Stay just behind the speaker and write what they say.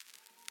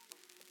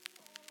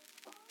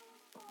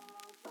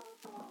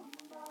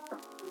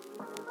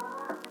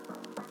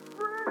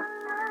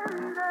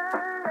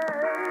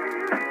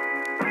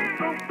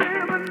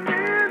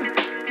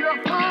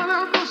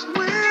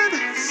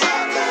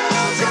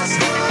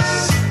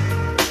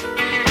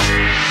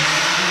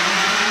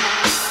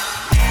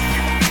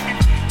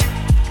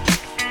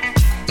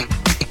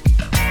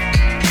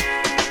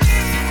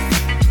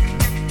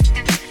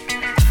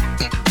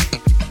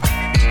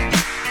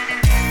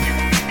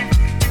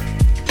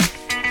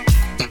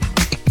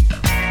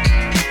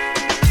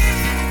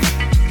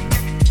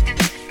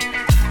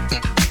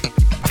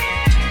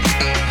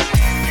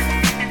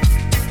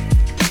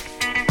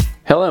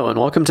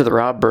welcome to the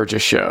Rob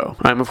Burgess Show.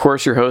 I'm, of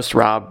course, your host,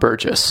 Rob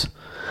Burgess.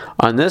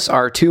 On this,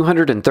 our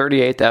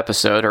 238th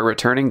episode, our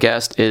returning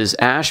guest is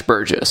Ash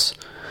Burgess.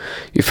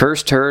 You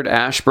first heard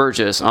Ash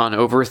Burgess on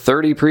over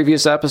 30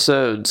 previous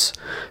episodes.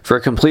 For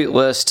a complete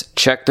list,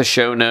 check the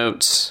show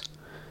notes.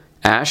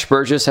 Ash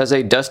Burgess has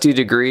a dusty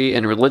degree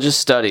in religious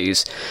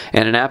studies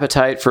and an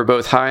appetite for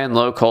both high and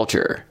low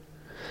culture.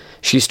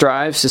 She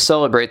strives to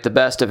celebrate the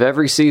best of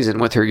every season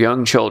with her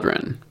young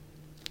children.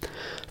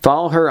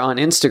 Follow her on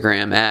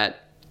Instagram at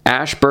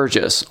Ash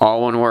Burgess,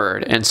 all one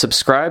word, and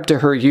subscribe to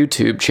her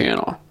YouTube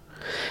channel.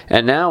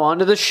 And now on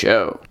to the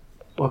show.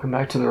 Welcome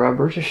back to the Rob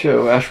Burgess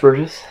Show, Ash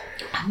Burgess.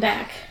 I'm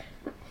back.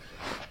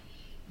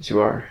 Yes, you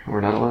are. We're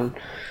not alone.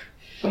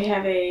 We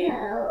have a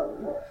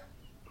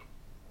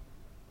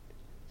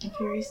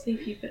very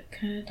sleepy but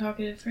kind of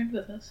talkative friend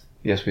with us.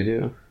 Yes, we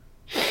do.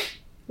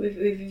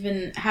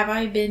 Have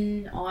I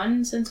been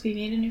on since we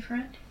made a new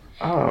friend?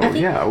 Oh,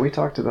 yeah, we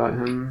talked about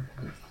him.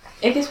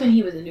 I guess when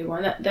he was a new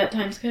one, that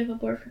time's kind of a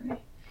blur for me.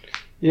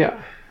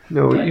 Yeah.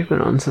 No, but you've been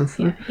on since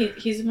then. Yeah,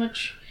 he's a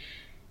much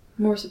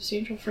more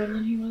substantial friend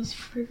than he was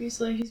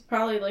previously. He's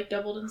probably like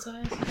doubled in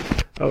size.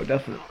 Oh,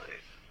 definitely.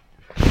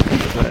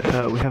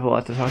 But we have a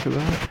lot to talk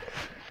about.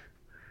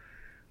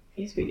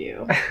 Yes, we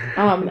do.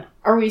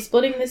 Are we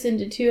splitting this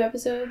into 2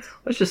 episodes?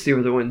 Let's just see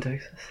where the wind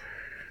takes us.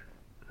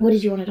 What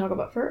did you want to talk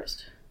about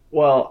first?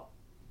 Well,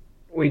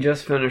 we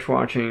just finished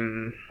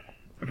watching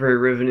a very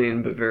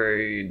riveting but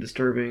very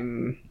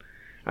disturbing...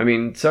 I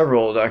mean,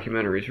 several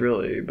documentaries,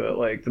 really, but,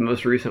 like, the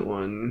most recent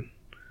one,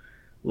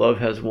 Love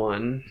Has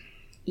Won.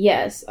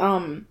 Yes.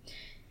 I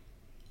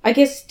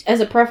guess, as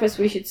a preface,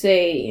 we should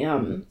say,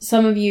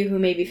 some of you who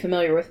may be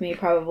familiar with me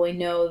probably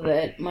know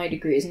that my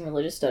degree is in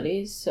religious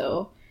studies,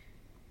 so...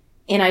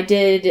 And I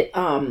did,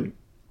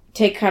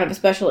 take kind of a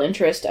special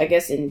interest, I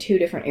guess, in 2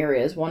 different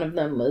areas. One of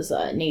them was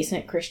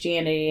nascent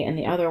Christianity, and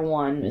the other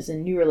one was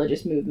in new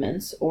religious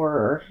movements,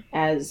 or,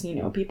 as,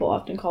 people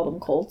often call them,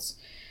 cults.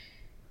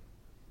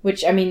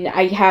 Which, I mean,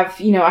 I have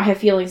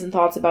feelings and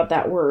thoughts about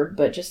that word,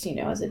 but just,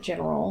 as a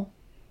general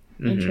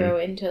intro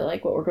into,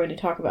 like, what we're going to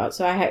talk about.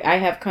 So I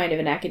have kind of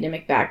an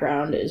academic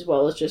background, as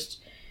well as just,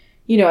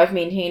 I've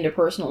maintained a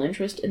personal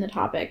interest in the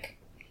topic.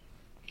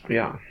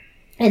 Yeah.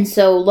 And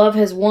so Love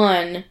Has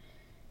Won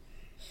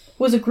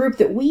was a group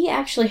that we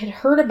actually had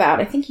heard about.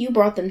 I think you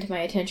brought them to my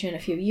attention a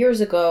few years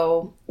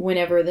ago,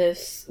 whenever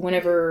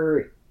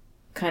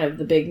kind of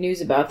the big news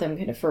about them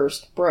kind of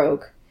first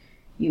broke.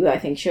 You, I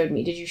think,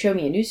 did you show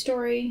me a news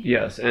story?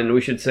 Yes, and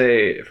we should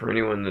say, for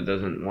anyone that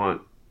doesn't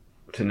want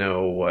to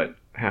know what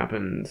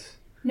happens...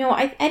 No,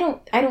 I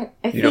don't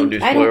You don't do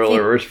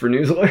spoilers for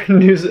news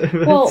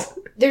events? Well,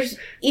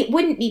 it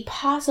wouldn't be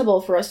possible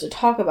for us to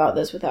talk about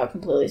this without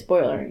completely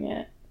spoiling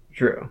it.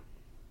 True.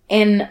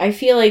 And I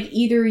feel like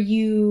either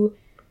you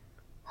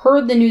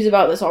heard the news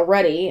about this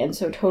already, and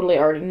so totally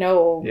already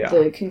know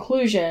the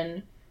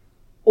conclusion...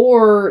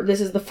 Or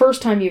this is the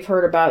first time you've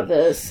heard about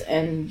this,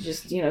 and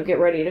just, get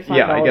ready to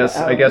find out.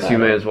 Yeah, I guess you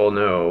may as well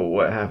know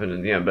what happened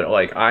in the end. But,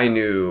 like, I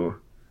knew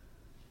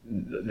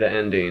the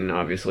ending,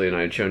 obviously, and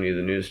I had shown you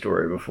the news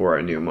story before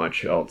I knew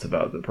much else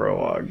about the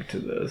prologue to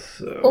this.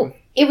 So. Well,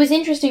 it was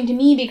interesting to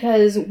me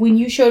because when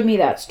you showed me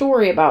that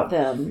story about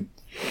them,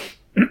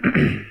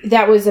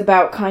 that was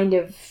about kind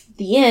of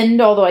the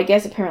end, although I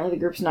guess apparently the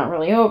group's not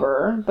really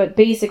over. But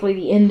basically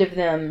the end of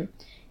them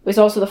was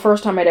also the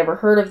first time I'd ever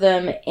heard of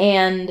them,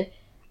 and...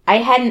 I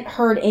hadn't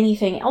heard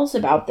anything else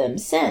about them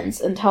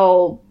since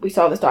until we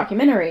saw this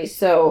documentary,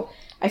 so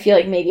I feel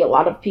like maybe a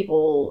lot of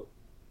people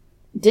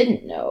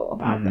didn't know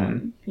about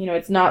them.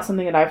 It's not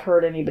something that I've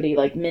heard anybody,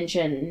 like,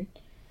 mention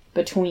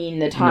between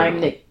the time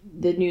that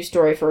the news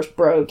story first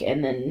broke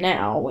and then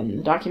now. When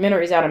the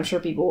documentary's out, I'm sure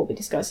people will be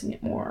discussing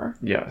it more.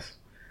 Yes.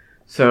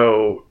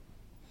 So,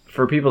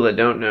 for people that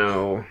don't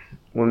know,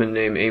 a woman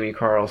named Amy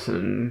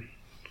Carlson...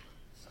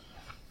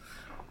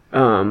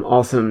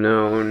 also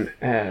known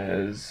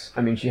as...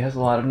 I mean, she has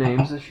a lot of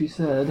names, as she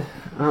said.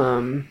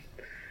 God.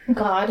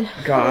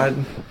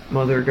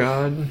 Mother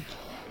God.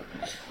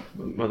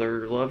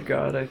 Mother Love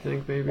God, I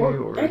think, maybe.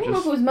 Or I don't know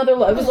if it was Mother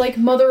Love. It was like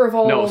Mother of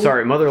all... No,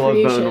 sorry. Mother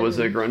creation. Love Bone was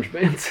a grunge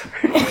band.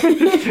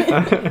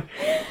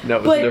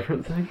 That was a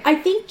different thing. I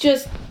think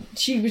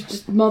she was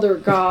just Mother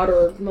God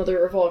or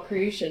Mother of all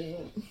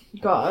creation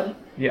God.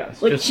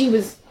 Yes. Like, she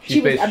was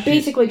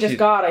basically just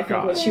God, I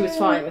think. She was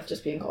fine with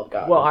just being called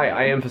God. Well,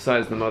 I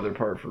emphasize the mother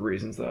part for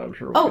reasons that I'm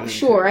sure... Oh,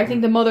 sure. I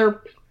think the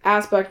mother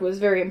aspect was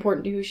very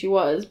important to who she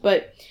was,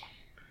 but...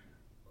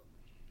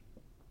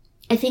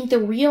 I think the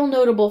real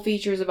notable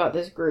features about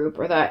this group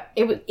are that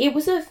it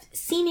was a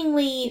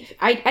seemingly...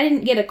 I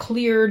didn't get a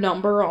clear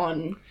number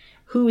on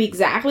who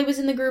exactly was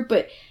in the group,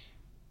 but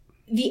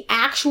the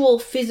actual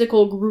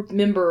physical group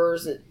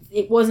members,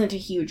 it wasn't a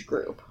huge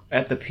group.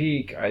 At the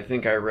peak, I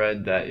think I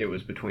read that it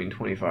was between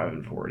 25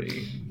 and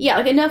 40. Yeah,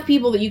 like enough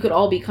people that you could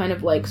all be kind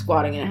of like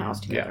squatting in a house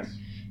together.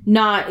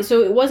 Yes.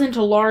 So it wasn't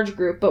a large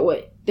group,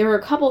 but there were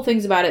a couple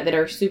things about it that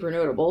are super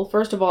notable.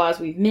 First of all, as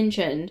we've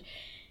mentioned,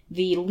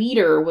 the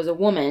leader was a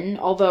woman,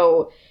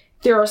 although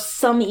there are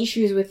some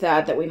issues with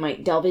that we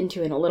might delve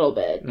into in a little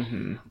bit.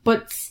 Mm-hmm.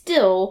 But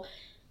still,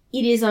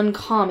 it is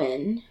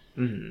uncommon.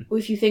 Mm-hmm.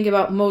 If you think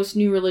about most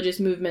new religious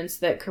movements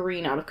that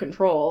careen out of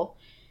control,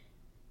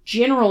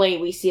 generally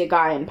we see a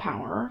guy in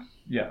power.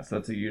 Yes,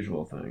 that's a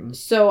usual thing.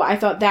 So I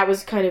thought that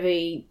was kind of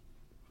a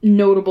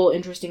notable,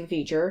 interesting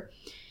feature.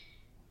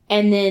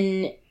 And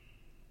then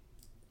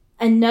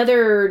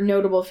another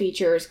notable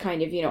feature is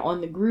kind of,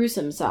 on the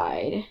gruesome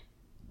side.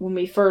 When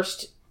we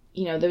first,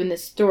 when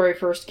this story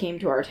first came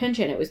to our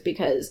attention, it was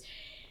because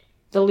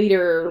the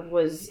leader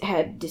was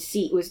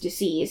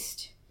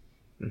deceased,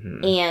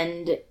 mm-hmm.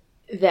 and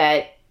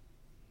that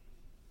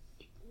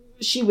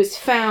she was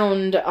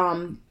found,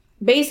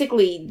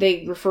 basically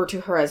they refer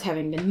to her as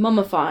having been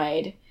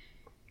mummified.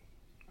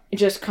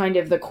 Just kind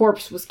of the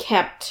corpse was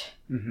kept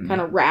mm-hmm.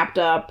 kind of wrapped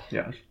up.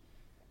 Yes.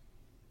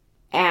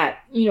 At,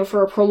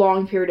 for a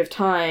prolonged period of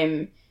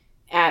time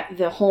at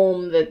the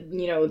home that,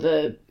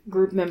 the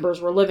group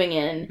members were living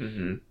in,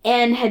 mm-hmm.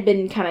 and had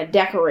been kind of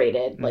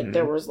decorated. Mm-hmm. Like,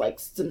 there was,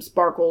 some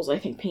sparkles, I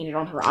think, painted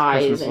on her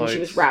eyes, Christmas and lights. She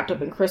was wrapped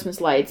up in Christmas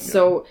lights. Yeah.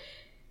 So,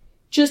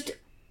 just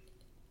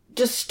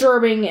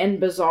disturbing and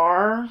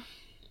bizarre.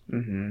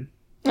 Mm-hmm.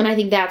 And I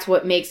think that's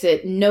what makes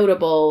it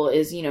notable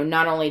is,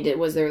 not only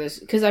was there this...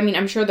 Because,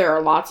 I'm sure there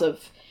are lots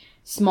of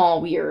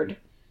small, weird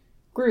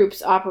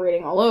groups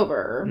operating all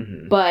over,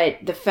 mm-hmm. but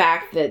the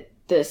fact that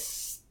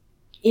this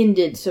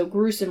ended so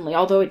gruesomely,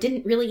 although it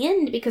didn't really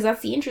end, because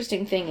that's the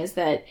interesting thing, is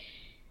that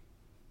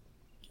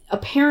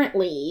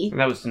apparently... And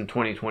that was in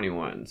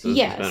 2021, so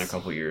this has been a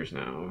couple years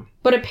now.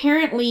 But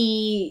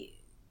apparently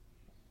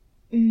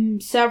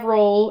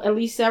at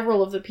least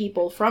several of the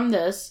people from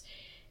this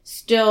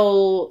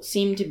still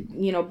seem to,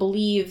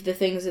 believe the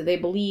things that they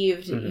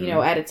believed,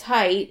 mm-hmm. At its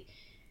height.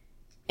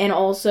 And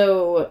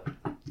also,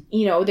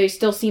 they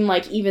still seem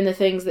like even the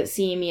things that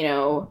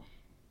seem,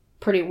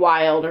 pretty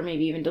wild or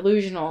maybe even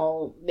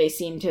delusional, they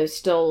seem to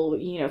still,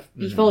 be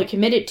mm-hmm. fully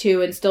committed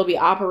to and still be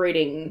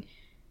operating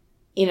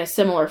in a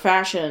similar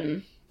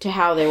fashion to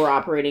how they were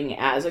operating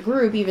as a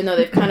group, even though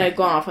they've kind of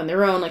gone off on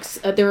their own. Like,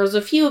 there was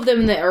a few of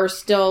them that are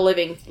still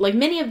living, like,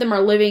 many of them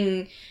are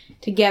living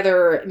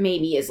together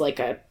maybe as, like,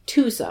 a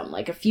twosome.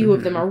 Like, a few mm-hmm.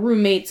 of them are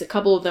roommates, a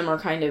couple of them are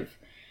kind of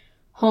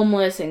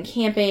homeless and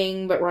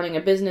camping, but running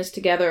a business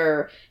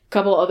together. A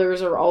couple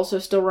others are also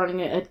still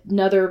running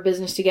another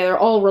business together,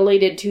 all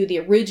related to the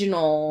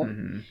original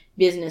mm-hmm.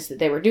 business that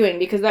they were doing.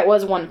 Because that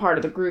was one part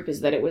of the group, is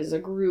that it was a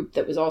group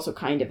that was also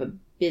kind of a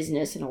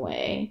business in a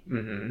way.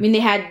 Mm-hmm. They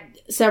had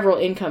several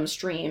income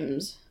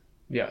streams.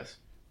 Yes.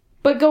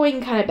 But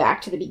going kind of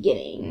back to the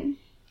beginning.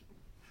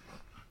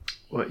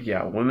 Well,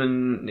 yeah, a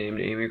woman named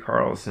Amy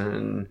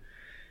Carlson.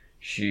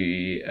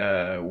 She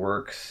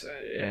works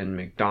in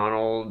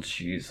McDonald's.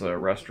 She's a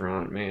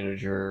restaurant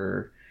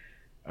manager.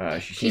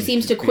 She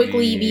seems to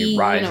quickly be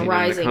rising. In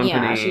the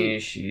company. Yeah,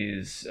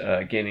 she's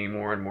gaining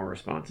more and more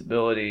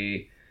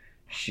responsibility.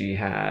 She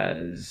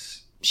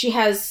has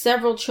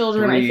several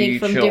children, I think,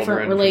 from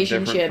different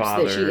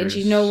relationships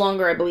she's no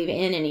longer, I believe,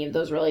 in any of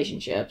those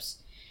relationships.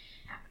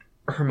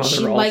 Her mother she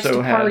likes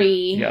to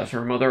party. Yes,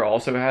 her mother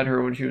also had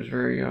her when she was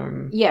very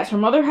young. Yes, her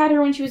mother had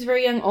her when she was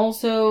very young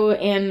also,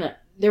 and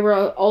there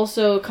were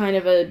also kind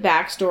of a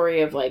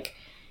backstory of, like,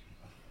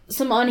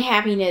 some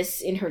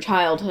unhappiness in her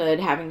childhood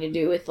having to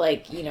do with,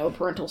 like,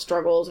 parental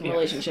struggles and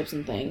relationships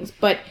and things.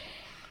 But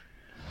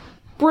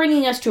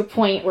bringing us to a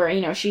point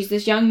where, she's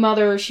this young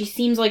mother. She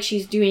seems like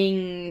she's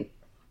doing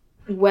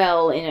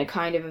well in a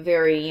kind of a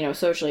very,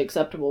 socially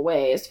acceptable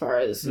way as far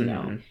as,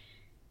 mm-hmm.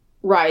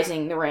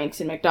 Rising the ranks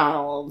in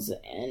McDonald's.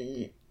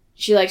 And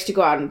she likes to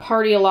go out and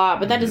party a lot,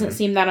 but that mm-hmm. doesn't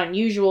seem that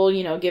unusual,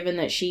 given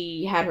that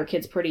she had her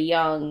kids pretty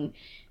young.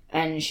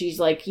 And she's,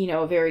 like,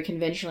 a very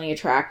conventionally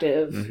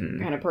attractive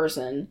mm-hmm. kind of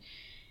person.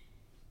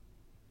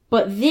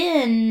 But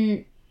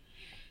then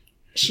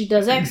she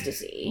does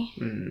ecstasy.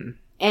 Mm-hmm.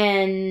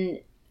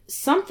 And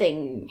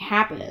something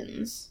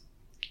happens.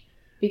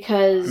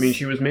 Because...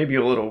 she was maybe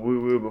a little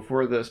woo-woo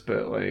before this,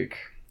 but, like...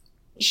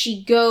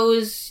 She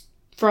goes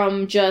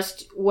from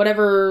just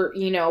whatever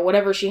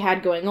she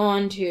had going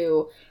on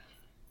to...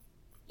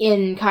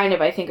 In kind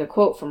of, I think, a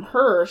quote from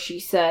her, she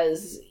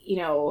says,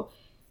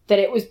 that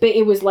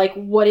it was like,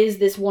 what is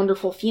this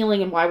wonderful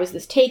feeling and why was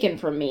this taken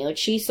from me? Like,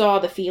 she saw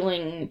the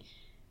feeling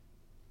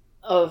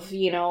of,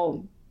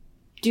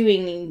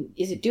 doing,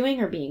 is it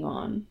doing or being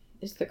on?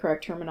 Is the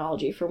correct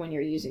terminology for when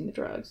you're using the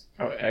drugs.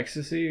 Oh,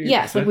 ecstasy?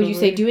 Yes, like, would you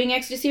say doing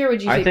ecstasy or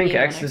would you say being on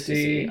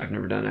ecstasy? I've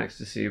never done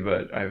ecstasy,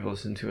 but I've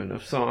listened to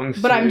enough songs.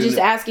 But I'm just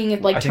asking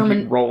if, like, I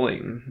think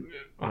rolling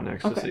on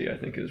ecstasy, okay. I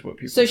think is what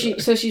people say.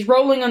 So she's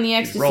rolling on the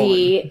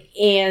ecstasy,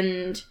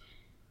 and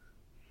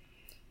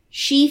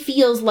she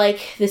feels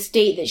like the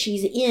state that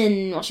she's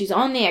in while she's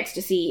on the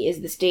ecstasy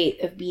is the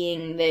state of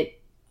being that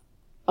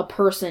a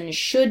person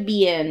should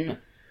be in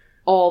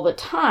all the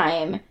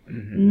time,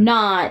 mm-hmm.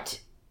 not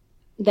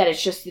that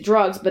it's just the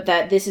drugs, but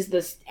that this is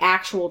the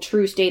actual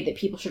true state that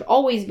people should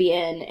always be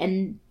in.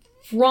 And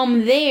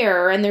from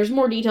there, and there's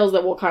more details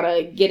that we'll kind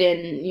of get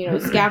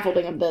in,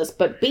 scaffolding of this,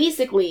 but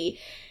basically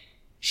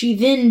she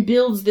then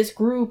builds this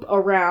group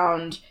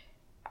around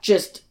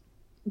just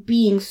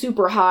being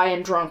super high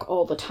and drunk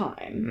all the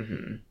time.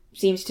 Mm-hmm.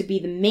 Seems to be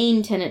the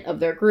main tenet of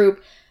their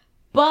group.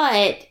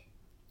 But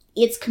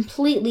it's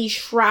completely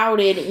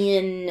shrouded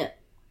in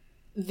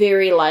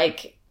very,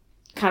 like,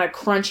 kind of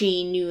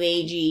crunchy, new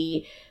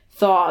agey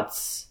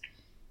thoughts.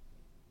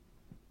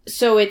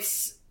 So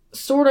it's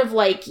sort of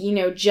like, you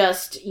know,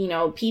 just, you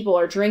know, people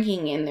are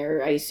drinking and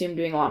they're, I assume,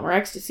 doing a lot more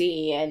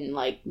ecstasy, and,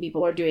 like,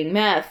 people are doing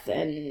meth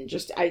and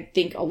just, I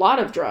think, a lot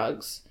of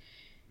drugs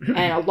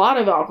and a lot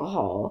of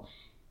alcohol.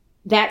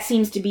 That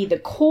seems to be the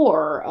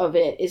core of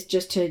it, is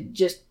just to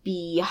just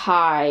be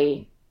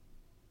high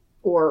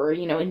or,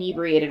 you know,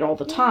 inebriated all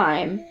the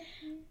time.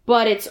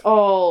 But it's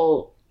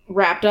all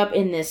wrapped up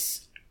in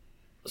this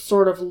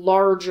sort of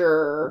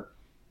larger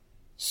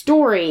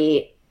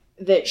story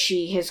that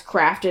she has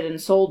crafted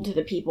and sold to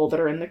the people that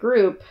are in the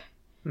group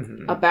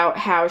about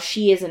how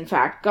she is in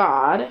fact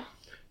God.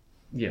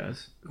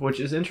 Yes, which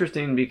is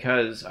interesting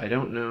because I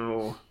don't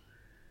know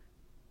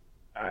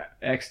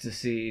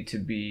ecstasy to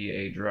be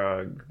a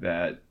drug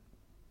that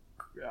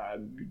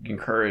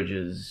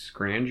encourages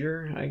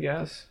grandeur, I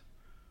guess.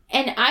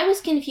 And I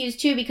was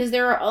confused too, because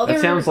there are other...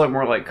 That sounds like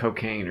more like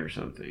cocaine or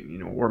something, you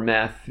know, or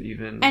meth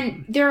even.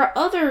 And there are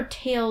other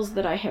tales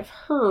that I have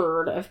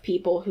heard of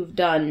people who've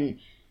done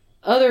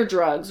other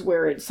drugs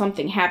where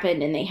something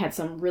happened and they had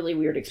some really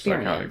weird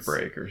experience. Psychotic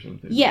break or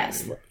something.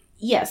 Yes. Maybe.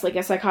 Yes, like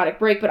a psychotic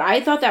break. But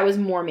I thought that was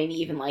more maybe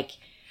even like...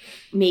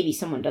 Maybe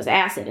someone does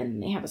acid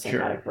and they have a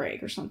psychotic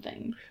break or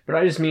something. But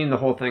I just mean the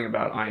whole thing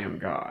about I am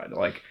God.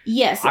 Like,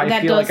 yes,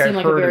 that does seem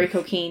like a very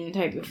cocaine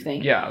type of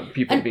thing. Yeah,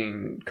 people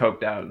being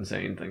coked out and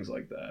saying things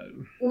like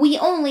that. We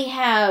only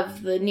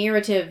have the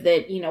narrative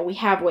that, you know, we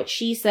have what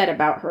she said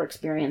about her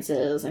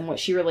experiences and what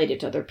she related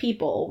to other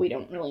people. We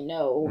don't really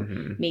know.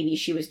 Mm-hmm. Maybe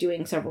she was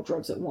doing several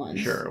drugs at once.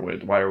 Sure.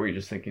 Why are we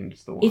just thinking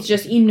just the one? It's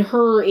just in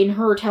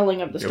her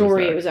telling of the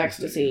story, it was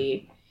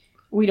ecstasy.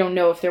 We don't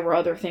know if there were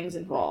other things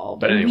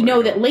involved. But anyway, we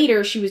know that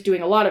later she was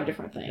doing a lot of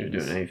different things. She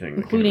was doing anything.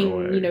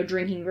 Including, you know,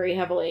 drinking very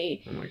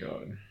heavily. Oh my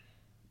god.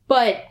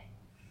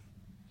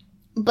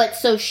 But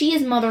so she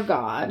is Mother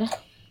God.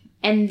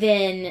 And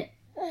then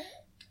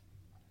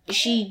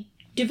she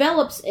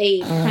develops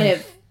a kind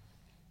of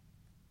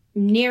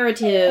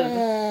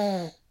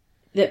narrative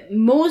that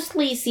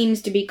mostly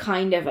seems to be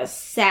kind of a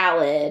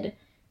salad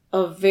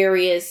of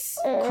various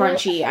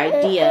crunchy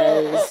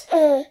ideas.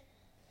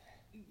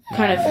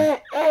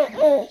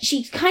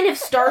 She kind of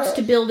starts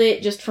to build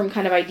it just from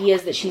kind of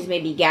ideas that she's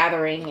maybe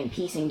gathering and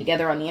piecing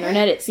together on the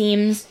internet, it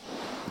seems.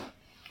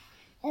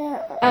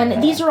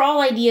 And these are all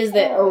ideas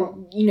that are,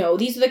 you know,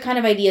 these are the kind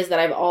of ideas that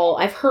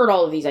I've heard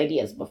all of these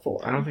ideas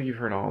before. I don't think you've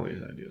heard all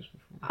these ideas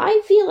before.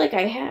 I feel like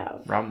I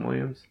have. Robin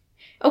Williams?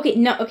 Okay,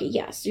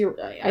 yes, you're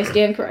right. I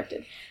stand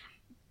corrected.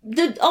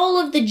 All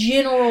of the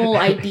general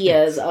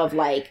ideas of,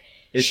 like,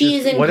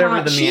 she's in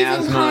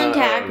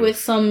contact with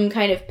some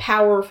kind of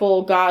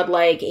powerful,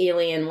 godlike,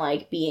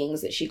 alien-like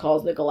beings that she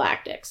calls the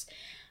Galactics.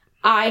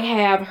 I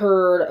have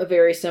heard a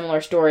very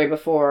similar story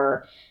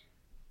before,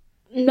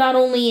 not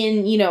only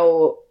in, you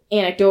know,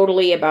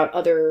 anecdotally about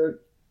other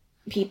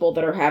people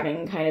that are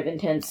having kind of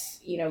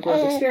intense, you know,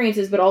 growth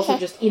experiences, but also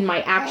just in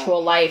my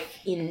actual life,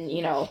 in,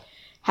 you know,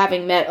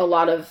 having met a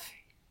lot of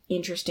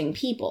interesting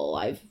people.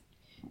 I've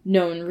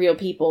known real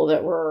people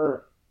that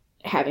were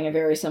having a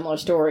very similar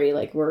story,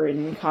 like we're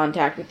in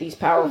contact with these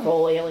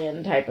powerful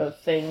alien type of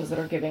things that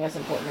are giving us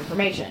important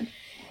information.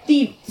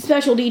 The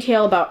special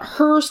detail about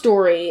her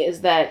story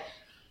is that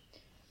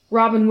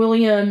Robin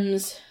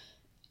Williams,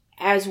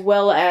 as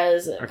well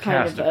as a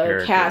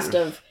cast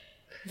of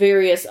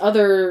various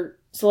other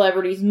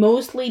celebrities,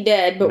 mostly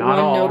dead, but one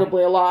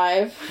notably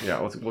alive. Yeah,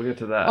 we'll get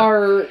to that.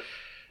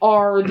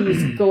 Are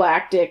these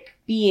galactic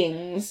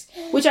beings,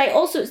 which I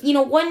also, you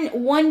know,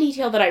 one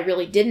detail that I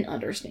really didn't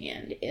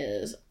understand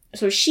is,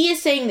 so she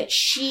is saying that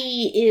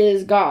she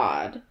is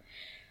God,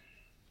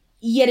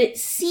 yet it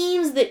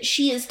seems that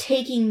she is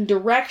taking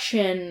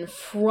direction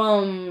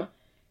from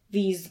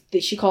these,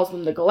 that she calls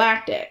them the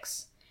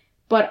Galactics.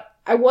 But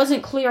I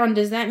wasn't clear on,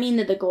 does that mean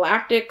that the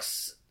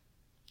Galactics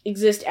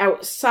exist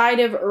outside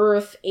of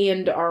Earth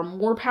and are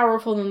more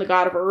powerful than the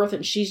God of Earth,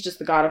 and she's just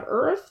the God of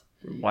Earth?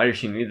 Why does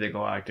she need the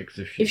Galactics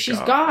if she's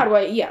God?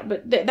 Well, yeah,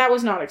 but that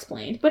was not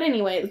explained. But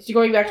anyway,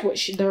 going back to what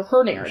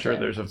her narrative. I'm sure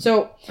there's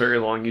a very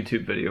long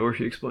YouTube video where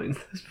she explains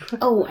this.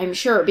 Oh, I'm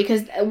sure,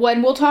 because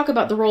when we'll talk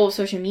about the role of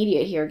social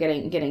media here,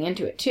 getting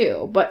into it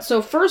too. But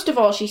so first of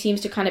all, she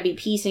seems to kind of be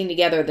piecing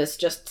together this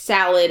just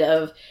salad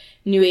of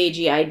new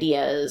agey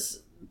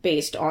ideas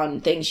based on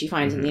things she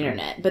finds on the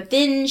internet. But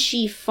then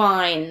she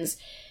finds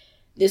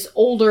this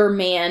older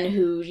man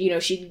who, you know,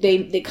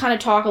 they kind of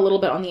talk a little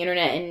bit on the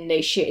internet, and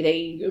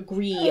they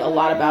agree a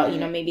lot about, you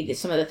know, maybe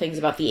some of the things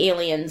about the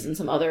aliens and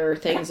some other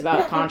things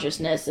about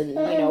consciousness and,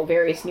 you know,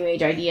 various new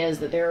age ideas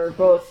that they're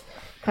both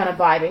kind of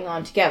vibing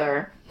on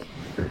together.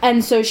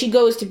 And so she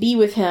goes to be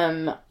with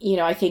him, you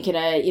know, I think in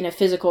a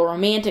physical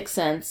romantic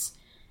sense.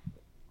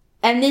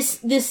 And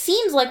this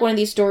seems like one of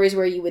these stories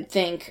where you would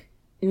think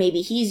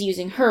maybe he's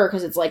using her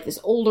because it's like this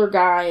older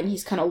guy and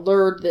he's kind of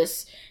lured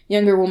this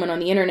younger woman on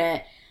the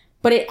internet.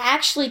 But it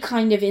actually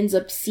kind of ends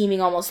up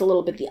seeming almost a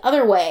little bit the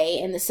other way,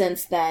 in the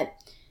sense that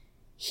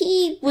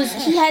he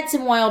had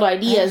some wild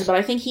ideas, but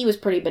I think he was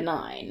pretty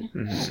benign.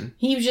 Mm-hmm.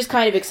 He was just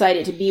kind of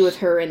excited to be with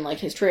her in, like,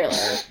 his trailer.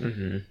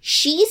 Mm-hmm.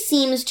 She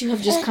seems to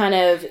have just kind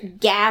of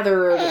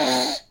gathered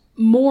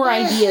more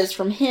ideas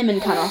from him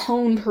and kind of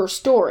honed her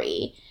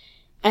story,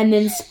 and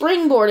then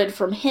springboarded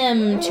from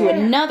him to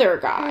another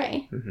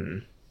guy. Mm-hmm.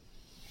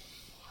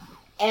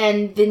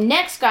 And the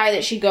next guy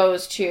that she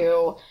goes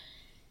to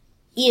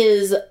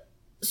is...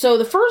 So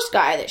the first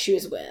guy that she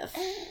was with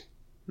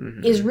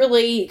mm-hmm. is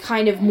really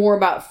kind of more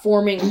about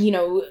forming, you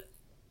know...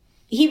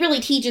 He really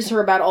teaches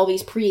her about all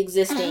these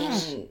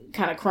pre-existing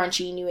kind of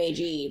crunchy, new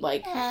agey,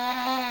 like,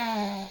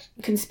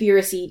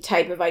 conspiracy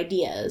type of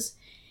ideas.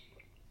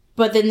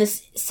 But then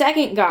this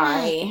second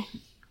guy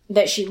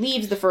that she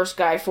leaves the first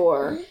guy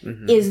for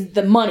mm-hmm. is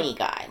the money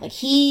guy. Like,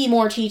 he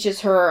more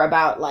teaches her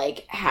about,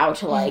 like, how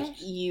to, like,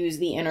 use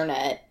the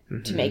internet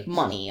mm-hmm. to make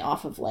money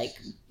off of, like,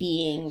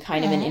 being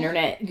kind of an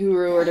internet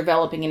guru or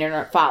developing an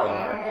internet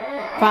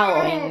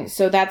following.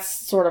 So that's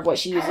sort of what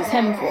she uses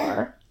him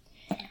for.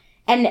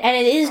 And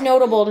it is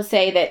notable to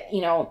say that,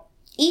 you know,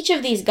 each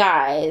of these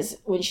guys,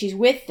 when she's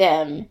with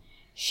them,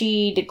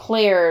 she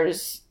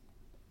declares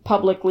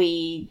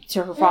publicly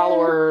to her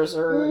followers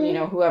or, you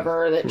know,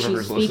 whoever that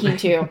she's speaking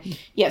to.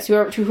 Yes,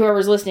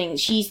 whoever's listening,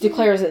 she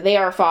declares that they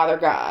are Father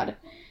God.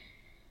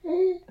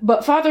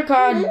 But Father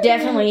God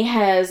definitely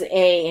has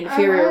a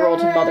inferior role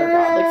to Mother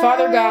God. Like,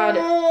 Father God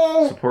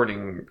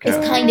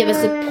is kind of a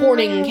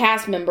supporting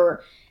cast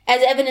member,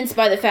 as evidenced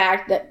by the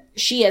fact that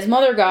she, as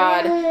Mother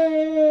God,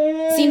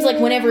 seems like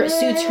whenever it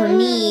suits her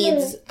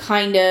needs,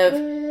 kind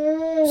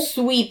of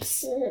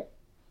sweeps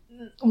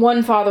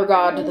one Father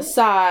God to the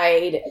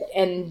side,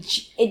 and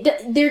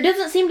there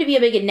doesn't seem to be a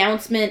big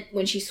announcement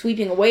when she's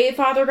sweeping away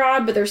Father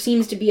God, but there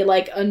seems to be,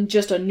 like,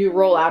 just a new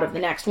rollout of the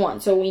next one.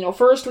 So, you know,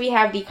 first we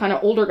have the kind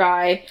of older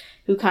guy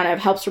who kind of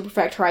helps her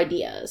perfect her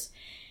ideas.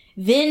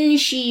 Then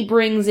she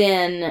brings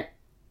in,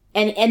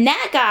 and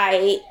that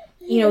guy,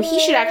 you know, he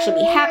should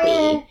actually be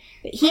happy.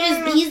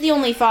 He's the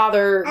only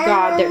Father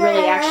God that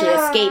really actually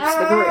escapes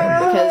the group,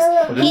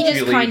 because he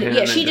just kind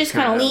of, she just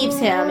kind of leaves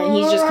him, and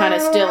he's just kind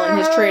of still in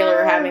his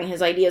trailer having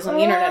his ideas on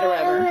the internet or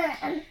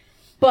whatever.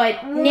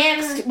 But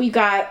next, we've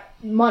got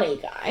Money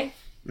Guy.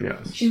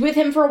 Yes. She's with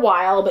him for a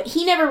while, but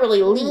he never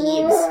really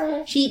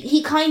leaves.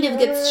 He kind of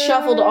gets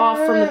shuffled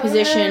off from the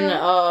position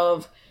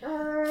of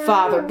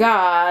Father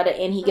God,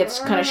 and he gets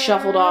kind of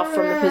shuffled off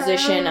from the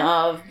position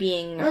of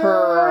being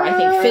her, I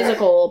think,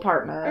 physical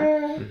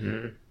partner.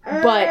 Mm-hmm.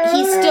 But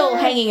he's still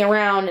hanging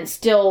around and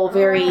still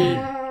very,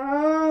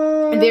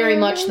 very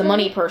much the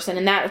money person,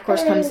 and that, of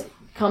course,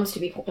 comes to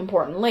be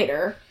important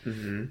later.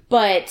 Mm-hmm.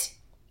 But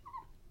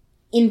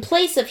in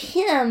place of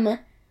him,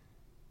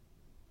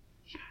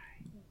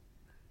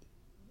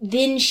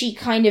 then she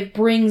kind of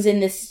brings in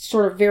this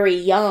sort of very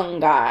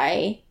young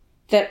guy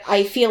that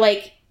I feel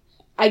like,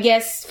 I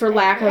guess, for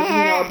lack of, you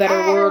know, a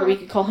better word, we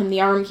could call him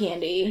the arm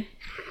candy.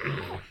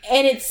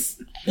 And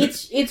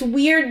it's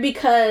weird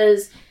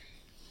because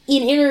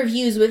in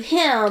interviews with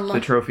him... The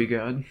trophy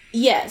god.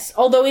 Yes.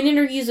 Although in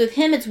interviews with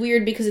him, it's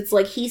weird because it's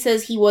like he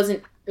says he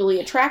wasn't really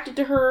attracted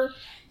to her.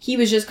 He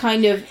was just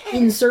kind of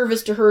in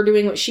service to her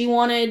doing what she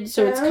wanted.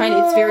 So it's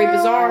very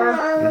bizarre.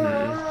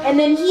 Mm-hmm. And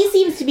then he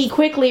seems to be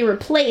quickly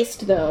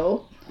replaced,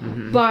 though,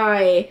 mm-hmm.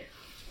 by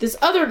this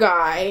other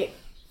guy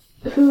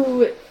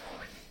who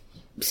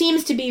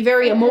seems to be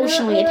very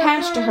emotionally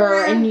attached to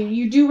her, and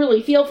you do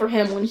really feel for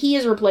him when he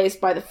is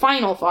replaced by the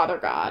final Father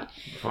God.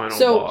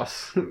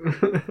 Boss.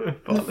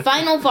 The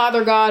final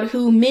Father God,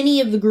 who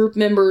many of the group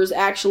members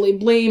actually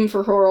blame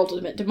for her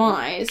ultimate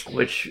demise.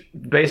 Which,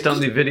 based on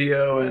the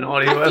video and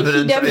audio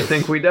evidence, I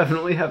think we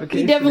definitely have a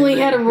case. He definitely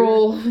had a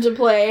role to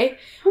play.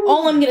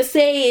 All I'm going to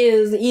say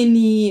is, in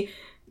the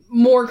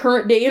more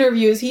current day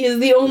interviews, he is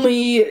the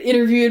only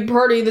interviewed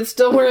party that's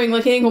still wearing,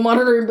 like, an ankle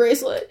monitoring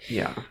bracelet.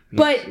 Yeah. He's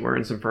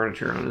wearing some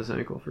furniture on his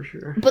ankle for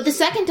sure. But the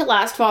second to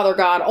last Father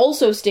God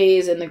also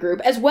stays in the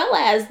group, as well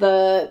as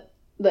the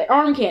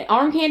arm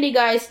candy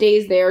guy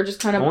stays there,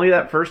 just kind of... Only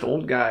that first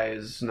old guy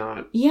is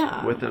not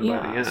with them by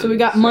the end. So we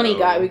got Money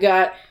Guy, we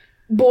got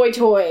Boy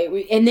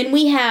Toy, and then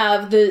we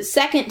have the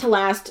second to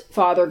last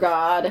Father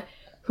God,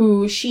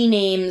 who she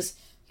names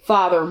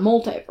Father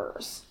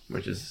Multiverse.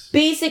 Which is...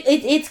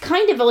 It's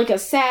kind of like a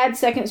sad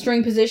second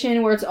string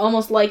position where it's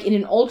almost like in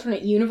an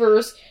alternate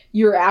universe,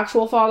 you're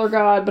actual Father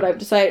God, but I've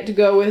decided to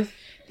go with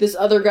this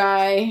other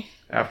guy.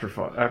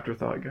 Afterthought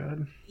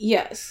God.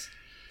 Yes.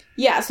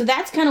 Yeah, so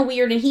that's kind of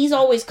weird, and he's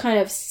always kind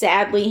of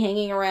sadly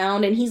hanging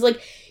around, and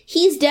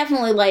he's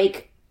definitely,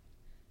 like,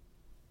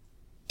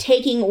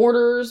 taking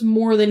orders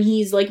more than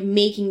he's, like,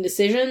 making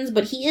decisions,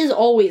 but he is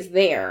always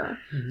there.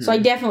 Mm-hmm. So I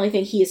definitely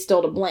think he is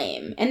still to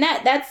blame. And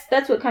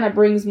that's what kind of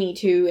brings me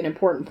to an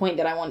important point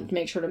that I wanted to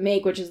make sure to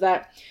make, which is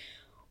that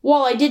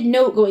while I did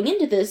note going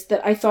into this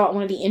that I thought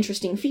one of the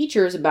interesting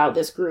features about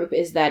this group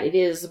is that it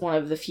is one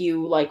of the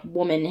few, like,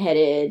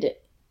 woman-headed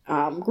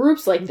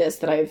groups like this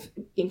that I've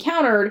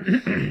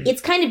encountered,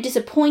 it's kind of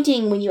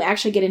disappointing when you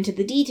actually get into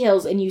the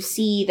details and you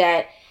see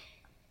that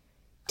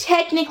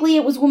technically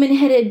it was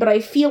woman-headed, but I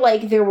feel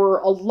like there were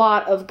a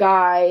lot of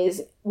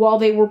guys, while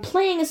they were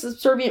playing a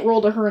subservient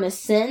role to her in a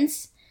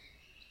sense,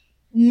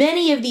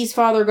 many of these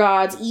father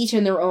gods, each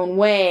in their own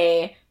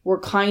way, were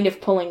kind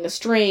of pulling the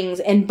strings,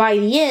 and by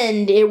the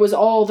end, it was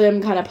all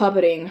them kind of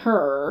puppeting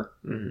her,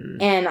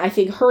 and I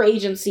think her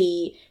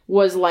agency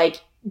was,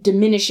 like,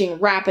 diminishing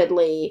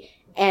rapidly,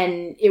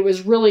 and it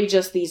was really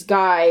just these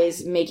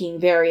guys making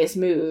various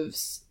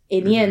moves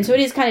in the end. So it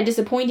is kind of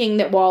disappointing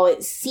that while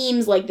it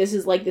seems like this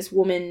is like this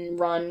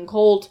woman-run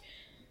cult,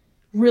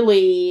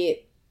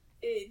 really,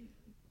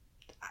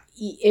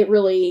 it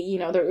really, you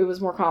know, it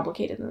was more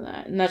complicated than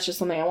that. And that's just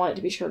something I wanted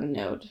to be sure to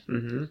note.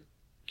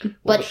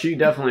 Well, But she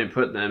definitely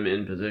put them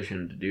in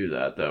position to do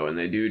that, though, and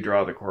they do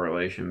draw the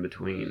correlation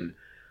between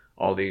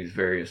all these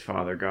various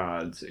father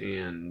gods,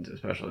 and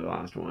especially the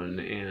last one,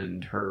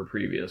 and her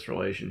previous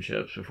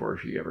relationships before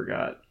she ever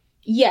got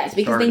yes,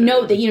 because started. they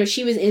know that, you know,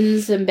 she was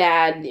in some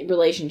bad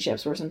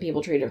relationships where some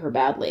people treated her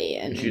badly.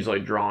 And she's,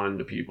 like, drawn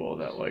to people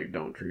that, like,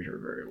 don't treat her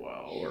very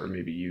well, or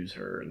maybe use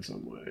her in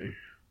some way.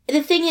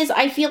 The thing is,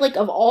 I feel like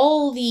of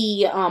all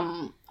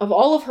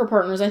of her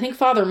partners, I think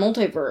Father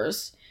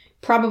Multiverse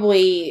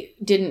probably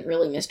didn't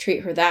really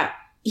mistreat her that.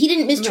 He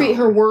didn't mistreat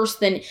her worse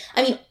than,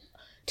 I mean,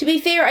 to be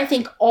fair, I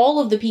think all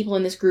of the people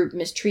in this group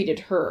mistreated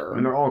her. I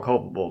mean, they're all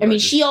culpable. I mean,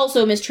 she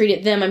also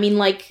mistreated them. I mean,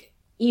 like,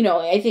 you know,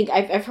 I think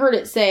I've heard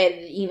it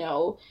said, you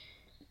know,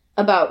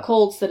 about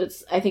cults that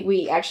it's, I think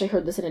we actually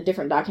heard this in a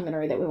different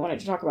documentary that we wanted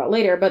to talk about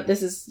later, but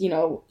this is, you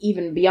know,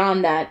 even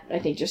beyond that, I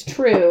think just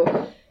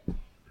true.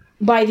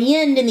 By the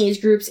end in these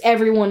groups,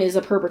 everyone is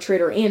a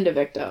perpetrator and a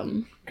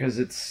victim. Because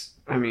it's,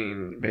 I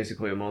mean,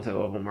 basically a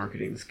multi-level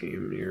marketing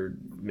scheme. You're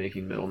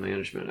making middle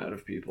management out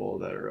of people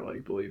that are,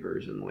 like,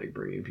 believers and, like,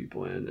 bringing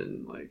people in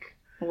and, like...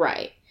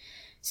 Right.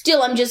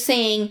 Still, I'm just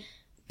saying,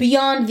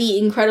 beyond the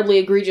incredibly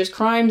egregious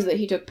crimes that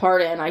he took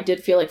part in, I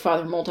did feel like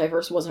Father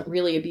Multiverse wasn't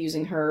really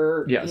abusing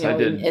her, yes, you know, I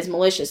did as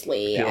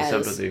maliciously. feel as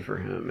sympathy for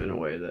him in a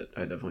way that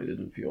I definitely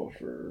didn't feel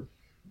for...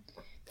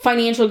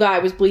 Financial guy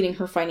was bleeding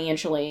her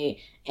financially,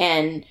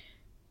 and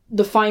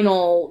the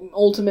final,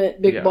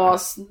 ultimate big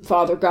boss,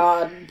 Father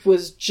God,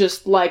 was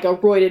just like a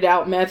roided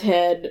out meth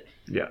head.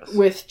 Yes.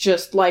 With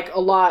just, like, a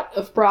lot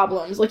of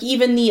problems. Like,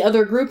 even the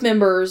other group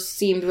members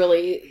seemed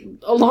really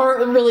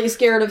really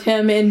scared of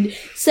him and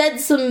said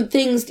some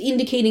things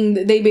indicating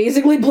that they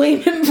basically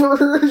blame him for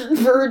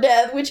her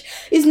death, which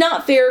is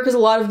not fair because a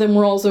lot of them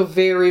were also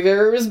very,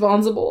 very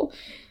responsible.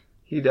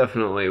 He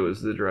definitely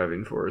was the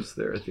driving force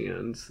there at the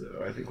end, so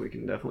I think we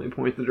can definitely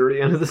point the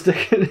dirty end of the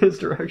stick in his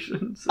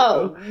direction. So.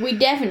 Oh, we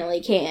definitely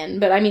can.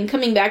 But, I mean,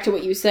 coming back to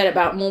what you said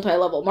about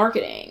multi-level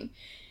marketing,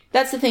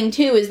 that's the thing,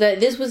 too, is that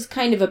this was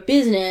kind of a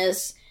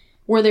business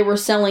where they were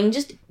selling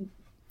just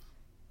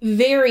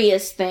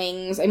various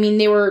things. I mean,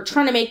 they were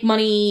trying to make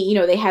money, you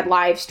know, they had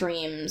live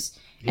streams,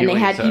 and they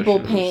had people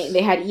paying,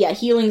 they had,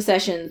 healing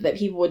sessions that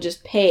people would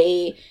just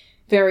pay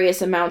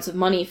various amounts of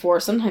money for,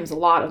 sometimes a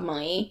lot of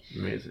money.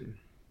 Amazing.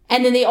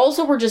 And then they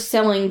also were just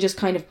selling just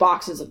kind of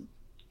boxes of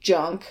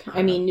junk.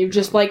 I mean, you're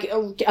just like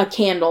a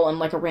candle and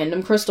like a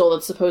random crystal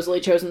that's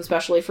supposedly chosen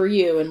specially for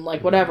you and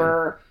like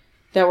whatever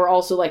that were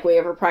also like way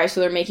overpriced.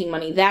 So they're making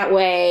money that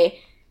way.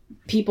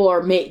 People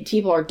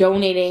are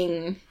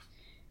donating.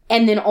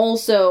 And then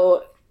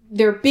also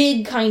their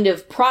big kind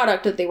of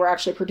product that they were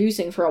actually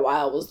producing for a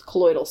while was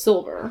colloidal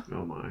silver.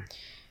 Oh my.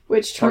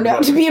 Which turned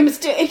out to be a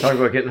mistake. Talk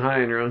about getting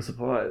high on your own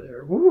supply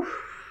there. Woo.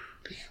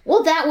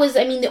 Well, that was,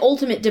 I mean, the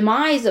ultimate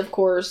demise, of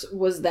course,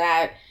 was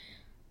that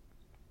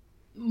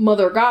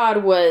Mother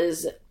God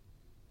was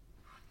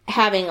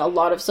having a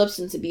lot of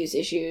substance abuse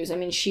issues. I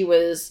mean, she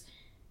was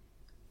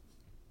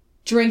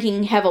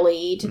drinking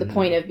heavily to the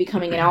point of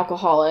becoming an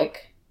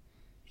alcoholic.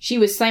 She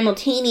was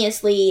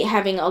simultaneously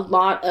having a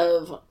lot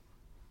of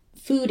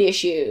food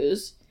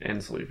issues.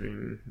 And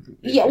sleeping.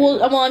 Yeah,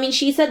 well, I mean,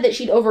 she said that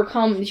she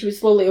was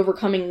slowly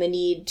overcoming the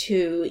need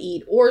to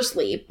eat or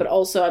sleep, but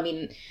also, I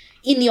mean...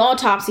 In the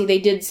autopsy, they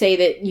did say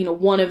that, you know,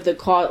 one of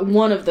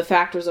the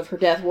factors of her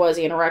death was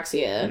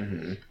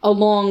anorexia,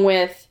 along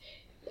with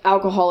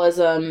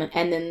alcoholism,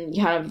 and then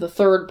kind of the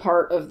third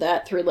part of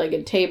that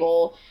three-legged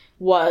table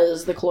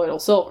was the colloidal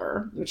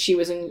silver, which she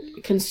was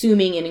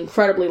consuming in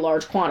incredibly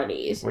large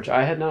quantities. Which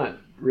I had not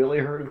really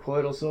heard of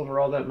colloidal silver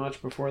all that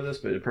much before this,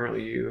 but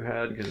apparently you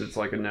had, because it's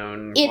like a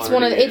known. It's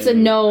a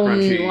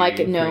known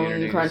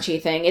crunchy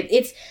thing.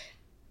 It's.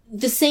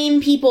 The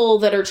same people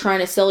that are trying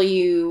to sell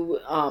you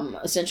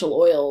essential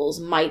oils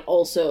might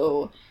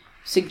also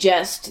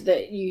suggest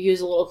that you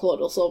use a little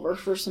colloidal silver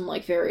for some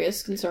like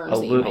various concerns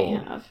that you may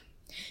have.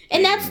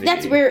 And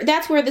that's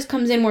where this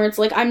comes in, where it's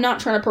like, I'm not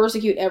trying to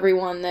persecute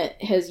everyone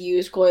that has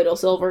used colloidal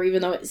silver,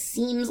 even though it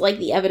seems like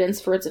the evidence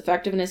for its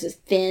effectiveness is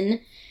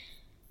thin.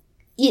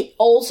 It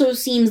also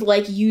seems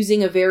like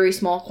using a very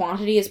small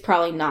quantity is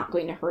probably not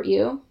going to hurt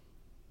you.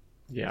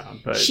 Yeah,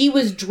 but she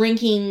was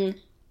drinking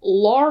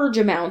large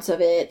amounts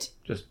of it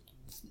just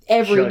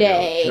every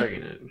day.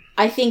 chugging it.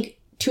 I think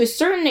to a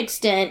certain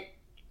extent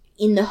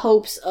in the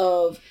hopes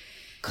of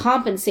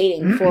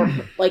compensating for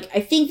her. Like, I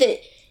think that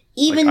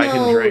even like, though...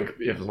 I can drink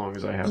as long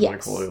as I have my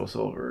Yes. colloidal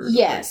silver.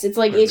 Yes, it's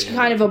like, it's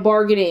kind of a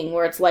bargaining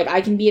where it's like,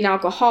 I can be an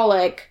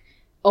alcoholic,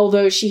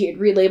 although she had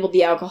relabeled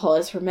the alcohol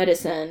as her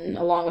medicine,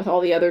 along with all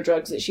the other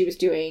drugs that she was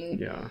doing.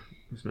 Yeah,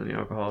 as many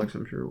alcoholics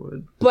I'm sure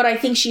would. But I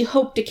think she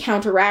hoped to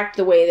counteract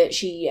the way that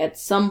she,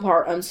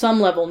 on some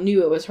level,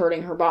 knew it was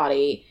hurting her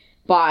body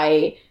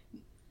by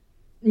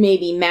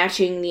maybe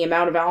matching the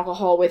amount of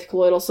alcohol with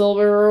colloidal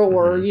silver,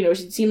 or, you know,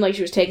 it seemed like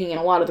she was taking in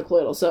a lot of the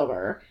colloidal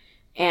silver,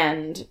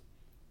 and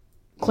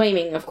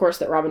claiming, of course,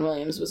 that Robin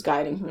Williams was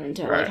guiding her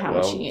into like how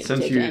much she needed to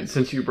take in.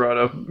 Since you brought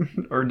up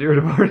our dear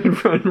departed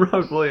friend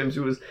Robin Williams,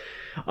 who was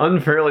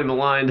unfairly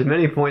maligned at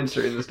many points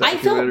during this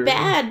documentary. I felt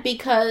bad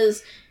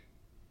because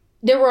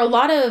there were a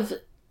lot of,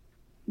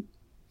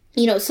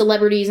 you know,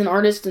 celebrities and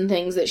artists and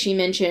things that she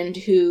mentioned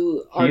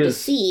who are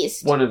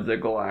deceased. One of the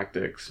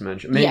Galactics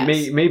mentioned.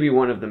 Yes. Maybe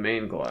one of the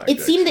main Galactics.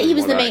 It seemed that he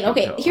was the main.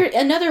 Okay, here,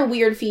 another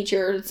weird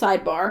feature,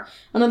 sidebar.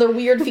 Another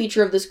weird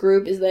feature of this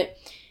group is that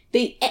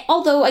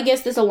although I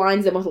guess this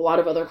aligns them with a lot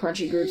of other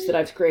crunchy groups that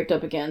I've scraped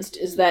up against,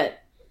 is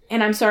that,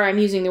 and I'm sorry I'm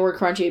using the word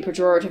crunchy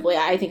pejoratively,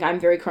 I think I'm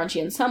very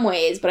crunchy in some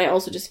ways, but I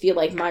also just feel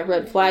like my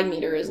red flag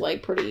meter is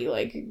like pretty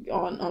like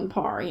on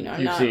par, you know.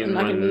 I'm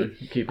not gonna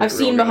be, I've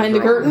seen behind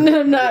the curtain.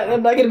 I'm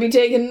not gonna be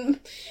taken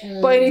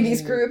by any of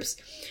these groups.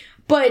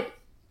 But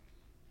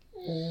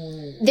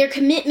their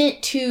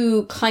commitment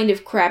to kind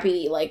of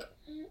crafty like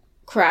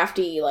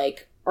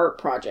art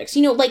projects,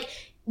 you know, like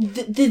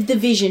the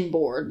vision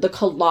board, the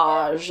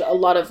collage, a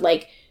lot of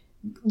like,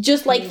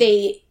 just like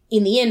they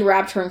in the end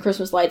wrapped her in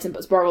Christmas lights and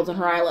put sparkles in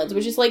her eyelids,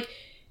 which is like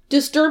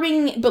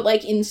disturbing, but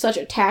like in such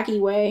a tacky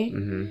way.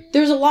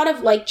 There's a lot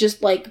of like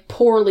just like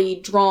poorly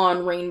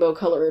drawn rainbow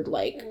colored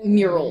like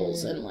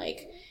murals, and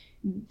like,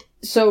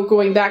 so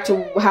going back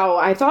to how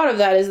I thought of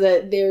that is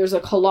that there's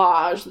a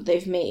collage that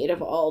they've made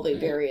of all the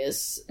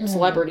various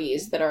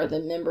celebrities that are the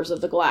members of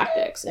the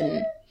Galactics,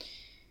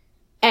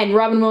 and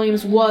Robin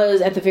Williams was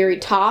at the very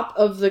top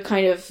of the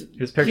kind of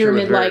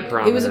pyramid-like...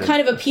 It was a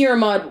kind of a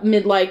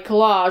pyramid-like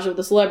collage of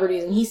the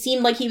celebrities, and he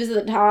seemed like he was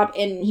at the top,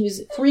 and he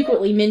was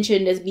frequently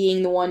mentioned as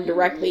being the one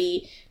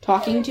directly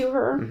talking to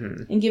her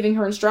and giving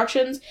her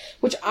instructions,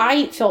 which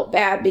I felt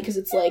bad because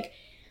it's like,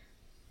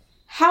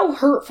 how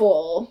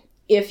hurtful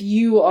if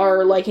you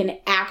are like an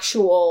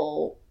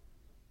actual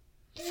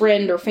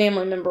friend or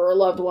family member or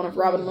loved one of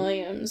Robin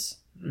Williams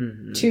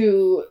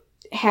to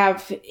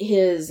have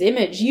his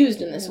image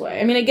used in this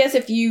way. I mean, I guess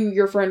if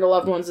your friend or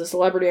loved one's a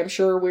celebrity, I'm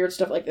sure weird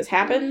stuff like this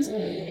happens.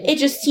 It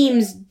just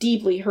seems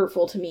deeply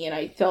hurtful to me, and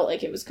I felt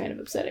like it was kind of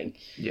upsetting.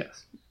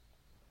 Yes.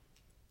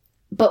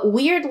 But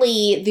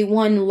weirdly, the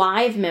one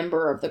live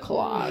member of the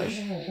collage...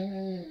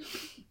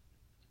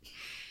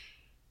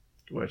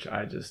 Which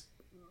I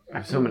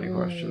have so many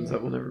questions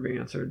that will never be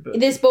answered. But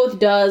this both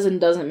does and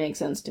doesn't make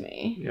sense to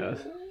me. Yes.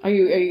 Are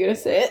you going to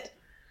say it?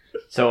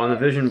 So on the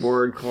vision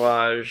board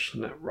collage,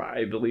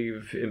 I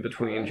believe in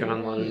between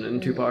John Lennon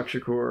and Tupac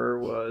Shakur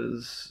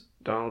was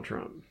Donald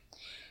Trump.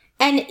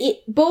 And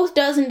it both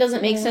does and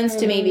doesn't make sense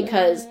to me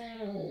because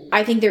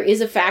I think there is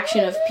a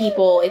faction of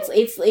people. It's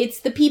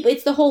the people.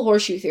 It's the whole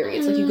horseshoe theory.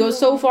 It's like you go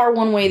so far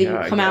one way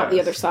that you come out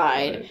the other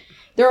side. Right.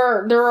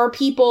 There are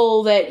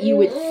people that you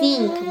would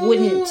think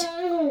wouldn't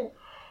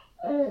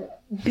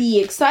be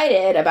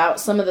excited about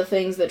some of the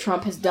things that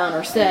Trump has done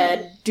or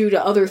said due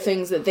to other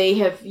things that they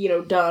have, you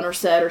know, done or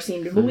said or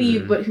seem to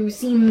believe, but who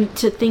seem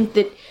to think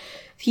that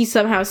he's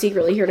somehow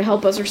secretly here to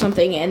help us or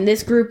something. And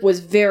this group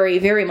was very,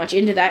 very much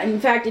into that. In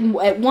fact,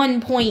 at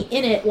one point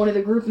in it, one of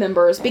the group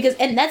members,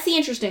 and that's the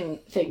interesting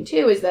thing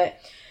too, is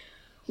that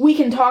we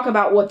can talk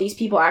about what these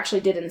people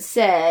actually did and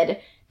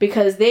said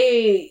because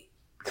they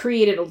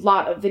created a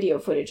lot of video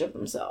footage of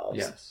themselves.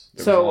 Yes.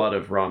 There was a lot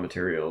of raw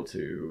material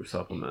to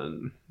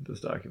supplement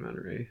this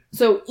documentary.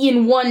 So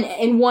in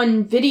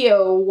one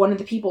video, one of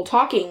the people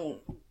talking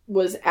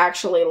was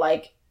actually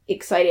like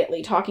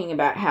excitedly talking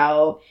about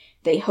how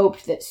they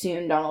hoped that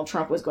soon Donald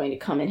Trump was going to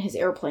come in his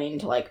airplane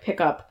to like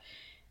pick up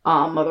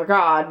Mother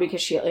God,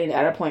 because she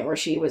at a point where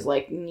she was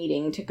like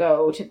needing to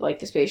go to like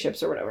the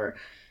spaceships or whatever.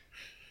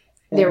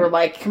 They were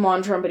like, "Come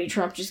on, Trumpity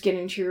Trump, just get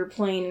into your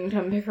plane and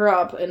come pick her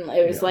up." And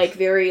it was like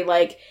very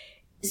like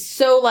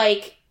so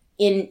like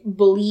in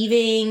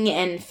believing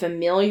and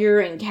familiar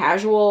and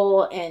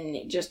casual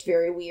and just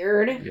very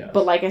weird. Yes.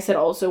 But like I said,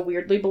 also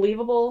weirdly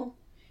believable.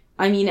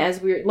 I mean, as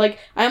weird, like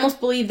I almost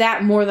believe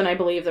that more than I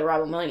believe that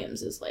Robin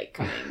Williams is like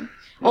coming.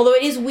 Although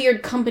it is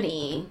weird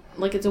company,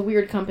 like it's a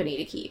weird company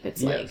to keep.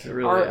 It's like, it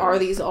really are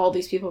all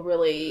these people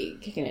really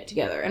kicking it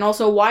together? And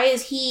also, why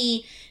is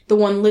he the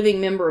one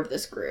living member of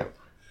this group?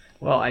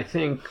 Well, I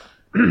think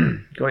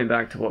going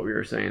back to what we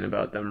were saying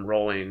about them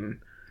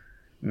rolling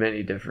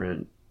many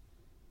different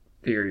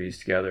theories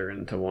together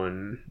into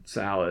one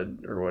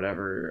salad or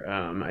whatever,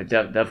 I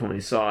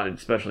definitely saw,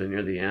 especially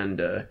near the end,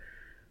 a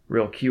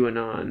real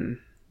QAnon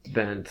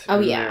bent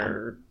in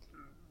their,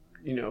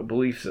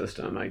 belief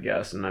system, I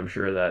guess, and I'm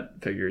sure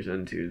that figures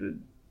into the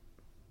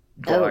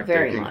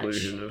galactic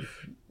inclusion of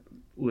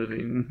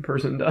living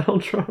person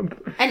Donald Trump.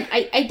 And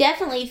I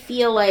definitely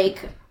feel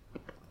like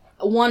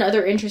one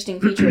other interesting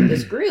feature of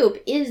this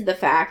group is the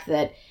fact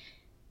that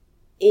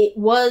it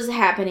was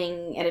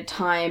happening at a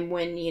time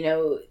when, you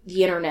know,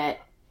 the internet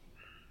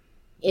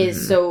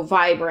is so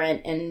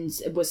vibrant and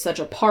it was such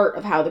a part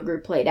of how the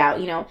group played out.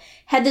 You know,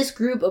 had this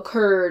group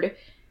occurred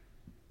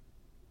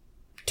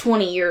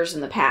 20 years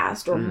in the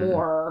past or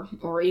more,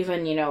 or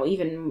even, you know,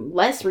 even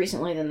less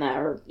recently than that,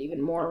 or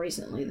even more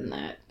recently than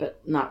that,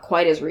 but not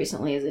quite as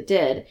recently as it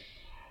did,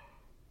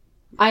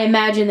 I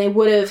imagine they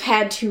would have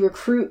had to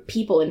recruit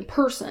people in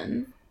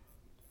person.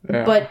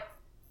 Yeah. But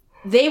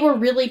they were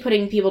really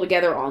putting people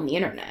together on the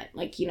internet.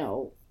 Like, you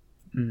know,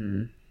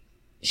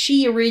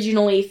 she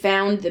originally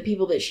found the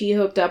people that she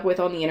hooked up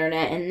with on the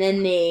internet, and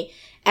then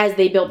as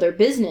they built their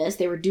business,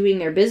 they were doing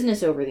their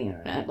business over the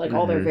internet. Like,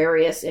 all their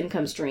various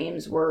income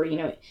streams were, you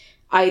know,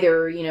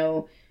 either, you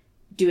know,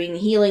 doing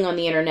healing on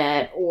the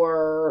internet,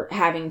 or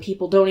having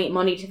people donate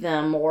money to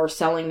them, or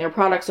selling their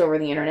products over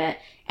the internet.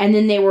 And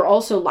then they were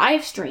also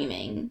live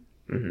streaming.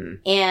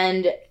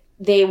 And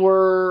they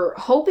were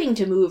hoping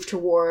to move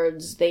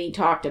towards, they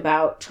talked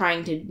about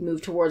trying to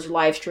move towards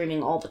live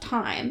streaming all the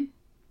time.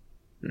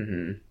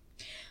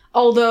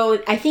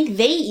 Although, I think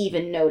they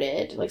even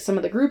noted, like some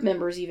of the group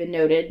members even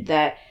noted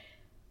that,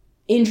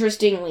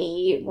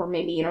 interestingly, or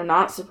maybe, you know,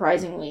 not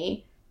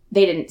surprisingly,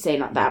 they didn't say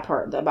not that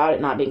part about it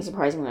not being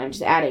surprisingly, I'm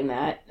just adding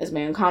that as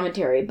my own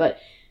commentary, but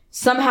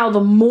somehow the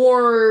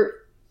more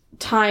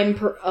time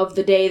of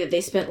the day that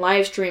they spent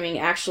live streaming,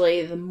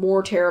 actually, the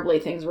more terribly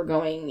things were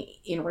going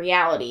in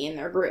reality in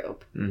their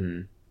group.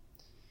 You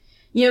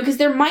know, because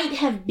there might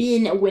have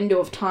been a window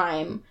of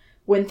time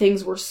when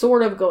things were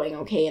sort of going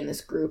okay in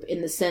this group,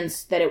 in the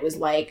sense that it was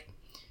like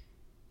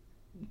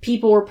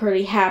people were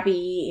pretty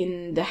happy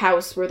in the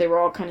house where they were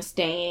all kind of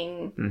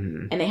staying,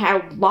 and they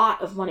had a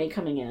lot of money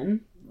coming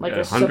in, like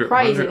a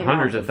surprising amount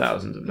hundreds of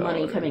thousands of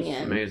dollars money coming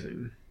in.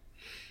 Amazing.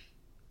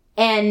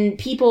 And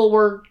people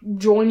were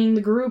joining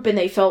the group, and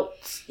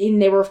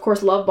they were, of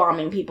course, love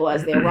bombing people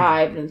as they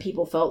arrived, and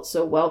people felt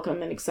so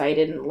welcome and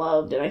excited and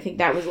loved. And I think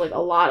that was like a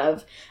lot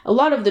of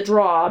the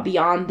draw,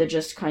 beyond the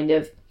just kind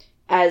of,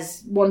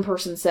 as one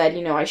person said,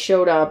 you know, I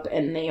showed up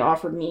and they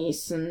offered me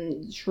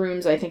some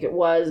shrooms, I think it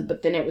was,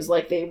 but then it was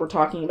like they were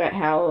talking about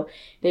how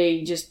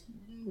they just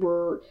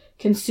were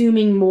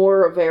consuming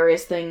more of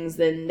various things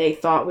than they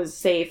thought was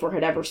safe or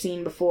had ever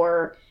seen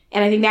before.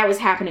 And I think that was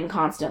happening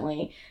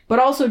constantly. But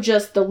also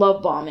just the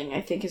love bombing,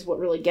 I think, is what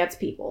really gets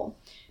people.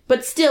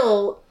 But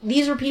still,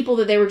 these are people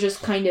that they were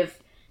just kind of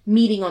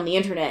meeting on the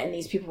internet, and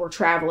these people were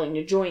traveling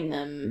to join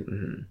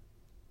them.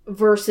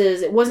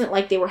 Versus, it wasn't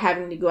like they were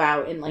having to go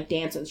out and, like,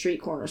 dance on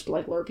street corners to,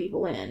 like, lure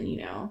people in, you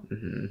know?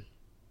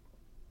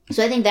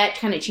 So I think that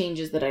kind of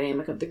changes the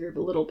dynamic of the group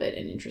a little bit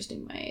in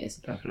interesting ways.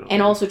 Definitely.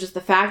 And also just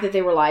the fact that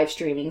they were live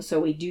streaming, so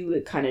we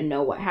do kind of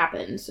know what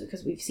happened,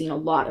 because we've seen a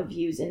lot of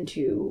views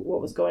into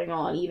what was going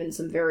on. Even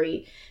some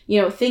very,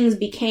 you know, things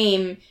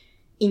became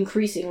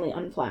increasingly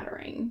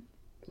unflattering.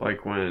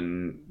 Like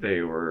when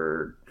they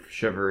were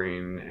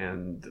shivering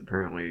and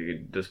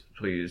apparently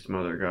displeased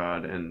Mother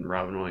God, and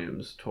Robin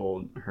Williams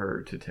told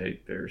her to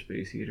take their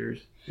space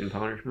heaters in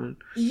punishment.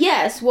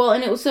 Yes, well,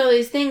 and it was so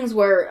these things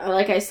where,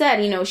 like I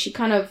said, you know, she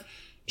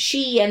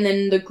and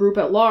then the group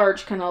at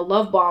large kind of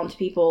love bombed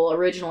people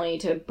originally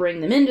to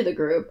bring them into the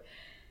group,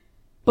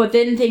 but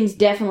then things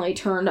definitely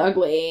turned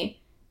ugly.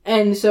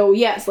 And so,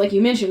 yes, like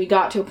you mentioned, we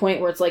got to a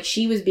point where it's like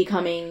she was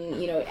becoming,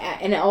 you know,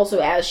 and also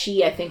as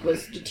she, I think,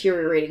 was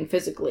deteriorating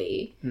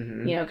physically,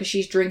 you know, because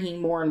she's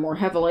drinking more and more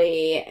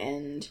heavily,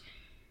 and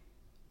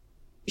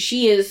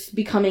she is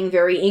becoming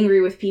very angry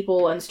with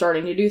people and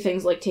starting to do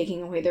things like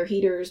taking away their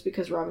heaters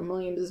because Robin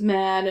Williams is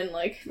mad, and,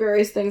 like,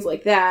 various things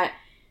like that.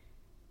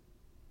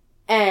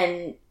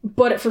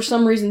 But for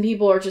some reason,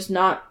 people are just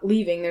not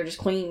leaving. They're just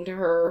clinging to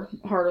her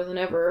harder than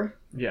ever.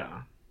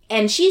 Yeah.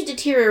 And she's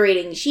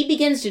deteriorating. She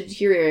begins to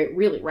deteriorate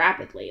really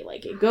rapidly.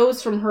 Like, it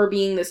goes from her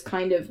being this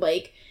kind of,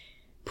 like,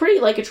 pretty,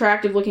 like,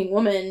 attractive-looking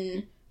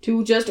woman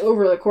to just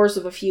over the course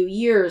of a few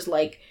years,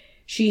 like,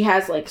 she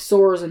has, like,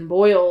 sores and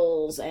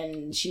boils,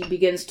 and she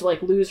begins to,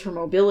 like, lose her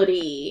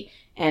mobility,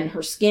 and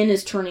her skin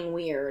is turning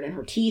weird, and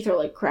her teeth are,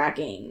 like,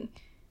 cracking.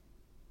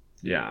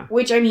 Yeah.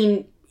 Which, I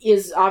mean,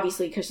 is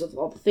obviously because of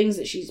all the things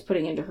that she's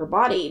putting into her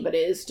body, but it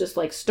is just,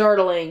 like,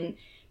 startling.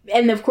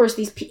 And of course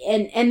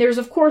and there's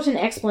of course an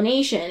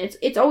explanation.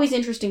 It's always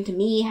interesting to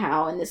me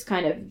how, and this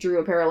kind of drew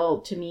a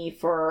parallel to me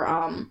for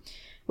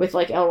with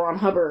like L. Ron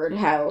Hubbard,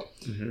 how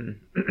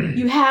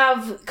you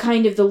have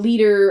kind of the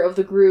leader of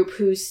the group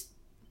who's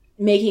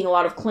making a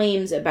lot of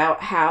claims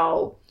about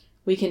how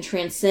we can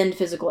transcend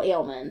physical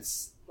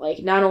ailments. Like,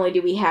 not only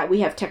do we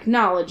have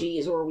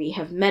technologies, or we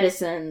have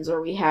medicines,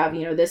 or we have,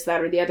 you know, this,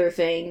 that, or the other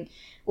thing,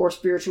 or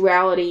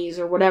spiritualities,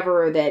 or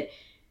whatever, that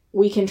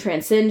we can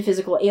transcend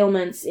physical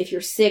ailments. If you're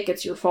sick,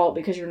 it's your fault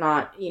because you're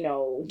not, you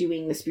know,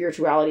 doing the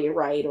spirituality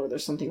right, or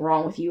there's something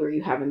wrong with you, or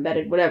you have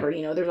embedded whatever,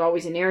 you know, there's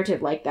always a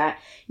narrative like that.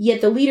 Yet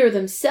the leader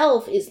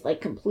themselves is,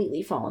 like,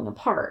 completely falling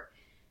apart.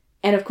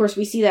 And of course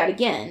we see that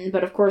again,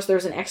 but of course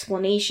there's an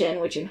explanation,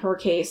 which in her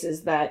case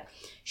is that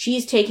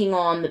she's taking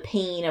on the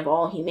pain of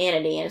all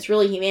humanity, and it's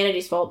really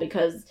humanity's fault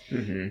because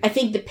I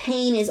think the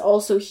pain is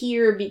also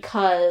here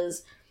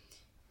because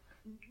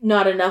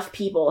not enough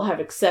people have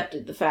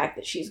accepted the fact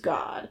that she's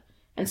God.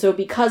 And so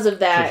because of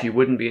that... So she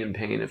wouldn't be in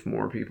pain if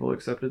more people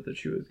accepted that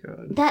she was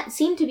God. That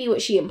seemed to be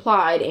what she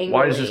implied angrily.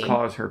 Why does this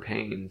cause her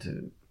pain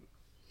to...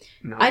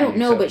 I don't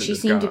know, but she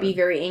seemed to be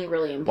very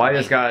angrily implying. Why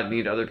does God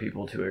need other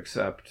people to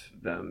accept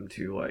them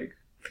to, like,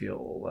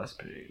 feel less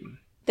pain?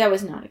 That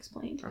was not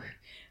explained. Okay.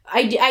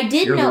 I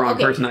did You're know... the wrong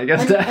person, I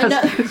guess, to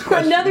ask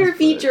another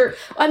feature...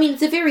 I mean,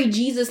 it's a very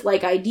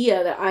Jesus-like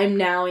idea that I'm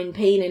now in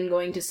pain and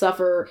going to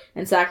suffer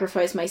and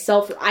sacrifice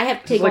myself. I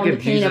have to take on the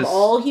pain of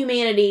all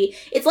humanity.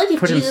 It's like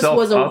if Jesus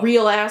was a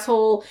real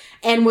asshole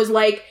and was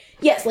like...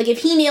 Yes, like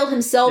if he nailed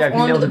himself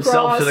onto the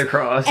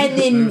cross, and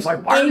then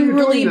like,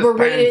 angrily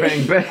berated,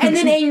 bang, bang, bang. And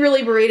then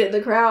angrily berated the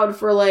crowd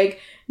for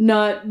like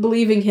not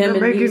believing him.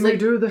 You're and making me like,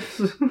 do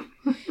this.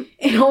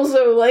 And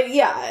also, like,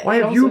 yeah. Why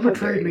have you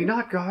betrayed me,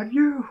 not God?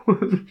 You.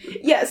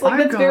 Yes,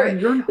 like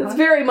that's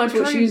very much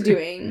what she's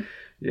doing.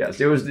 Yes,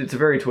 it's a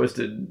very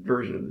twisted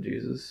version of the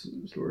Jesus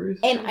stories.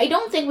 And I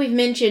don't think we've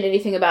mentioned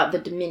anything about the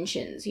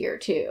dimensions here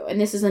too. And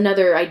this is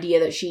another idea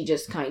that she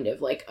just kind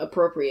of like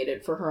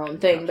appropriated for her own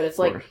thing. But it's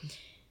like.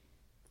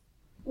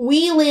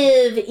 We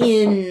live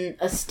in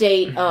a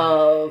state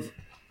of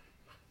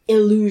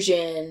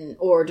illusion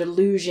or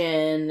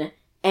delusion,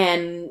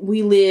 and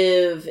we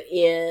live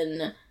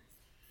in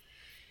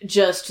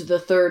just the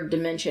third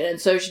dimension.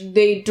 And so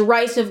they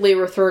derisively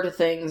refer to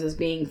things as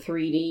being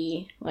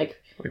 3D.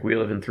 Like we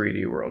live in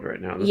 3D world right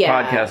now. This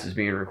podcast is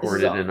being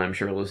recorded and I'm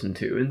sure listened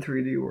to in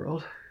 3D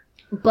world.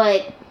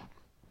 But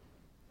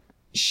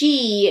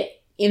she,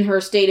 in her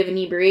state of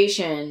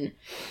inebriation,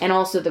 and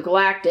also the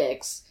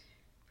Galactics,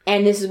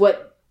 and this is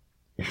what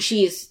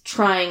she's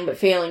trying but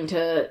failing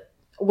to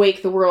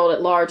wake the world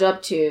at large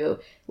up to,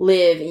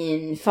 live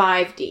in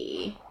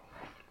 5D.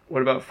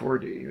 What about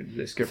 4D? Did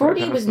they skip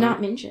 4D was not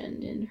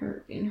mentioned in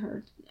her.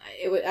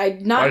 I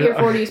did not hear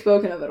 4D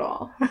spoken of at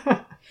all.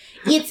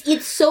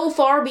 It's so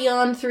far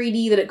beyond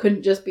 3D that it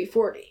couldn't just be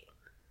 4D.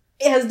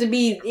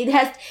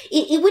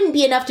 It wouldn't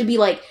be enough to be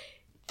like,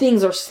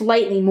 things are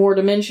slightly more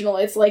dimensional.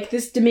 It's like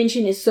this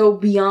dimension is so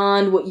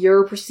beyond what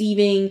you're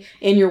perceiving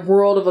in your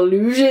world of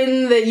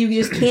illusion that you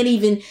just can't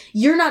even,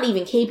 you're not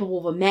even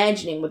capable of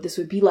imagining what this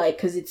would be like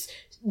because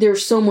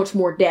there's so much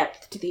more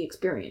depth to the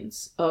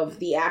experience of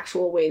the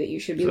actual way that you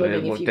should be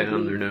living. They look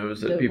down their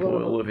nose at people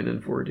living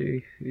in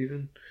 4D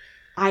even.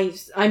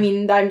 I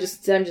mean, I'm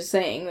just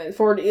saying that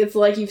 4D, it's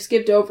like you've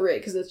skipped over it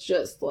because it's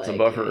just like. It's a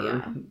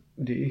buffer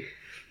D.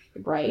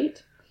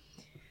 Right?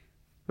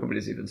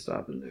 Nobody's even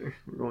stopping there.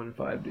 We're going to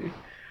 5D.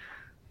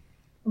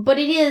 But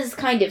it is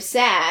kind of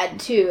sad,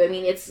 too. I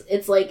mean,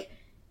 it's like,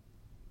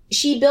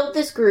 she built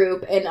this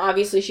group, and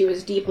obviously she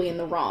was deeply in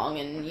the wrong,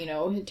 and, you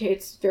know,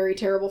 it's very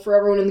terrible for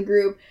everyone in the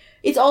group.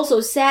 It's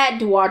also sad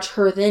to watch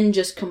her then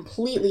just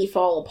completely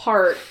fall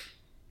apart,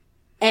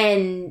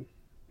 and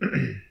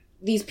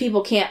these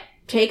people can't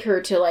take her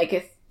to, like,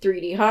 a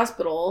 3D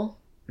hospital.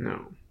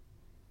 No.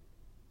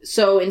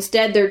 So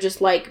instead they're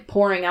just, like,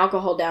 pouring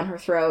alcohol down her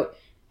throat.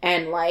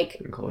 And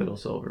like colloidal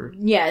silver,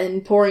 yeah,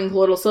 and pouring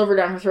colloidal silver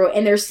down her throat,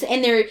 and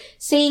they're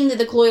saying that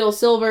the colloidal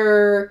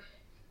silver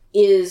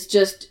is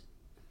just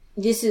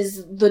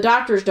the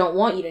doctors don't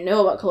want you to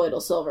know about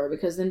colloidal silver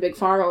because then Big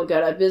Pharma will go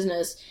out of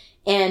business,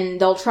 and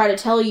they'll try to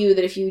tell you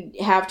that if you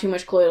have too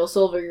much colloidal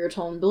silver, you're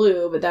tone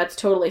blue, but that's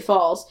totally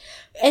false.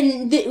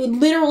 And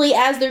literally,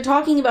 as they're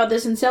talking about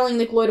this and selling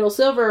the colloidal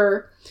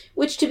silver,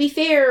 which to be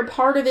fair,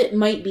 part of it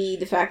might be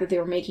the fact that they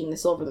were making the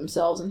silver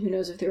themselves, and who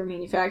knows if they were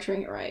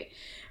manufacturing it right.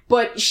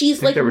 But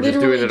she's like literally just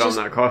doing it on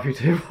that coffee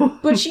table.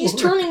 But she's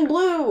turning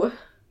blue.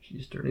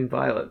 She's turning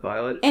violet.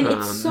 And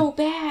it's so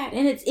bad.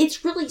 And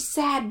it's really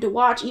sad to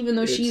watch, even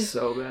though she's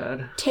so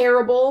bad.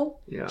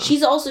 Terrible. Yeah.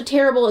 She's also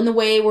terrible in the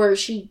way where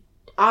she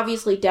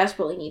obviously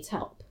desperately needs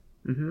help.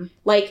 Mm-hmm.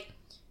 Like,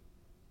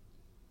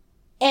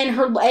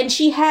 and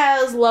she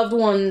has loved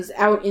ones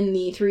out in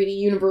the 3D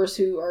universe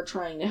who are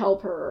trying to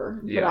help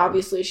her. Yeah. But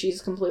obviously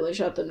she's completely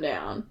shut them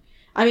down.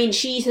 I mean,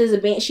 she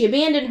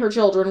abandoned her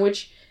children,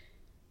 which,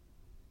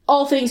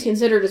 all things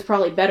considered, is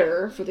probably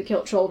better for the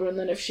children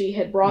than if she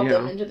had brought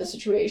them into the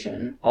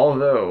situation.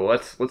 Although,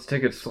 let's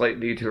take a slight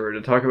detour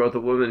to talk about the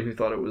woman who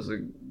thought it was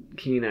a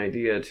keen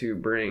idea to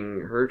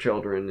bring her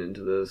children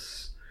into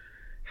this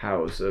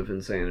house of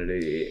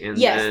insanity. And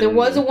yes, there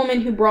was a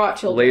woman who brought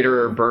children.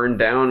 Later burned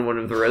down one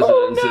of the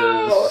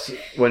residences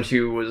when she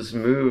was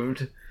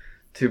moved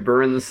to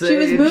burn the sage. She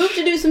was moved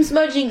to do some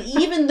smudging,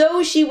 even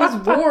though she was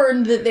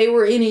warned that they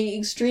were in an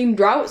extreme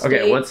drought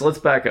state. Okay, let's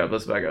back up.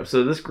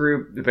 So this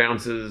group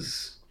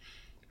bounces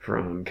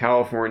from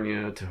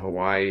California to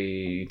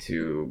Hawaii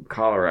to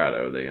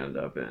Colorado. They end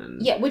up in.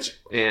 Yeah,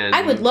 and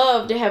I would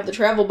love to have the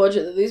travel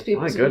budget that these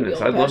people. My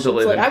goodness, I'd love to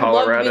live in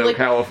Colorado,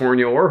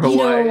 California, or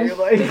Hawaii.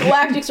 The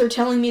Galactics are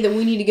telling me that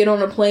we need to get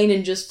on a plane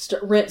and just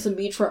rent some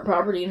beachfront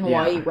property in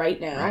Hawaii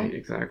right now. Right,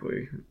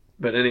 exactly.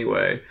 But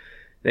anyway.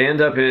 They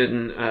end up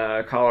in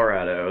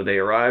Colorado. They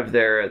arrive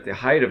there at the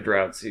height of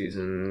drought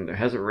season. It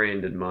hasn't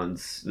rained in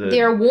months.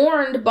 They're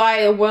warned by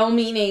a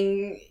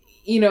well-meaning,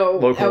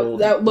 local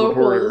locals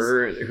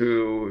reporter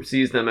who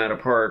sees them at a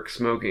park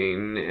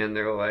smoking, and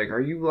they're like,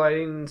 "Are you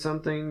lighting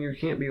something? You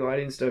can't be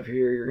lighting stuff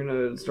here. You're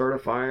gonna start a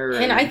fire."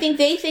 And I think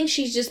they think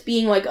she's just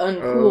being like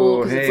uncool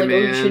because it's like,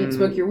 man, you shouldn't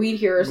smoke your weed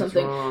here or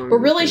something. Wrong? But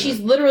really, she's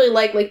literally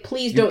like,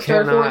 please don't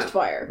start a forest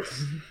fire.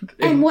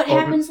 And what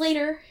happens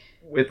later?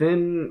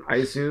 Within, I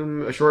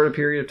assume, a shorter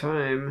period of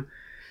time,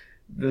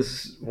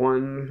 this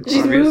one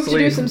she's moved to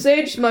do some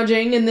sage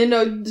smudging, and then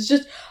it's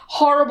just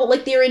horrible.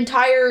 Like their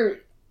entire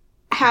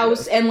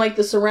house and like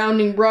the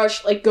surrounding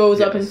brush like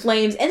goes up in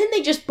flames, and then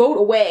they just boat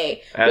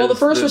away while the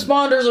first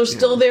responders are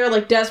still there,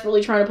 like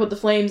desperately trying to put the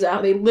flames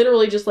out. They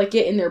literally just like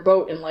get in their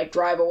boat and like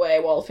drive away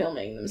while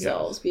filming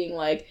themselves, being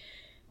like,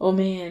 "Oh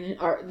man,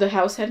 the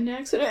house had an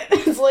accident."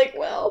 It's like,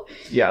 well,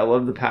 yeah, I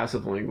love the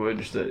passive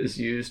language that is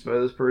used by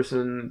this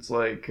person. It's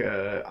like,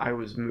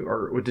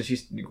 or did she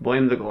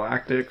blame the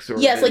Galactics? Or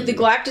yes, like the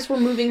Galactics were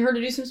moving her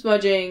to do some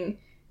smudging,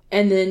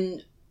 and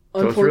then.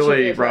 So it's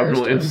really Robin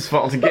Williams'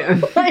 fault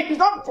again.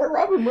 Not for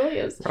Robin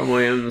Williams. Robin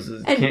Williams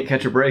can't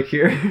catch a break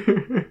here.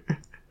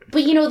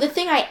 But the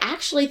thing I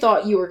actually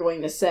thought you were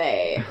going to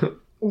say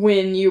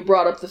when you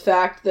brought up the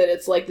fact that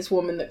it's like this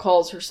woman that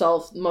calls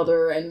herself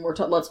mother, and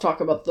let's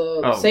talk about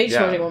the sage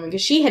smudging woman,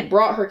 because she had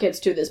brought her kids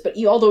to this, but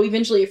although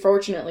eventually,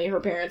 fortunately, her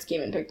parents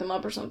came and picked them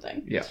up or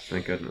something. Yeah,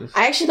 thank goodness.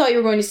 I actually thought you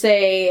were going to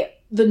say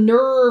the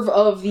nerve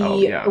of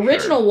the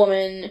original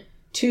woman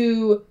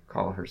to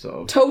call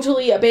herself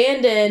totally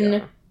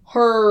abandon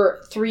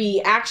her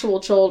 3 actual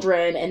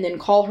children and then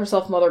call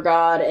herself Mother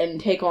God and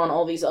take on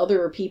all these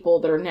other people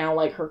that are now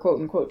like her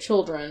quote-unquote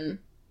children.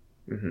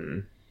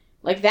 Mm-hmm.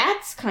 Like,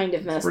 that's kind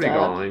of messed up. Pretty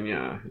galling,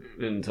 yeah.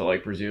 And to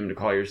like presume to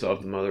call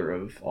yourself the mother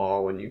of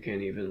all when you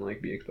can't even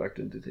like be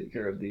expected to take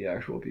care of the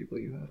actual people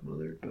you have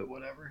mothered, but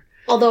whatever.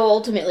 Although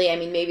ultimately, I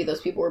mean, maybe those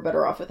people were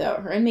better off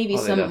without her, and maybe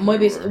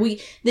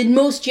the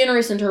most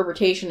generous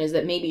interpretation is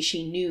that maybe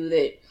she knew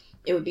that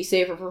it would be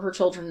safer for her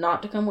children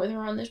not to come with her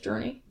on this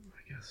journey.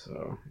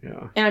 So,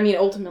 yeah. And I mean,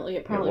 ultimately,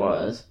 it probably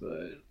was.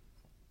 But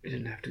it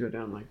didn't have to go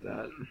down like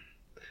that.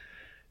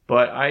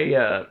 But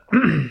I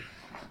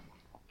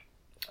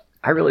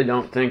really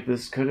don't think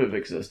this could have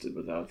existed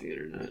without the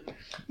internet.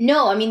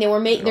 No, I mean, they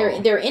were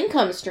their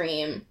income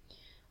stream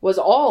was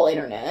all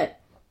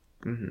internet.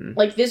 Mm-hmm.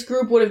 Like, this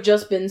group would have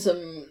just been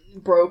some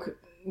broke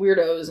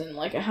weirdos in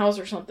like a house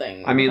or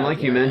something. I mean,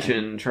 like you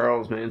mentioned,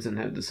 Charles Manson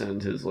had to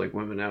send his like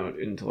women out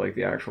into like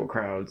the actual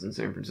crowds in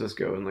San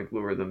Francisco and like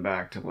lure them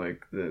back to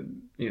like the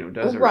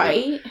desert.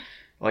 Right.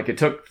 Like it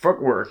took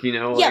footwork, like,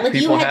 like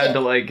people had to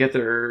like get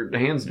their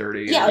hands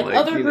dirty. Yeah, and, like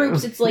other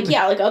groups, it's like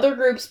like other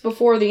groups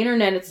before the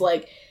internet, it's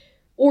like.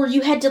 Or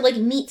you had to, like,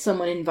 meet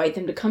someone and invite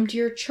them to come to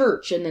your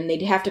church, and then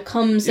they'd have to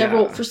come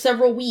for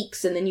several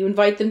weeks, and then you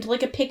invite them to,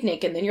 like, a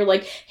picnic, and then you're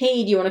like,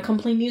 hey, do you want to come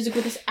play music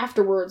with us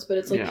afterwards? But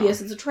it's like,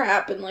 P.S. it's a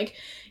trap, and, like,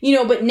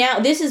 but now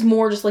this is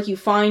more just, like, you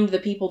find the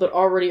people that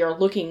already are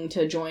looking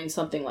to join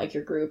something like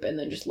your group, and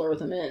then just lure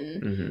them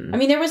in. Mm-hmm. I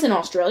mean, there was an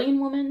Australian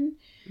woman,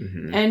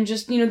 and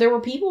just, there were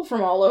people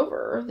from all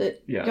over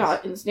that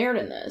got ensnared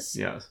in this.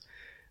 Yes.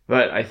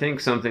 But I think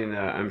something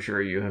that I'm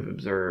sure you have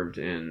observed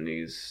in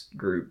these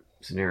group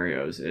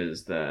scenarios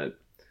is that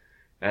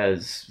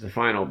as the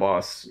final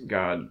boss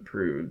God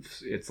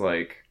proves, it's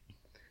like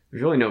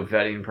there's really no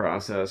vetting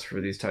process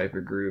for these type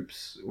of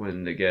groups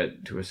when they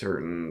get to a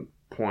certain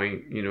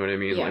point, you know what I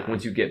mean? Like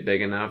once you get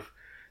big enough,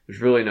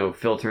 there's really no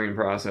filtering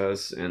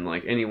process, and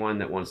like anyone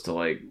that wants to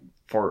like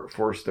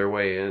force their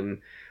way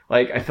in,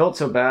 like I felt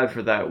so bad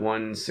for that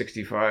one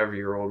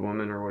 65-year-old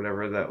woman or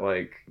whatever that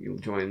like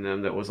joined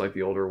them, that was like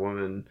the older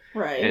woman,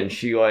 right? And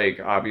she like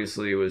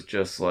obviously was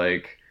just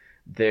like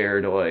there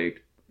to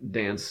like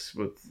dance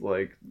with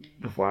like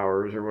the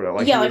flowers or whatever.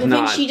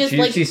 Like,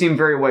 she seemed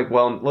very like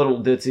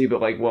little ditzy, but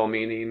like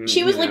well-meaning.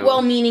 She was like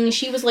well-meaning.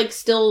 She was like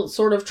still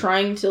sort of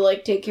trying to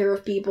like take care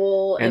of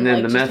people. And then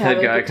like, the meth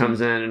head guy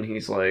comes in and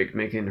he's like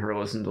making her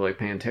listen to like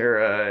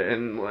Pantera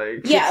and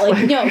like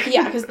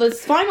because the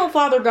final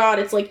Father God,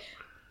 it's like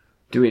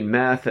doing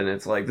meth, and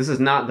it's like this is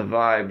not the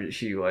vibe that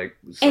she like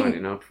was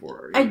signing up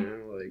for.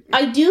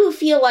 I do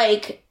feel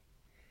like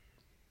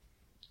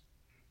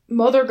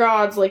Mother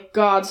God's like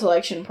God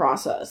selection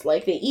process,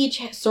 like they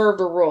each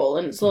served a role,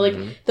 and so like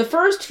the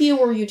first few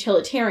were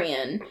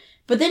utilitarian,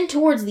 but then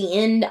towards the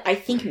end I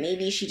think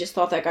maybe she just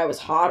thought that guy was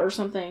hot or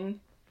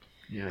something.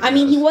 I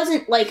mean, he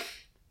wasn't like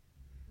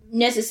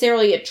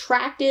necessarily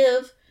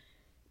attractive,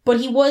 but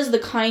he was the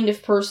kind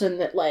of person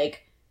that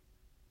like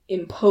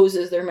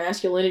imposes their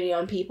masculinity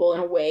on people in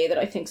a way that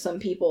I think some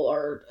people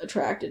are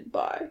attracted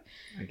by.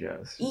 I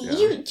guess. Do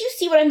you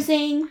see what I'm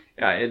saying?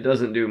 Yeah, it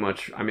doesn't do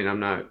much. I mean,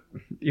 I'm not,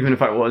 even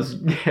if I was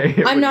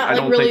gay, I'm not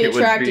like really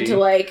attracted to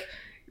like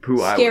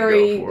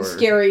scary,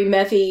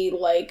 methy,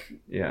 like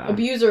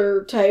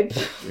abuser type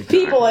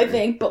people, I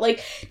think. But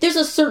like, there's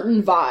a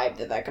certain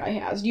vibe that guy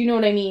has. Do you know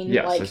what I mean?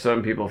 Yes, like, so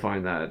some people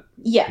find that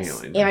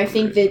appealing. And I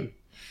think that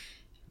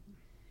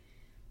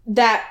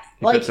that,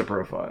 like... Fits a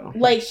profile.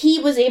 Like, he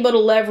was able to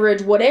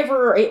leverage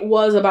whatever it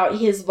was about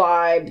his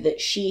vibe that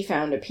she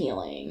found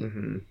appealing.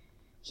 Mm-hmm.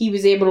 He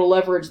was able to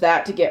leverage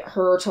that to get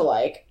her to,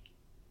 like,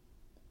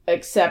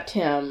 accept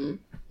him.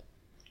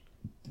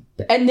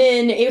 And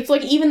then it's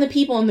like even the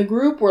people in the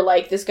group were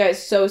like, this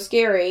guy's so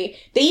scary.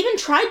 They even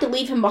tried to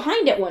leave him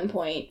behind at one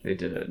point. They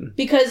did.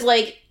 Because,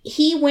 like,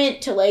 he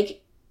went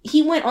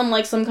on,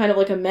 like, some kind of,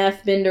 like, a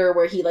meth bender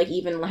where he, like,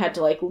 even had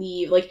to, like,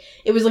 leave. Like,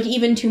 it was, like,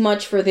 even too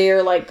much for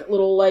their, like,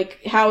 little,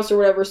 like, house or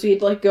whatever, so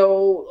he'd, like,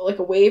 go, like,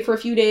 away for a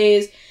few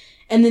days.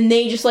 And then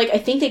they just, like, I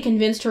think they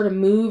convinced her to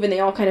move, and they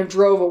all kind of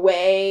drove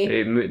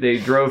away. They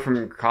drove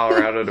from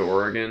Colorado to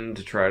Oregon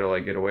to try to,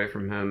 like, get away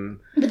from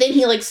him. But then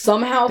he, like,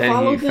 somehow followed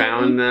them. Then he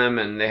found them,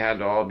 and they had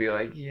to all be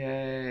like,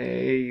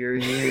 yay, you're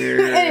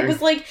here. And it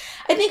was, like,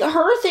 I think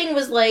her thing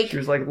was, like... She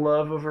was, like,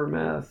 love over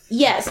meth.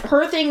 Yes,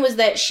 her thing was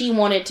that she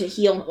wanted to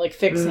heal, like,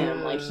 fix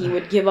him. Like, he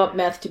would give up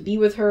meth to be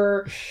with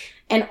her.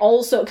 And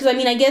also, because, I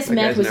mean, I guess that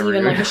meth was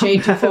even, like, a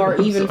shade too far,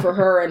 even sorry. for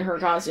her and her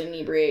constant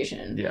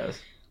inebriation. Yes.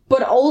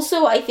 But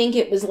also, I think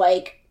it was,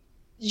 like,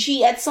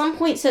 she at some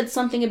point said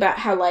something about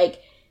how, like,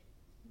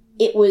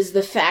 it was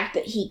the fact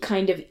that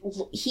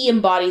he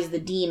embodies the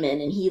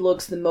demon and he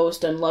looks the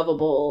most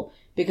unlovable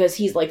because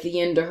he's, like, the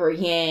yin to her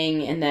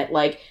yang, and that,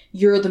 like,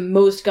 you're the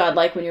most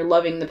godlike when you're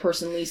loving the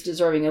person least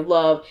deserving of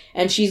love,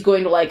 and she's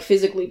going to, like,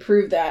 physically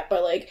prove that by,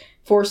 like,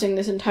 forcing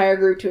this entire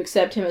group to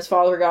accept him as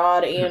Father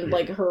God and,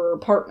 like, her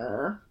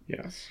partner.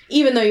 Yes.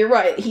 Even though you're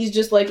right, he's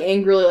just, like,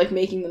 angrily, like,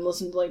 making them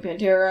listen to, like,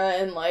 Pantera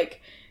and,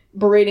 like,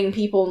 berating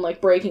people and,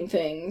 like, breaking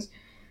things.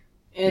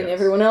 And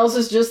everyone else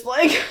is just,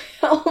 like,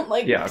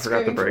 like... Yeah, I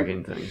forgot the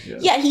breaking things,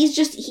 yes. Yeah, he's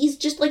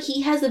just, like,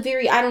 he has a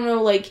very, I don't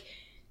know, like,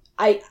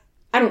 I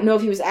don't know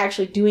if he was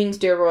actually doing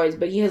steroids,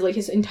 but he has, like,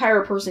 his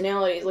entire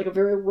personality is, like, a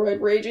very roid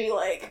ragey,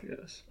 like...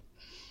 Yes.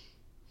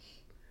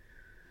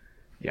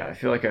 Yeah, I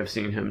feel like I've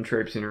seen him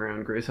traipsing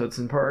around Grace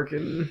Hudson Park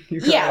and...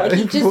 Yeah, like,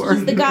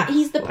 he's the guy,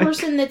 he's the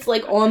person that's,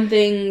 like, on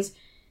things,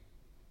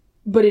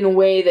 but in a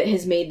way that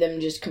has made them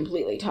just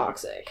completely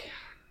toxic.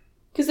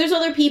 Because there's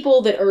other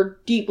people that are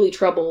deeply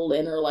troubled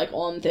and are, like,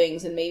 on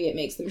things, and maybe it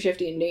makes them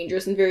shifty and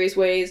dangerous in various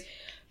ways,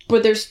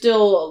 but there's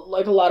still,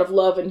 like, a lot of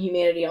love and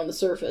humanity on the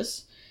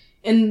surface.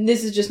 And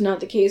this is just not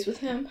the case with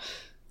him.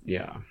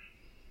 Yeah.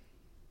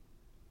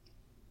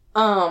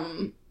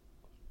 But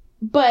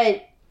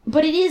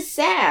it is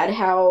sad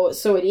how,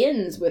 so it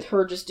ends with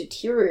her just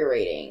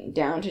deteriorating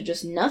down to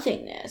just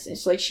nothingness.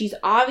 It's like she's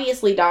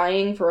obviously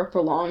dying for a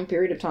prolonged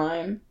period of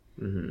time.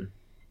 Mm-hmm.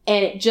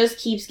 And it just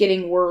keeps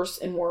getting worse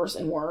and worse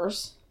and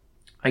worse.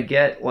 I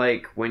get,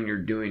 like, when you're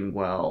doing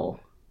well,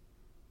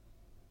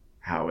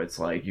 how it's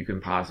like you can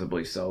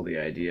possibly sell the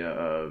idea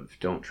of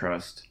don't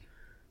trust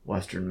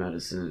Western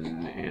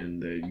medicine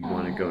and that you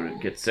want to go to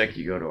get sick,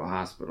 you go to a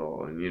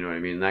hospital, and you know what I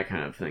mean? That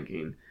kind of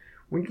thinking.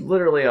 When you're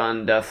literally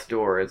on death's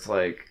door, it's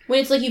like... When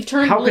it's like you've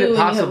turned how blue could it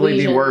possibly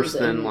be worse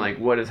and... than, like,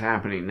 what is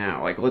happening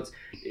now? Like,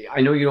 I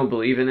know you don't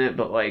believe in it,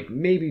 but, like,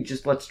 maybe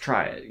just let's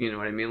try it. You know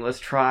what I mean? Let's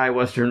try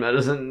Western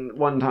medicine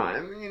one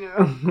time, you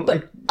know?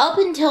 But up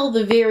until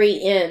the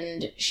very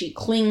end, she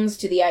clings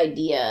to the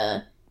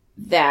idea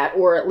that,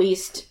 or at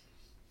least...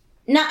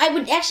 No, I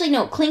would actually,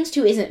 no, clings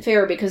to isn't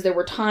fair, because there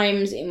were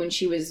times when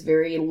she was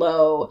very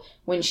low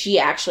when she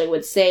actually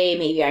would say,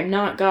 maybe I'm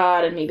not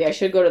God and maybe I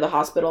should go to the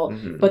hospital.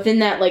 Mm-hmm. But then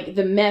that, like,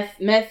 the meth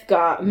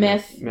guy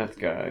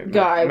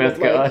would,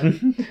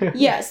 like,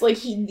 yes,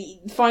 like, the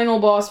final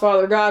boss,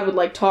 Father God, would,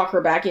 like, talk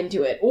her back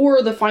into it.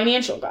 Or the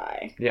financial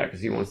guy. Yeah,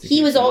 because he wants to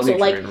He was also,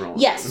 like, rolling.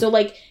 yes, so,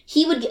 like,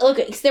 he would, look,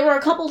 there were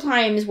a couple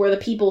times where the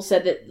people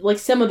said that, like,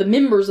 some of the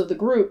members of the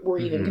group were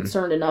even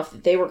concerned enough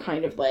that they were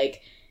kind of,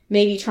 like,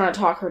 maybe trying to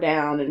talk her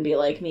down and be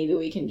like, maybe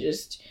we can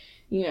just,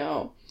 you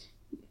know.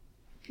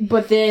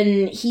 But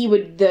then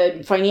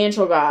the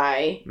financial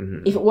guy,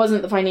 if it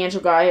wasn't the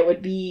financial guy, it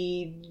would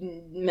be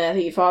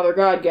Methy, Father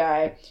God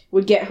guy,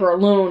 would get her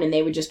alone and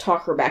they would just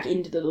talk her back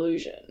into the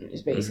delusion,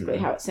 is basically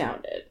how it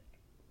sounded.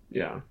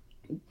 Yeah.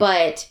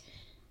 But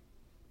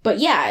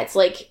yeah, it's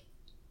like,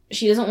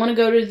 she doesn't want to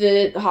go to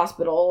the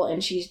hospital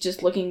and she's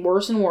just looking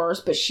worse and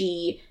worse, but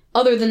she...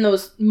 Other than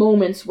those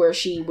moments where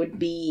she would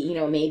be, you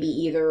know, maybe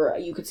either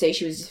you could say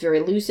she was just very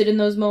lucid in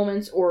those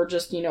moments, or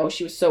just, you know,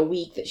 she was so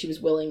weak that she was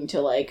willing to,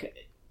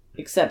 like,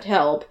 accept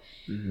help.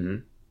 Mm-hmm.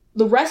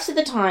 The rest of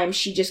the time,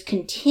 she just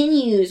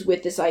continues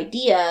with this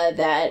idea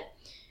that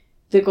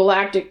the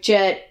galactic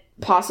jet,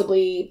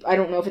 possibly, I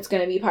don't know if it's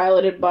going to be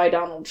piloted by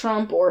Donald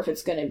Trump, or if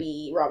it's going to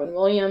be Robin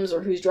Williams,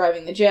 or who's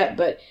driving the jet,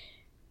 but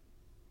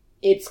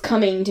it's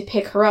coming to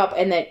pick her up,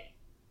 and that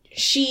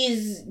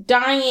she's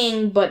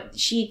dying, but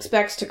she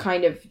expects to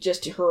kind of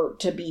just her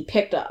to be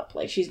picked up.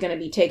 Like, she's going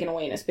to be taken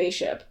away in a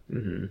spaceship.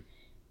 Mm-hmm.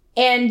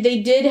 And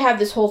they did have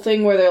this whole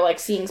thing where they're, like,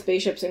 seeing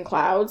spaceships in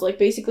clouds. Like,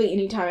 basically,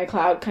 anytime a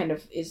cloud kind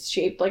of is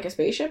shaped like a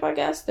spaceship, I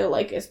guess, they're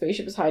like, a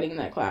spaceship is hiding in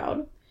that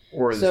cloud.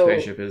 Or the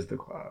spaceship is the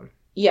cloud.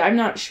 Yeah, I'm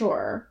not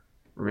sure.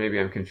 Or maybe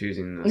I'm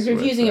confusing this. I'm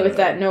confusing it with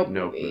that Nope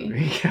movie.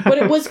 But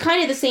it was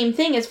kind of the same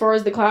thing as far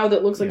as the cloud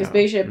that looks like a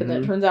spaceship and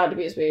then turns out to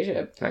be a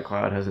spaceship. That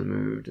cloud hasn't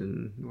moved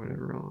in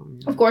whatever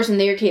long. Of course, in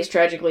their case,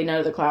 tragically, none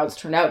of the clouds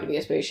turned out to be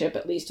a spaceship,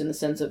 at least in the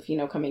sense of,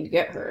 coming to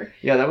get her.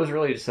 Yeah, that was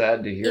really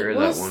sad to hear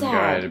that one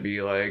guy to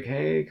be like,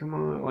 hey, come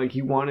on. Like,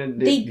 he wanted...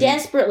 They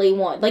desperately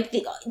want... Like,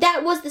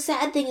 that was the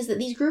sad thing, is that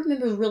these group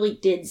members really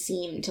did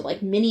seem to,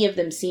 like, many of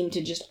them seemed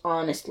to just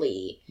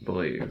honestly...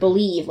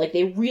 Believe. Like,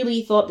 they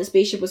really thought the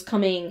spaceship was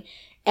coming...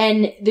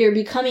 And they're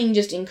becoming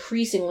just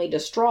increasingly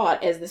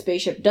distraught as the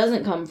spaceship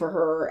doesn't come for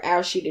her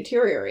as she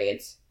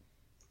deteriorates.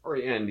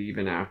 And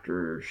even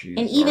after she's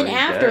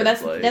dead,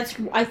 that's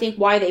I think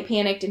why they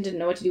panicked and didn't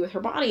know what to do with her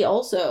body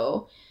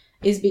also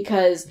is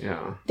because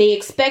they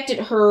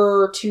expected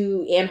her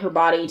to and her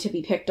body to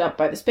be picked up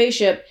by the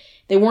spaceship.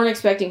 They weren't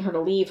expecting her to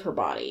leave her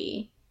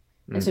body.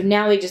 And so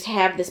now they just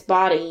have this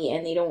body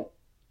and they don't...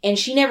 And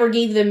she never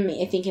gave them,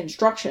 I think,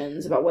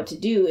 instructions about what to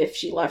do if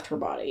she left her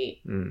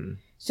body.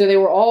 So they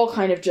were all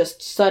kind of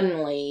just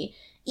suddenly,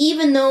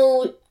 even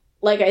though,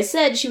 like I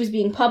said, she was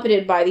being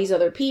puppeted by these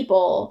other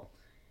people,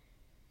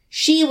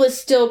 she was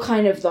still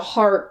kind of the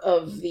heart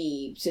of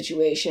the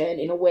situation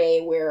in a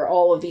way where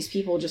all of these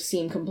people just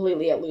seem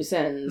completely at loose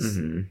ends.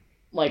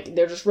 Like,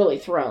 they're just really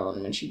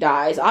thrown when she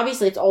dies.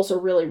 Obviously, it's also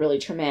really, really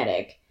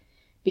traumatic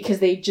because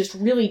they just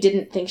really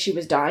didn't think she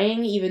was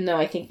dying, even though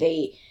I think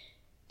the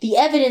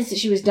evidence that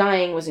she was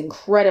dying was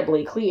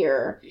incredibly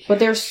clear, but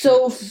they're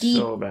so deep.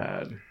 So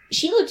bad.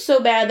 She looked so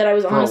bad that I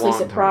was honestly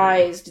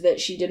surprised that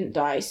she didn't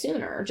die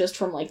sooner, just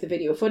from, like, the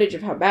video footage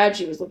of how bad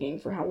she was looking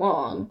for how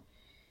long.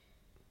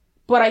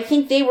 But I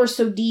think they were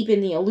so deep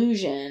in the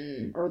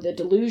illusion, or the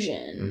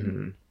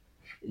delusion,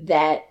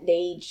 that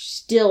they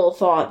still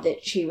thought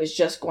that she was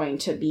just going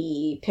to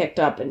be picked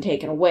up and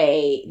taken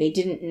away. They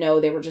didn't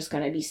know they were just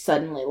going to be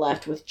suddenly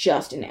left with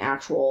just an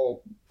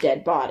actual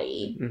dead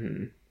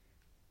body.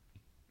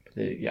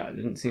 They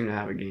didn't seem to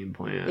have a game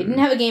plan. They didn't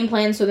have a game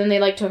plan, so then they,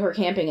 like, took her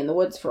camping in the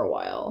woods for a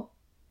while.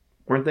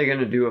 Weren't they going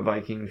to do a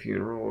Viking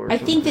funeral or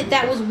something? I think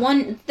that was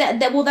one...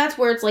 Well, that's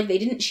where it's like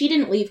she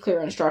didn't leave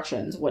clear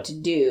instructions what to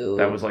do.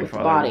 That was like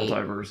Father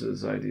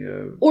Multiverse's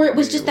idea. Or it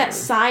was just that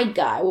side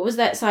guy. What was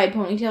that side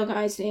ponytail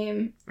guy's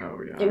name? Oh,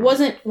 yeah. It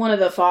wasn't one of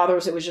the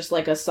fathers. It was just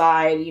like a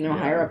side,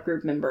 higher up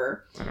group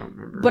member. I don't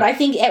remember. But I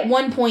think at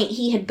one point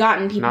he had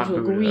gotten people to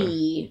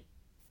agree...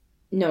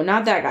 No,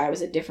 not that guy. It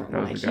was a different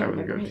one. I can't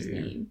remember his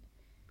name.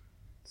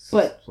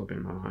 But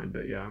slipping my mind,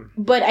 but yeah.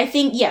 But I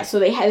think so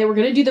they were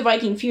going to do the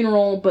Viking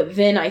funeral, but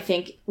then I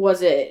think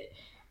was it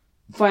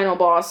final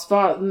boss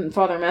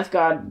Father Meth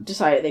God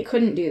decided they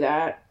couldn't do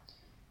that.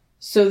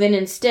 So then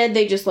instead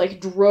they just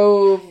like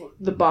drove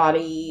the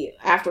body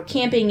after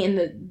camping in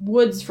the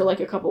woods for like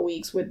a couple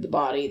weeks with the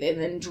body. They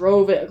then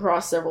drove it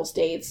across several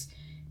states,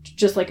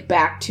 just like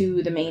back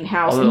to the main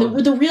house. And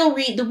the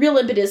real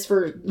impetus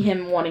for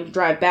him wanting to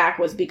drive back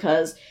was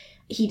because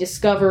he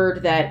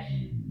discovered that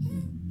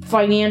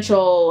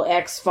financial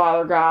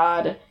ex-Father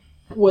God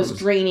was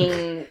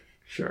draining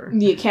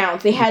the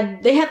account. They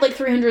had like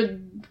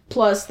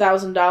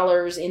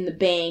 $300,000+ in the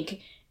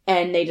bank,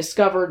 and they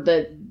discovered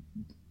that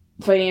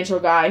financial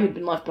guy who'd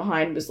been left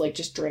behind was like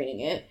just draining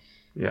it.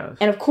 Yes.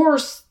 And of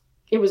course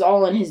it was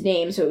all in his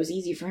name, so it was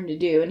easy for him to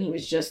do, and he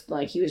was just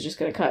going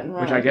to cut and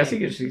run. Which I guess he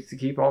gets to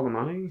keep all the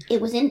money. It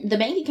was the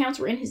bank accounts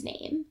were in his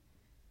name.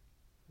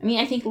 I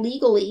mean, I think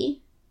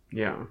legally.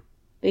 Yeah.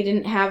 They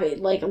didn't have it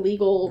like a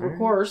legal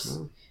recourse.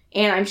 No.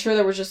 And I'm sure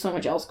there was just so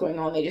much else going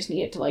on. They just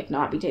needed to like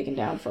not be taken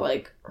down for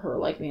like her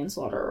like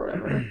manslaughter or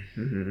whatever.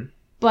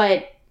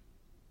 But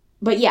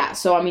yeah,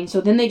 so I mean,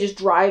 so then they just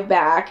drive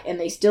back and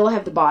they still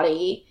have the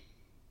body,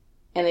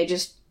 and they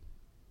just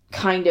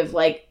kind of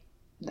like,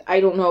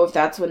 I don't know if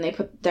that's when they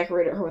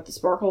decorated her with the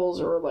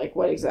sparkles or like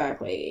what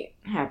exactly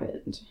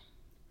happened.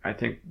 I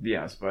think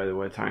yes. By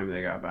the time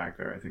they got back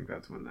there, I think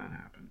that's when that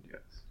happened. Yes.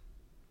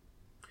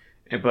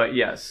 But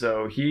yes,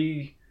 so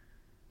he.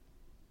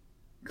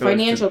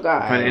 Financial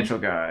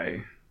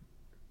guy,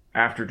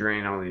 after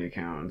draining all the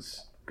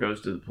accounts,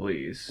 goes to the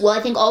police. Well, I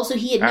think also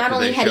he had not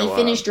only had he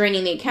finished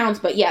draining the accounts,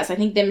 but yes, I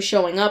think them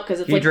showing up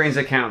because he drains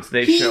accounts.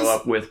 They show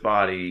up with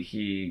body.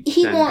 He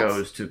then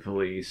goes to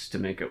police to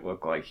make it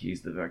look like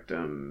he's the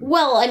victim.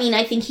 Well, I mean,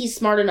 I think he's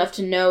smart enough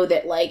to know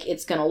that like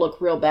it's going to look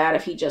real bad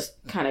if he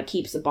just kind of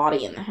keeps the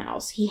body in the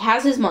house. He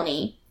has his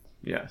money.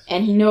 Yes.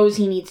 And he knows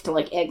he needs to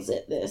like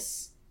exit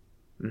this.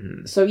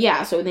 So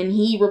yeah, so then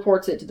he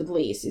reports it to the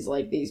police. He's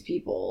like, these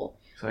people,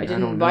 I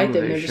didn't invite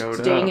them. They're just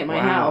staying at my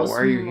house. Why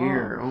are you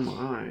here? Oh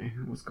my,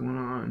 what's going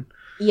on?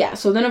 Yeah,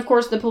 so then of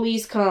course the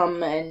police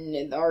come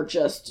and are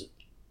just,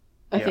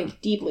 I think,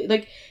 deeply,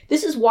 like,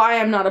 this is why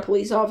I'm not a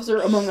police officer,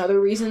 among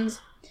other reasons.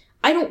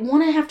 I don't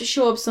want to have to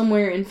show up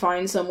somewhere and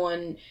find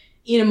someone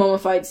in a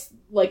mummified,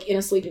 like, in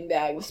a sleeping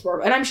bag with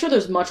sparkle. And I'm sure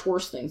there's much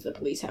worse things that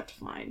police have to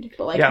find.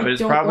 But, like, I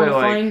don't want to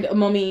find a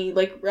mummy,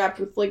 like, wrapped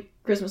with, like,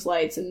 Christmas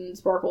lights and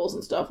sparkles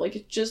and stuff. Like,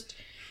 it's just,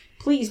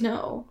 please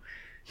no.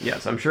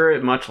 Yes, I'm sure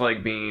much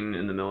like being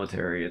in the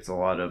military, it's a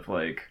lot of,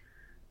 like,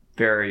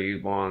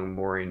 very long,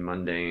 boring,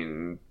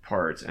 mundane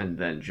parts, and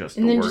then just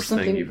And the then worst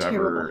just thing you've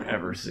terrible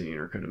ever seen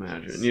or could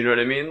imagine. You know what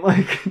I mean?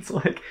 Like, it's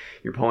like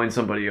you're pulling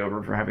somebody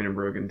over for having a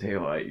broken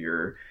taillight.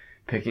 You're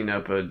picking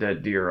up a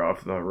dead deer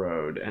off the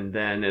road, and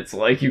then it's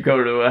like you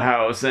go to a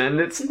house, and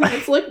it's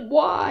like,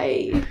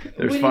 why?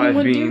 There's Would 5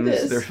 anyone do beans.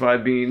 this? There's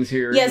 5 beans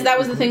here. Yes, that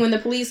was the thing when the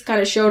police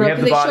kind of showed We up.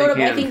 have Because the they body showed up.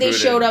 I cam think they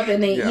showed up,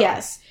 and they footage.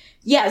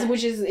 yes,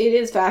 which is, it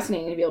is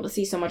fascinating to be able to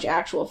see so much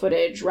actual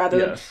footage rather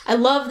than, Yes. I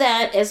love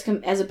that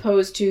as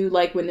opposed to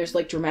like when there's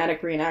like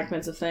dramatic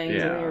reenactments of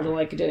things and you're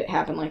like, did it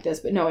happen like this?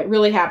 But no, it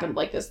really happened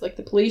like this. Like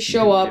the police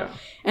show up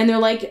and they're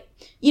like,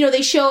 you know,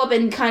 they show up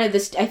and kind of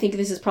this, I think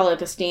this is probably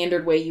like a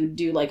standard way you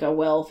do like a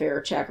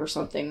welfare check or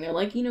something. They're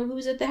like, you know,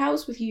 who's at the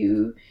house with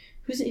you?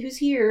 Who's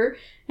here?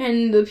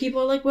 And the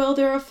people are like, well,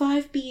 there are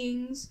 5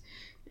 beings.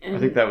 And I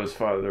think that was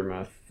Father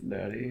Meth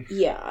Daddy.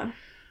 yeah.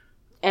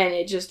 And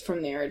it just,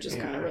 from there, it just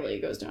kind of really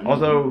goes down.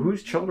 Although,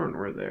 whose children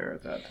were there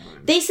at that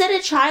time? They said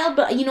a child,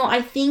 but, you know,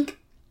 I think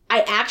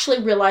I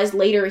actually realized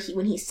later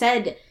when he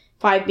said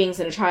 5 beings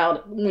and a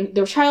child, when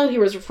the child he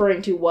was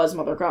referring to was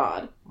Mother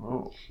God.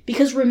 Oh.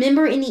 Because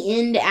remember in the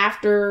end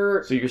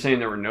after... So you're saying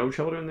there were no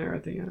children there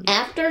at the end?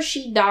 After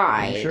she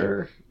died...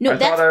 Sure. No, I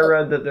thought I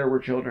read that there were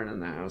children in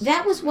the house.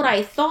 That was what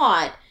I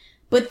thought,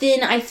 but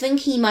then I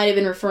think he might have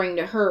been referring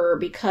to her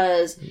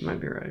because... You might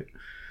be right.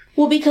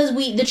 Well, because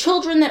the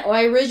children that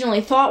I originally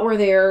thought were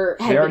there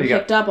had been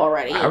picked up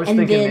already. I was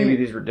thinking maybe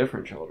these were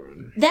different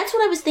children. That's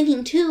what I was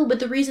thinking too, but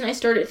the reason I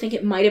started to think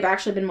it might have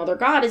actually been Mother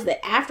God is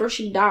that after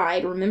she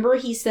died, remember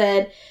he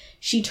said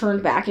she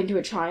turned back into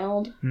a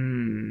child?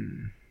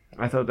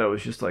 I thought that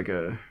was just like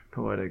a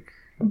poetic...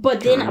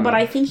 Then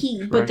I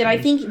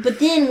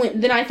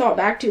thought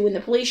back to when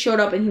the police showed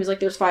up and he was like,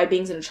 there's 5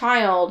 beings and a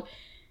child,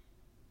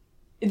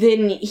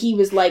 then he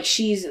was like,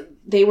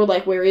 they were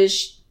like,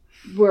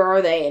 where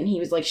are they? And he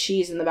was like,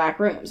 she's in the back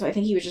room. So I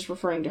think he was just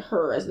referring to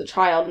her as the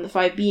child, and the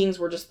 5 beings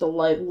were just the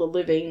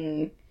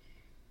living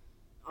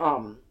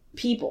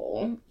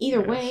people.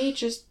 Either way,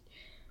 just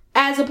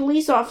as a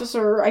police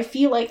officer, I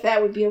feel like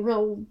that would be a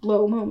real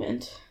low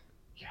moment.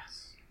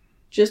 Yes.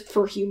 Just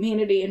for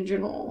humanity in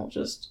general.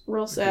 Just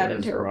real sad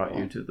and terrible. Brought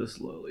you to this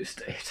lowly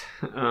state.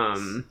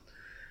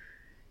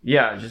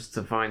 Yeah, just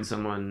to find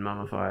someone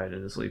mummified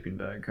in a sleeping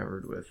bag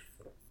covered with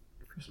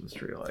Christmas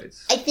tree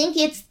lights. I think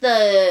it's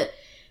the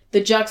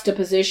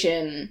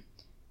juxtaposition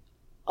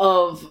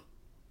of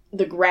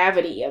the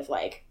gravity of,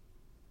 like,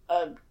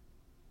 a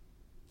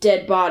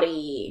dead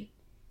body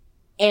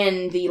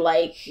and the,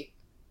 like,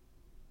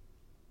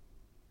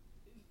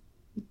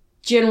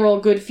 general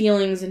good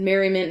feelings and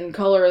merriment and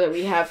color that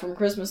we have from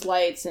Christmas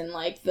lights and,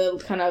 like, the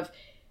kind of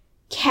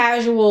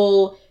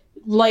casual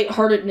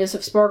lightheartedness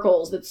of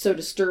sparkles that's so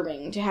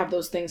disturbing to have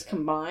those things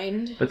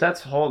combined. But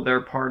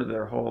they're part of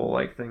their whole,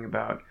 like, thing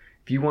about...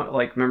 If you want,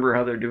 like, remember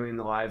how they're doing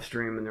the live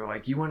stream and they're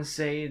like, you want to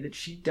say that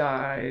she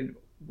died,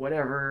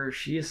 whatever,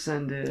 she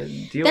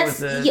ascended, deal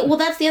with it. Yeah, well,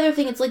 that's the other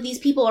thing. It's like these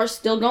people are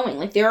still going.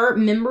 Like, there are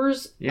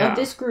members of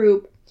this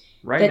group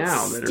that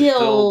are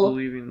still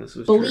believing this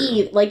was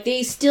true. Like,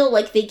 they still,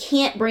 like, they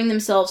can't bring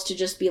themselves to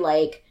just be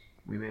like,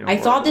 I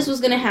thought this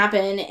was going to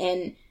happen,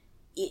 and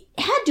it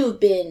had to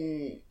have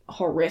been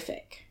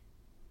horrific.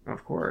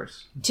 Of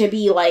course. To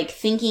be, like,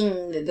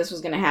 thinking that this was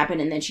going to happen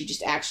and then she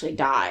just actually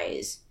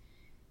dies.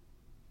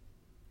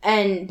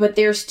 But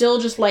they're still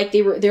just like,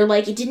 they're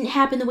like, it didn't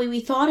happen the way we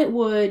thought it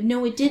would.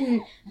 No, it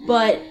didn't.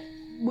 But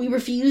we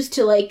refused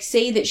to, like,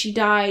 say that she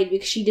died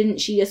because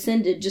she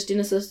ascended just in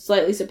a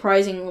slightly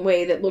surprising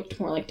way that looked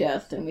more like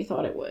death than we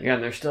thought it would. Yeah,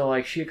 and they're still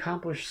like, she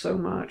accomplished so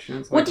much. And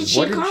it's like, what did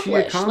she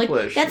accomplish?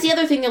 Like, that's the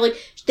other thing. They're like,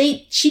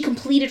 she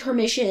completed her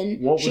mission.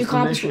 What was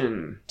the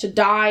mission? To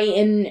die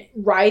in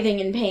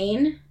writhing in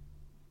pain.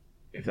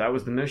 If that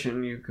was the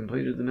mission, you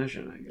completed the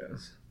mission, I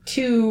guess.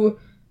 To...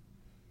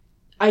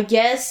 I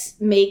guess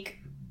make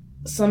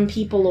some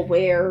people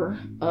aware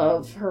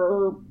of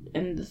her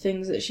and the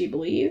things that she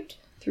believed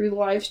through the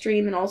live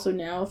stream, and also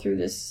now through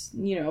this,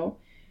 you know,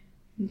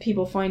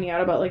 people finding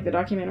out about, like, the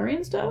documentary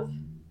and stuff?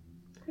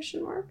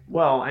 Question mark.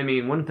 Well, I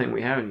mean, one thing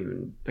we haven't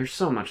even... There's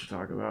so much to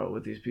talk about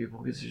with these people,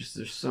 because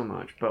there's so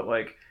much. But,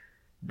 like,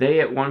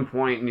 they at one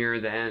point near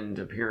the end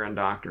appear on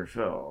Dr.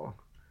 Phil.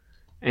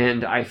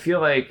 And I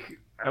feel like...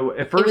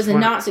 At first, it was a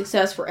not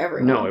success for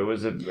everyone. No, it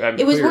was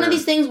it was one of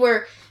these things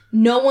where...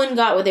 No one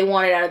got what they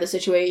wanted out of the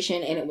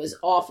situation, and it was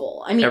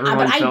awful. I mean,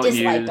 but I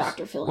dislike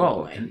Dr.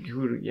 Phil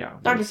anyway.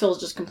 Dr. Phil is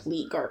just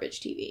complete garbage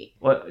TV.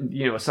 Well,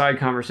 you know, a side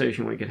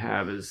conversation we could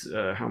have is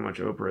how much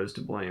Oprah is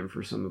to blame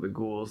for some of the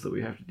ghouls that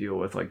we have to deal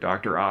with, like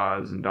Dr.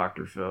 Oz and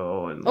Dr.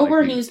 Phil and like,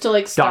 Oprah needs to,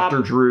 like, stop.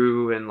 Dr.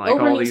 Drew and like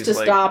Oprah all needs these.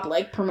 To stop,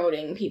 like,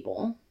 promoting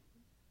people.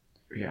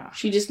 Yeah,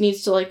 she just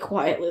needs to, like,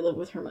 quietly live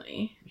with her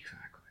money.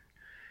 Exactly.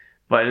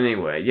 But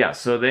anyway, yeah.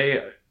 So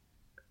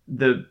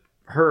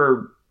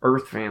her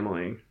Earth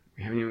family.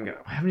 We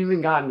haven't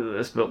even gotten to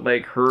this, but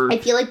like her... I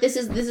feel like this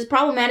is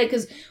problematic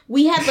because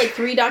we had like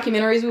 3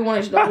 documentaries we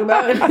wanted to talk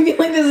about, and I feel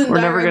like this entire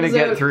we're never going to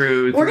get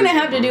through. We're going to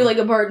have to do like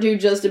a part 2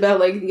 just about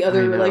like the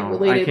other like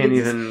related. I can't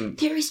even...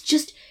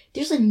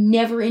 there's a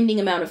never-ending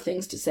amount of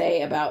things to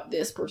say about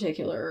this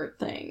particular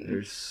thing.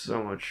 There's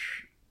so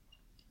much.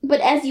 But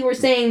as you were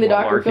saying, the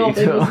Dr. Phil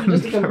thing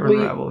was just a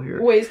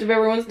complete waste of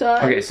everyone's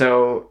time. Okay,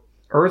 so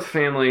Earth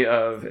family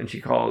of, and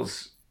she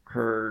calls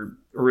her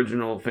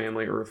original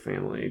family Earth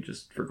family,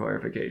 just for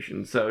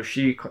clarification. So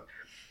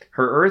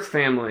her Earth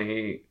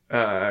family,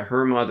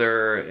 her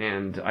mother,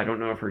 and I don't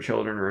know if her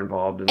children are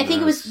involved in this. I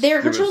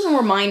think her children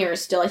were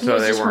minors still. I think it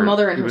was just her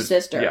mother and her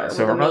sister. Yeah,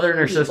 so her mother and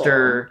her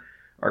sister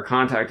are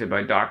contacted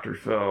by Dr.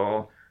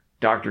 Phil.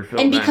 Dr. Phil.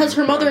 And because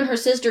her mother and her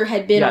sister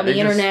had been on the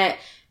internet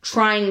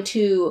trying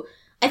to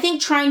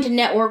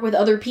network with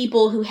other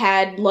people who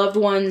had loved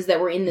ones that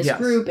were in this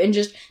group, and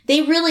just,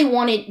 they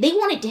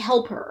wanted to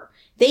help her.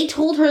 They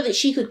told her that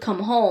she could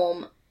come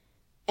home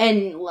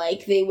and,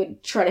 like, they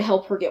would try to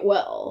help her get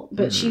well.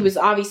 But she was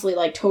obviously,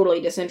 like,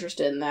 totally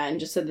disinterested in that and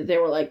just said that they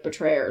were, like,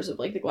 betrayers of,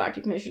 like, the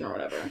Galactic Mission or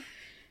whatever.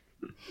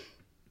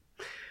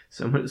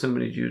 So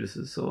many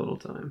Judases, so little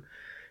time.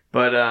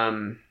 But,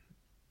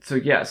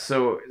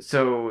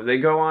 so they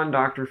go on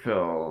Dr.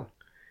 Phil,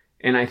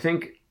 and I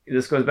think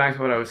this goes back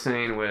to what I was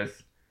saying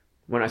with,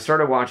 when I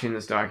started watching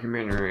this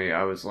documentary,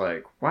 I was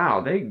like, wow,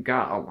 they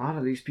got a lot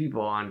of these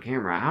people on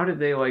camera. How did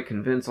they, like,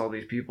 convince all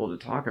these people to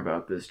talk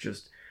about this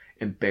just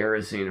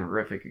embarrassing,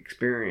 horrific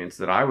experience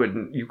that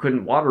you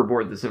couldn't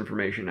waterboard this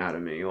information out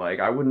of me. Like,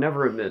 I would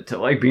never admit to,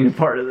 like, being a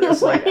part of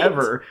this, like,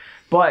 ever.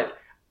 But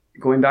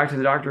going back to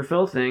the Dr.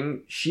 Phil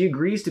thing, she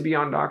agrees to be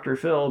on Dr.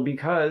 Phil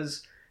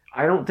because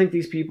I don't think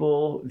these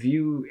people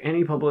view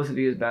any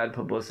publicity as bad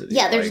publicity.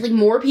 Yeah, there's like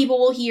more people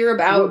will hear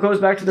about. Well, it goes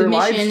back to their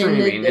live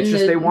streaming. It's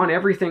just they want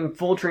everything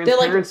full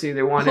transparency. Like,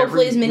 they want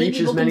hopefully as many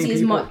people can see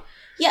as much.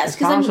 Yes,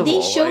 because I mean,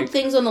 they showed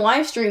things on the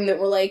live stream that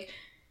were like,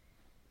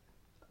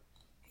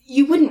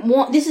 you wouldn't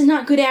want. This is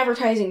not good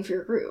advertising for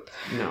your group.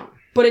 No.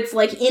 But it's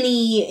like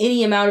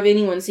any amount of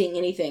anyone seeing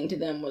anything to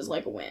them was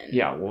like a win.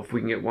 Yeah, well, if we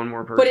can get one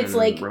more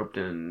person roped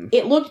in.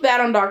 It looked bad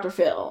on Dr.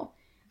 Phil.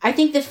 I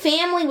think the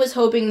family was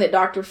hoping that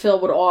Dr. Phil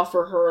would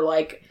offer her,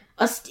 like,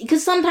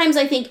 because sometimes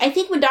I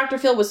think when Dr.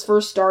 Phil was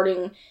first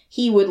starting,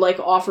 he would, like,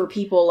 offer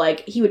people,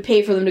 like, he would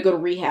pay for them to go to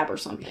rehab or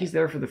something. He's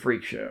there for the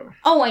freak show.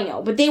 Oh, I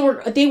know, but they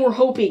were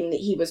hoping that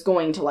he was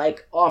going to,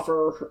 like,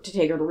 offer her, to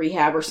take her to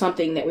rehab or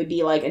something that would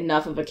be, like,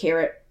 enough of a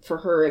carrot for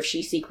her if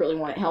she secretly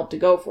wanted help to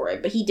go for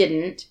it. But he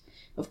didn't,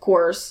 of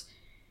course.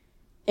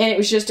 And it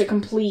was just a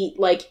complete,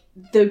 like,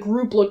 the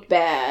group looked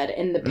bad,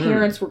 and the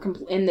parents were,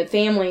 and the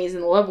families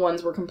and the loved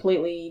ones were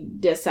completely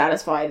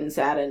dissatisfied and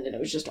saddened, and it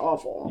was just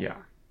awful. Yeah.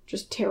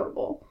 Just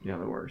terrible. Yeah,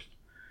 the worst.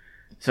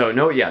 So,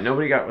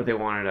 nobody got what they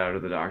wanted out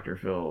of the Dr.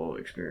 Phil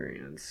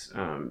experience.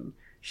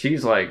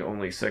 She's, like,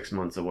 only 6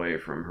 months away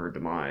from her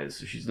demise,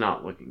 so she's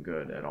not looking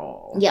good at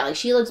all. Yeah, like,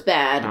 she looks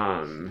bad.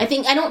 I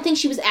don't think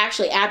she was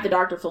actually at the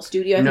Dr. Phil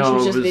studio. I think she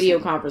was just video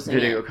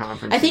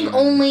conferencing. I think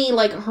only,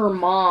 like, her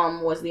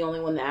mom was the only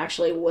one that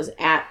actually was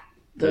at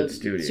the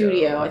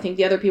studio. I think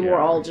the other people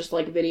were all just,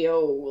 like, video,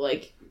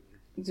 like,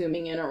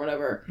 zooming in or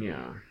whatever.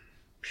 Yeah.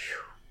 Phew.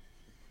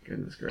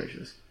 Goodness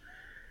gracious.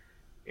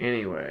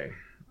 Anyway.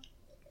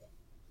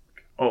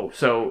 Oh,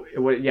 so,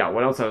 what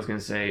else I was going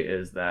to say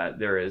is that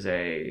there is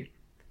a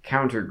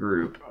counter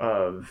group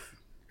of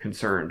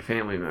concerned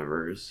family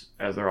members,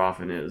 as there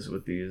often is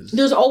with these.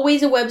 There's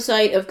always a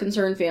website of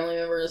concerned family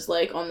members,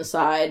 like, on the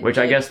side. Which,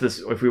 like, I guess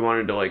if we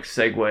wanted to, like,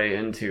 segue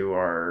into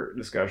our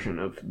discussion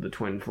of the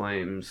Twin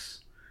Flames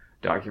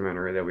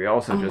documentary that we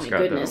also just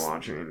got done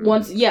watching.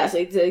 Yes,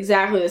 it's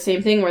exactly the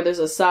same thing where there's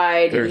a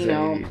side,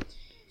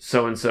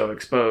 so-and-so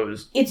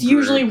exposed. It's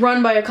usually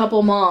run by a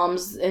couple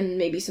moms and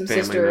maybe some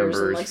sisters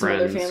and, like, some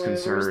other family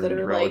members that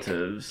are, like,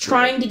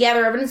 trying to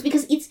gather evidence,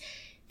 because it's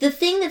the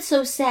thing that's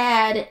so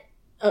sad.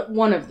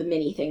 One of the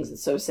many things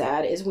that's so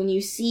sad is when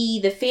you see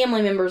the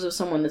family members of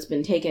someone that's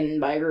been taken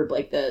by a group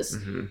like this,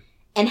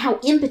 and how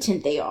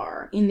impotent they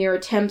are in their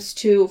attempts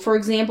to, for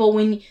example,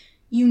 when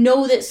you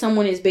know that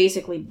someone is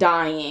basically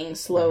dying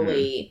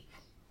slowly,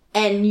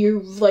 and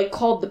you've, like,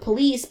 called the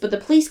police, but the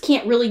police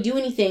can't really do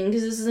anything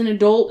because this is an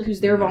adult who's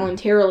there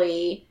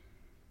voluntarily.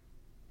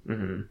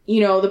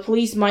 The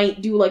police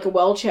might do, like, a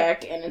well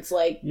check, and it's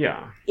like,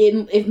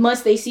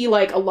 unless they see,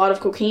 like, a lot of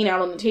cocaine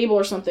out on the table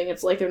or something,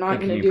 it's like they're not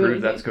going to do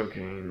anything. That's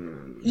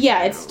cocaine.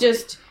 Yeah, it's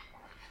just,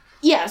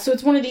 so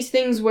it's one of these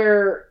things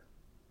where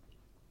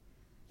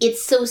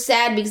it's so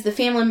sad because the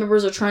family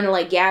members are trying to,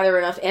 like, gather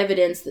enough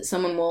evidence that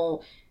someone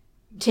will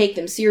take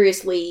them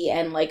seriously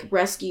and, like,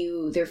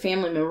 rescue their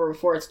family member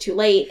before it's too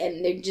late,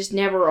 and they just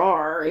never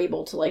are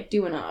able to, like,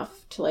 do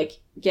enough to, like,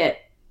 get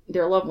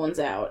their loved ones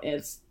out. And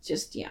it's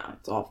just,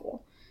 it's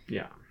awful.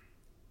 Yeah.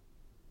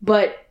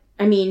 But,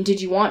 I mean,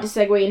 did you want to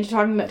segue into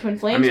talking about Twin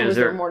Flames, or was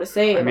there more to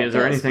say about this? Is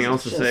there anything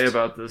else to say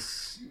about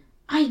this?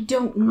 I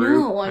don't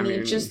know. I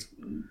mean, just,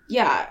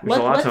 there's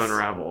a lot to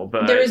unravel,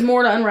 but there is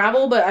more to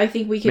unravel, but I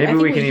think we can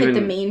hit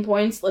the main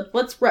points.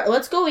 Let's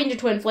go into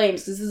Twin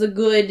Flames. This is a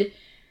good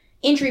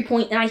entry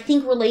point, and I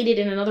think related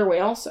in another way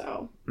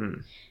also.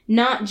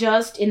 Not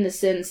just in the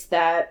sense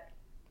that,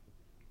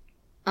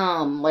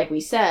 like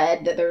we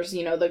said, that there's,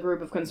 the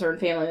group of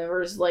concerned family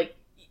members, like,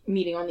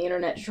 meeting on the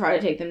internet to try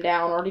to take them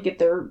down or to get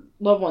their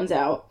loved ones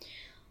out,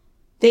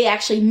 they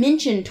actually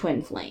mentioned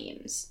twin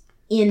flames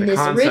in this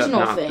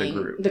original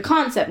thing. The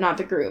concept, not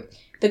the group.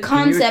 The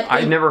concept...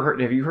 I've never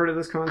heard... Have you heard of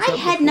this concept I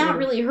had not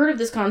really heard of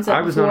this concept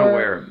I was not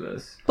aware of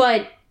this.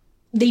 But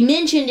they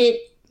mentioned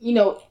it, you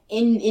know,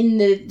 in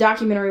the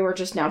documentary we're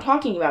just now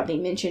talking about, they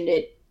mentioned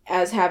it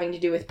as having to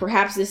do with...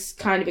 Perhaps this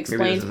kind of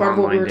explains part of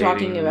what we were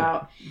talking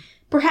about.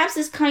 Perhaps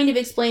this kind of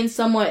explains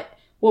somewhat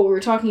what we were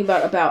talking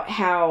about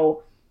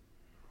how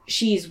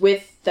she's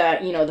with the,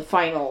 you know, the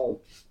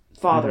final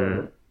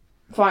father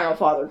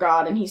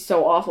God, and he's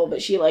so awful,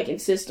 but she, like,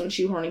 insists on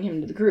shoehorning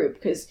him to the group,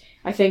 because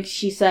I think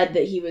she said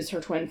that he was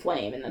her twin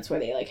flame, and that's why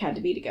they, like, had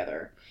to be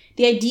together.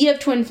 The idea of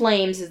twin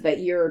flames is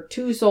that you're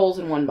two souls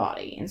in one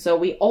body, and so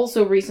we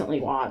also recently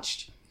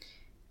watched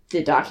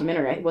the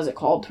documentary. Was it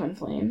called Twin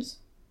Flames?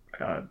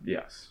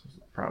 Yes,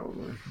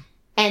 probably.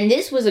 And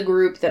this was a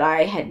group that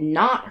I had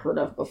not heard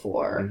of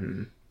before,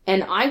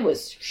 and I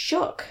was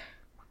shook.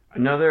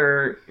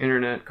 Another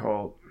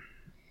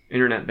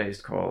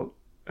internet-based cult.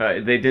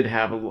 They did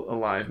have a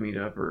live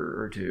meetup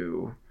or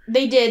two.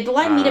 They did. The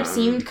live meetup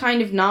seemed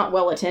kind of not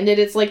well attended.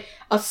 It's like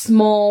a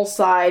small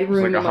side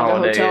room in like a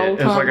hotel.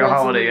 It's like a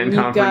Holiday Inn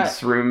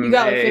conference room. You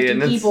got like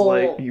 50 people.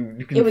 Like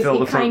you can fill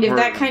the front room.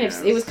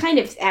 It was kind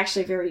of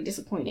actually very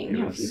disappointing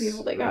how few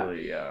people they got.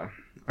 Really, yeah.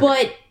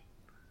 But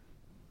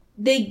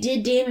they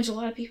did damage a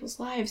lot of people's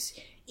lives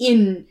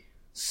in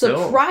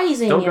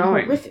surprising and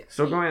horrific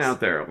Still going out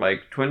there.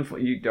 Like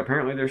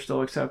apparently they're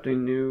still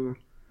accepting new.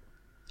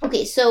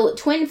 Okay, so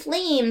Twin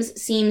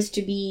Flames seems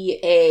to be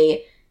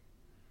a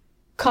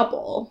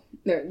couple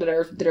that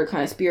are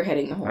kind of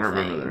spearheading the whole thing. I don't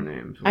remember their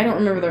names. I don't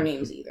remember their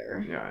names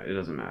either. Yeah, it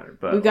doesn't matter.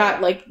 But we've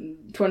got like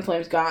Twin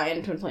Flames guy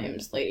and Twin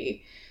Flames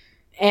lady,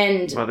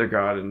 and Mother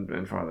God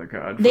and Father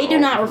God. They do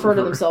not refer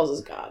to themselves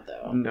as God,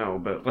 though. No,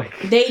 but like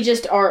they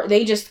just are.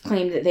 They just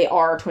claim that they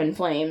are Twin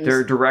Flames.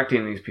 They're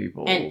directing these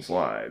people's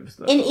lives,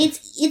 though. And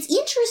it's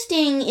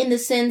interesting in the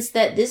sense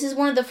that this is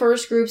one of the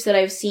first groups that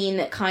I've seen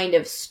that kind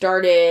of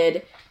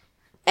started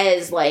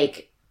as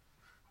like.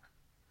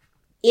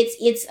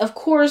 It's of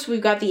course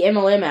we've got the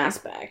MLM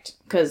aspect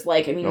because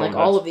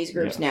all of these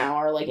groups now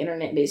are like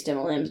internet based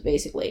MLMs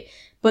basically.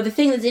 But the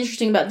thing that's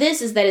interesting about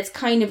this is that it's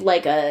kind of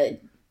like a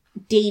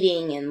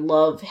dating and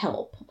love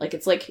help. Like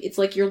it's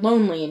like you're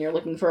lonely and you're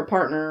looking for a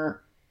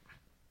partner,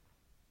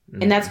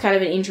 and that's kind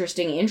of an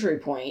interesting entry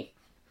point.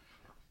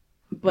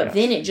 But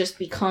then it just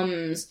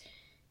becomes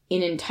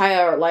an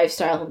entire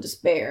lifestyle of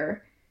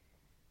despair,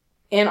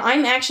 and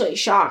I'm actually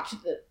shocked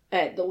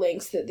at the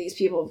lengths that these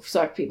people have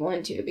sucked people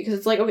into. Because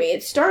it's like, okay,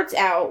 it starts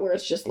out where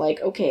it's just like,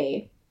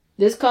 okay,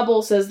 this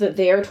couple says that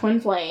they are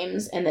twin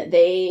flames, and that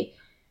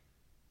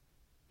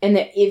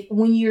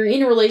when you're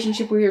in a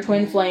relationship with your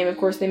twin flame, of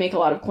course, they make a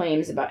lot of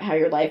claims about how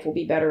your life will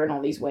be better in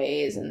all these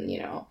ways, and, you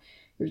know,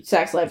 your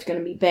sex life's going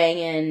to be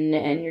banging,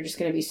 and you're just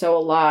going to be so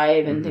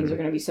alive, and things are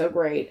going to be so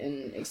great,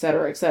 and et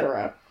cetera, et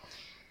cetera.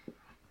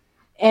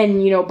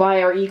 And, you know,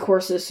 buy our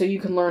e-courses so you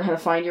can learn how to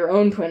find your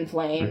own twin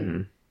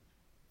flame.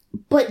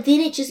 But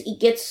then it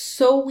gets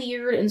so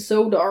weird and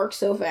so dark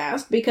so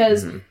fast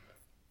because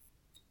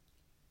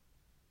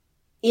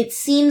it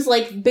seems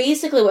like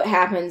basically what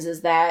happens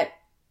is that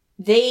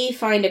they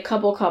find a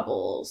couple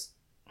couples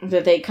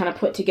that they kind of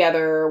put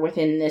together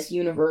within this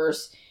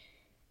universe,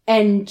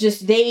 and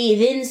just they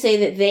then say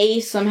that they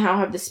somehow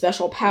have the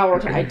special power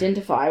to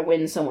identify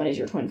when someone is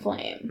your twin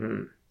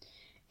flame.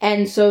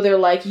 And so they're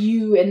like,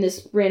 you and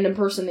this random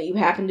person that you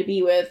happen to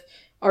be with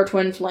are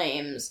twin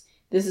flames.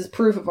 This is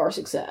proof of our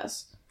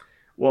success.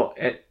 Well,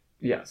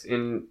 yes,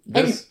 in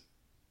this...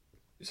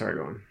 Sorry,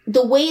 go on.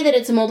 The way that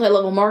it's a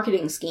multi-level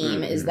marketing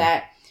scheme is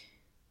that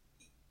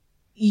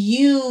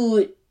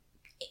you,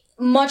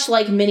 much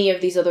like many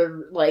of these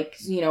other, like,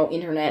 you know,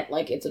 internet,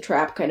 like, it's a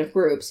trap kind of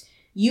groups,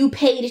 you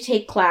pay to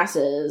take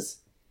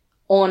classes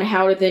on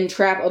how to then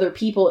trap other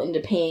people into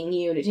paying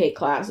you to take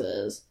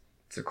classes.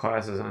 So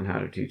classes on how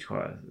to teach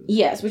classes.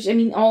 Yes, which, I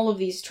mean, all of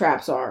these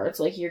traps are. It's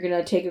like you're going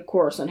to take a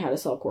course on how to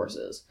sell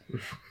courses.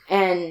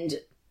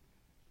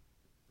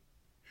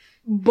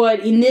 But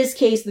in this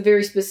case, the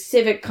very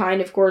specific kind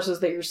of courses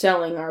that you're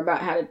selling are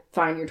about how to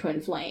find your twin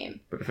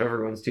flame. But if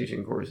everyone's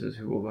teaching courses,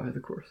 who will buy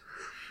the course?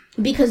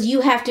 Because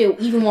you have to,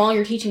 even while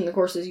you're teaching the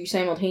courses, you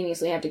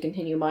simultaneously have to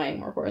continue buying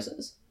more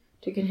courses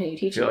to continue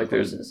teaching the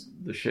courses.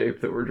 The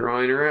shape that we're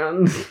drawing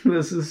around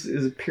this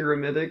is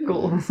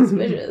pyramidal.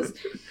 Suspicious.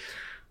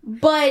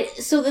 But,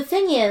 so the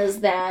thing is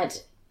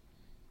that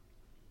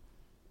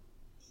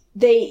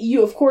they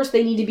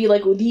need to be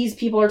like, well, these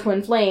people are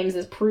twin flames.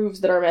 This proves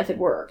that our method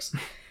works.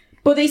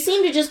 But they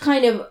seem to just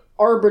kind of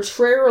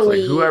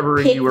arbitrarily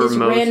pick this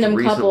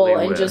random couple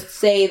and just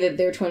say that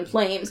they're twin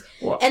flames.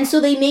 Well, and so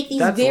they make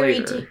these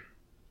very...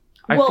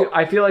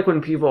 I feel like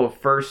when people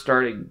first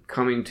started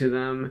coming to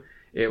them,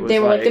 it was they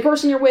were like, the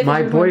person you're with my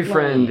is your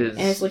boyfriend twin flame.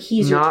 And it's like,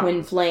 he's your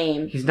twin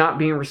flame. He's not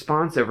being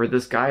responsive, or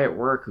this guy at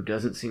work who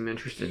doesn't seem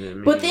interested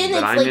in me, but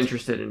I'm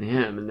interested in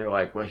him. And they're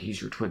like, well, he's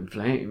your twin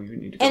flame. You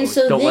need to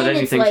go. Don't let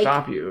anything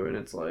stop you. And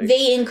it's like...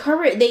 They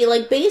encourage... They,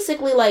 like,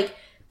 basically, like...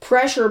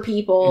 pressure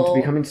people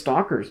into becoming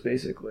stalkers,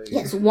 basically.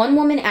 Yes, one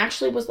woman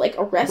actually was like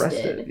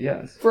arrested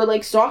yes, for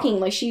like stalking.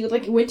 Like she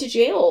like went to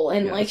jail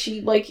and yes. like she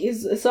like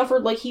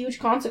suffered like huge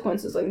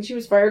consequences. Like she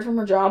was fired from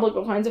her job. Like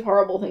all kinds of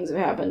horrible things have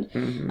happened.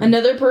 Mm-hmm.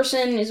 Another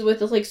person is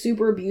with this like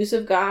super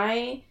abusive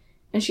guy,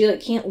 and she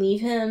like can't leave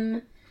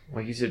him.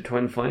 Like you said,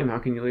 twin flame. How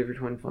can you leave your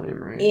twin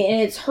flame, right?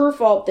 And it's her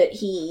fault that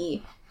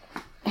he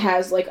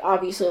has like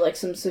obviously like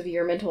some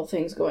severe mental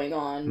things going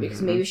on, because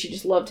mm-hmm. maybe if she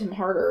just loved him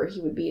harder, he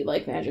would be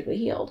like magically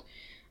healed.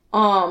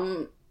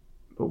 But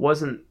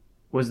was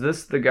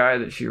this the guy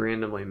that she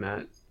randomly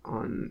met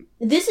on?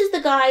 This is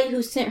the guy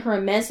who sent her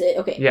a message.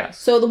 Okay. Yes.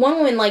 So the one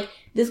woman, like,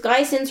 this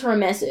guy sends her a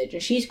message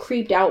and she's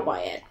creeped out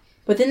by it.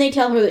 But then they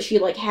tell her that she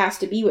like has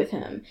to be with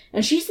him.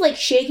 And she's like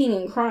shaking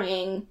and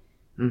crying.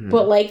 Mm-hmm.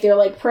 But like they're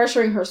like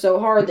pressuring her so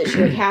hard that she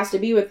like has to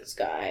be with this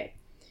guy.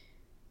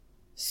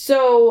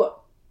 So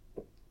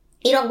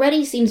it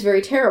already seems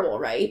very terrible,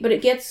 right? But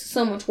it gets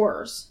so much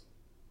worse.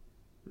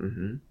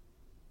 Mm-hmm.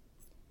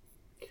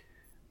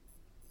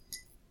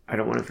 I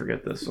don't want to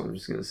forget this, so I'm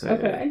just going to say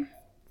okay.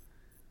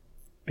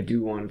 I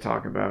do want to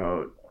talk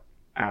about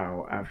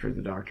how after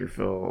the Dr.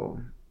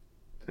 Phil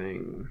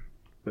thing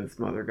with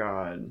Mother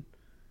God,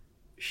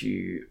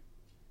 she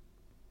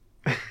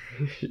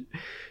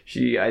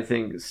I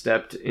think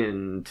stepped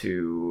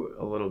into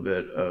a little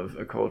bit of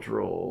a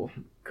cultural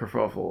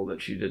kerfuffle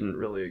that she didn't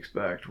really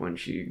expect when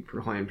she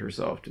proclaimed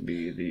herself to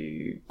be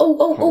the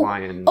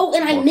Hawaiian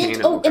and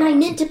I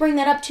meant to bring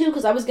that up too,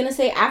 because I was gonna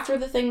say, after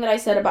the thing that I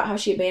said about how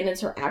she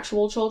abandons her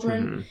actual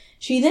children, mm-hmm.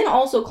 she then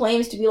also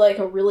claims to be like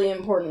a really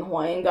important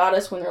Hawaiian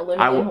goddess when they're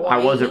living in Hawaii.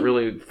 I wasn't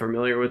really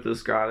familiar with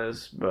this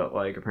goddess, but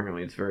like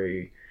apparently it's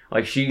very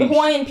like the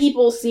Hawaiian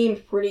people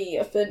seemed pretty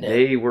offended.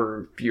 They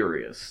were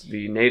furious.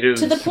 The natives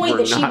to the point were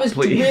that she was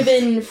pleased.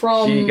 Driven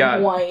from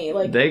Hawaii.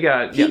 Like they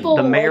got people,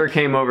 the mayor like,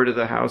 came over to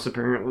the house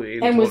apparently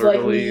and was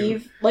like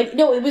leave. Like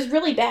no, it was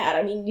really bad.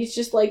 I mean, it's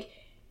just like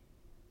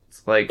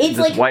it's this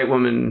like white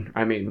woman.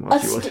 I mean,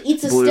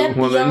 it's a blue step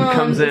woman beyond,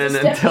 comes in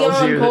and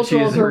tells you that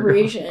she's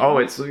appropriation. Oh,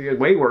 it's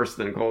way worse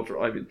than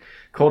cultural. I mean,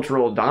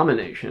 cultural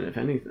domination, if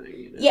anything.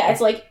 You know? Yeah,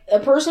 it's like a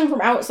person from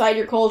outside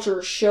your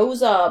culture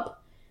shows up.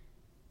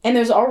 And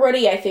there's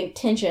already, I think,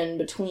 tension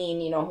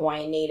between,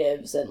 Hawaiian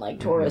natives and, like,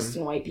 tourists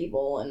mm-hmm. and white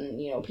people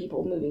and,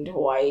 people moving to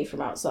Hawaii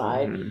from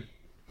outside. Mm-hmm.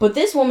 But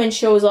this woman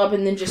shows up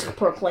and then just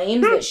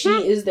proclaims that she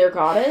is their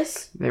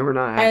goddess. They were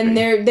not happy.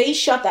 And they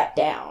shut that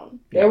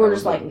down. They were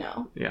just like,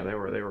 no. Yeah, they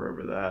were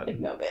over that.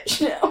 Like, no,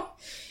 bitch, no.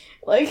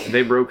 Like...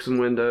 They broke some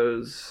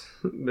windows.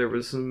 There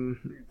was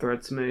some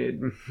threats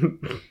made.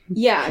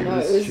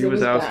 Yeah, She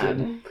was ousted.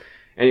 Bad.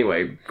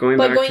 Anyway, going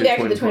back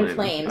to the Twin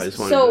Flames.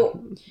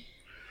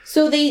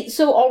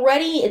 So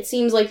already it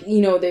seems like,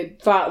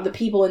 the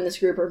people in this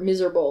group are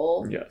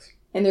miserable. Yes.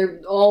 And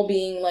they're all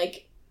being,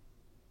 like,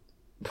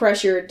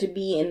 pressured to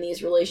be in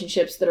these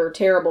relationships that are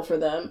terrible for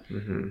them.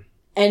 Mm-hmm.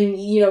 And,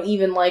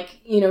 even,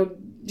 like,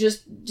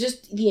 just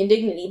the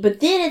indignity. But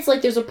then it's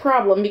like there's a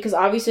problem because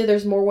obviously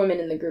there's more women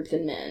in the group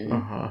than men.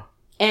 Uh-huh.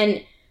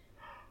 And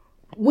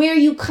where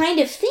you kind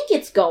of think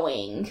it's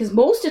going, because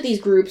most of these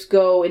groups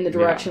go in the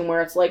direction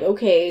where it's like,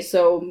 okay,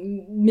 so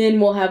men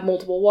will have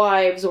multiple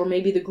wives, or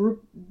maybe the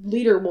group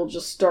leader will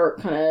just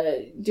start kind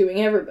of doing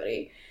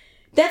everybody.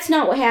 That's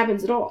not what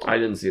happens at all. I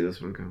didn't see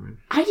this one coming.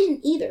 I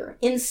didn't either.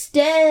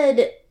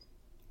 Instead,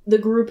 the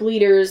group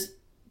leaders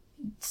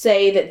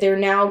say that they're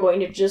now going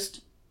to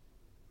just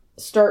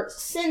start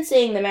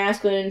sensing the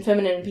masculine and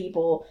feminine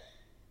people,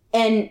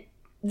 and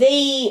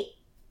they...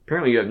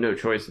 Apparently you have no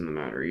choice in the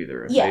matter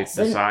either. If they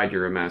decide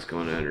you're a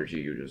masculine energy,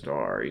 you just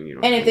are.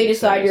 And if they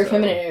decide you're a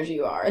feminine energy,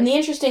 you are. And the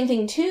interesting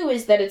thing, too,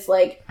 is that it's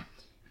like...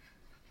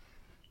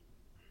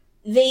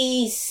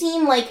 They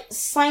seem like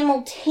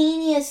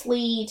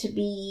simultaneously to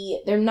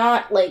be... They're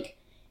not, like...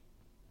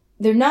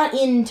 They're not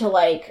into,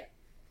 like...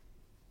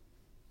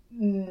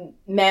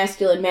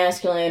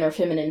 masculine or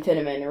feminine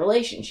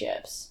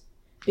relationships.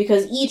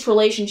 Because each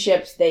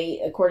relationship,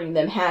 according to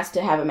them, has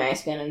to have a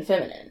masculine and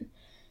feminine.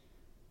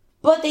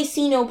 But they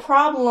see no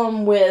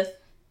problem with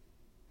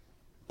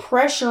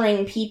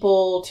pressuring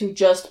people to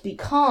just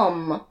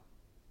become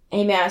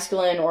a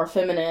masculine or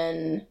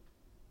feminine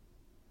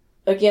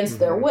against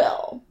their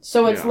will.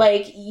 So it's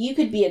like, you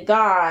could be a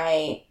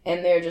guy,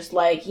 and they're just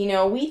like,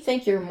 we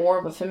think you're more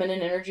of a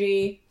feminine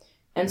energy,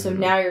 and so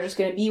now you're just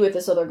going to be with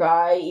this other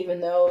guy,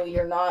 even though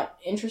you're not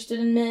interested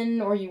in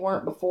men, or you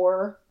weren't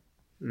before.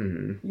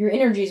 Mm-hmm. Your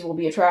energies will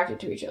be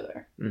attracted to each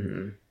other.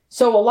 Mm-hmm.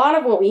 So a lot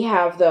of what we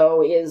have,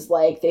 though, is,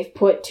 like, they've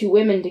put two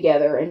women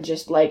together and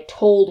just, like,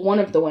 told one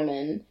of the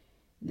women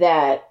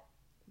that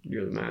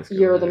you're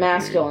the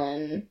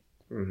masculine,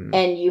 mm-hmm.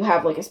 and you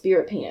have, like, a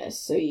spirit penis,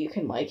 so you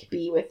can, like,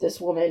 be with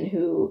this woman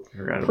who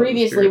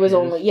previously was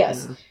only...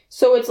 Yes. Yeah.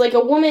 So it's, like,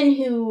 a woman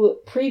who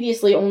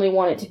previously only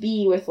wanted to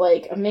be with,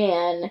 like, a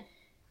man,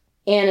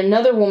 and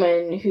another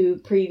woman who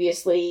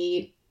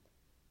previously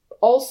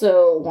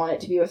also wanted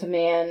to be with a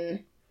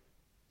man...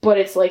 But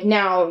it's like,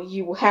 now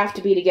you have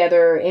to be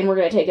together, and we're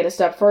going to take it a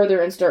step further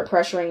and start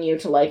pressuring you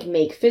to, like,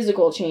 make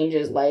physical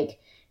changes,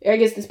 like I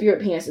guess the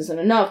spirit penis isn't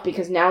enough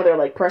because now they're,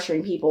 like,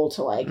 pressuring people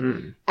to, like,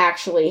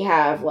 actually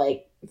have,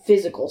 like,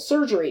 physical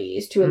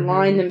surgeries to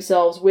align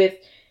themselves with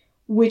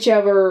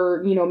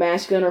whichever, you know,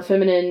 masculine or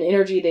feminine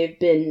energy they've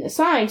been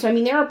assigned. So, I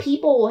mean, there are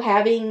people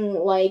having,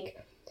 like,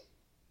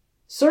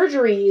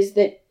 surgeries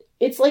that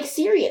it's, like,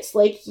 serious.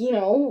 Like, you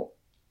know,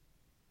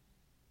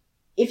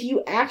 if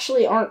you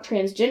actually aren't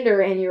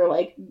transgender and your,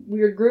 like,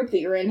 weird group that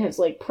you're in has,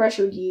 like,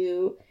 pressured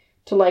you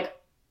to, like,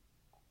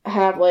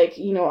 have, like,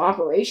 you know,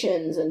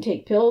 operations and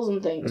take pills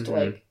and things to,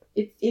 like,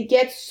 it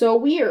gets so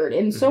weird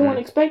and so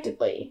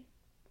unexpectedly.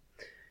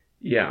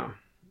 Yeah.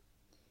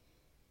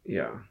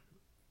 Yeah.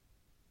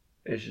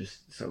 It's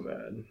just so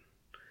bad.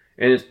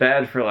 And it's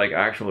bad for, like,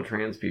 actual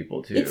trans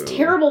people, too. It's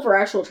terrible for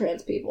actual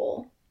trans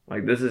people.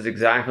 Like, this is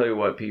exactly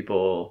what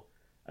people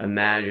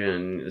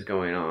imagine is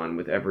going on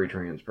with every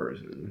trans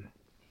person.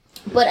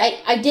 But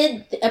I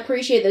did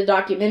appreciate the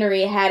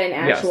documentary had an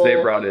actual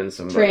they brought in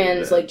some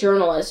trans, like,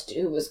 journalist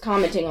who was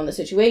commenting on the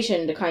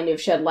situation to kind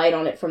of shed light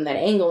on it from that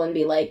angle and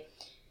be like,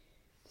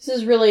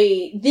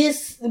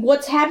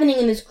 what's happening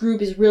in this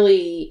group is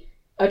really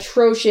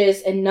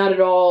atrocious and not at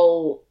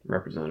all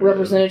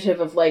representative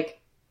of, like,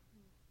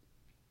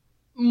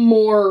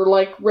 more,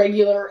 like,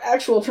 regular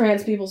actual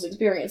trans people's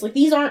experience. Like,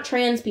 these aren't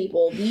trans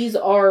people. These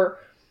are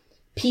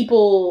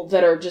people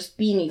that are just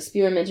being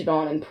experimented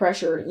on and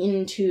pressured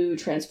into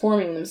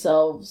transforming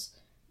themselves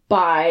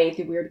by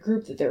the weird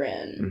group that they're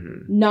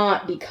in.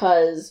 Not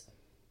because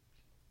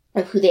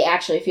of who they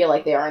actually feel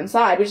like they are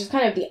inside, which is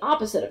kind of the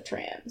opposite of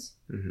trans.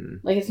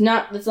 Like, it's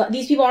not,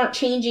 these people aren't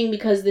changing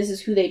because this is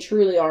who they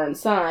truly are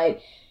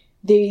inside.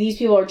 These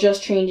people are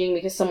just changing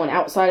because someone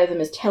outside of them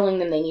is telling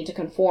them they need to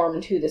conform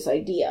to this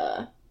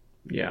idea.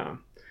 Yeah.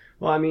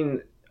 Well, I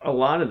mean, a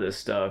lot of this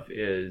stuff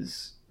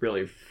is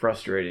really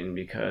frustrating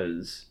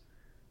because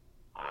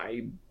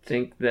I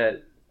think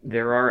that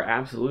there are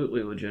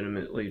absolutely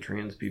legitimately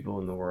trans people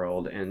in the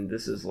world, and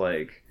this is,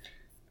 like,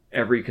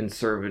 every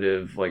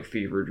conservative, like,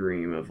 fever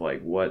dream of, like,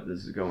 what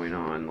this is going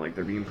on. Like,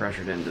 they're being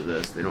pressured into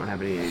this. They don't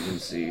have any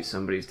agency.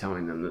 Somebody's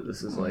telling them that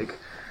this is, like,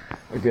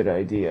 a good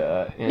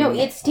idea. And no,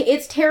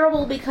 it's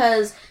terrible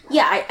because,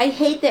 yeah, I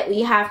hate that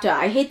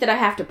I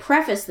have to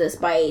preface this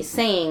by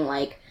saying,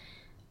 like,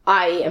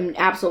 I am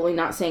absolutely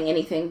not saying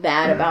anything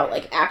bad about,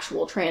 like,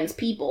 actual trans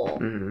people.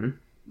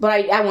 But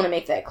I want to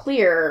make that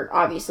clear,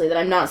 obviously, that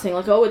I'm not saying,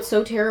 like, oh, it's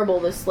so terrible,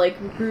 this,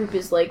 like, group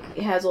is, like,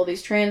 has all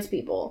these trans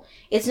people.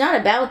 It's not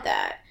about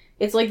that.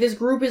 It's like this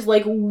group is,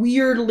 like,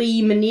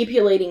 weirdly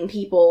manipulating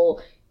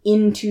people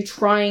into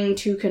trying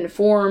to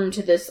conform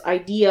to this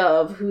idea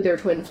of who their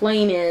twin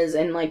flame is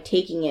and, like,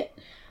 taking it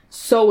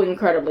so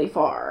incredibly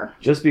far.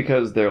 Just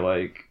because their,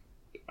 like,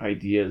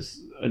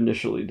 ideas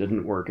initially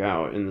didn't work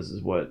out, and this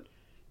is what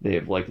they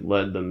have, like,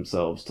 led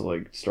themselves to,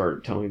 like,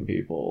 start telling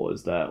people,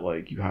 is that,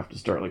 like, you have to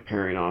start, like,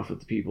 pairing off with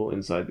the people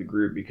inside the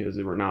group because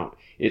we're not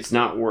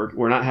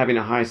having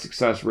a high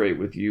success rate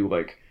with you,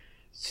 like,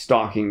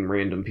 stalking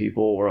random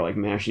people or, like,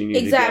 mashing you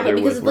exactly,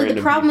 together because, with like, the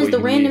problem is the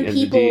random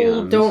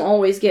people don't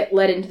always get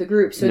let into the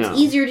group, so it's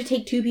easier to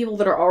take two people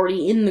that are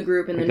already in the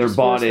group and then just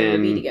force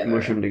them to be together.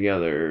 Mush them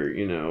together,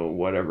 you know,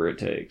 whatever it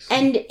takes.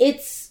 And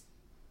it's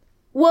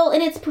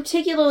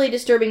particularly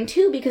disturbing,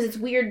 too, because it's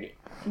weird.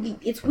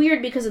 It's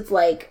weird because it's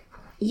like,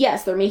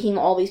 yes, they're making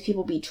all these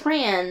people be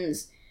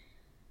trans,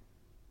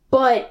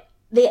 but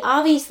they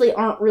obviously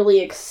aren't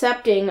really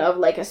accepting of,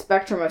 like, a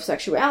spectrum of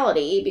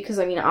sexuality, because,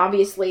 I mean,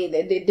 obviously,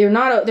 they're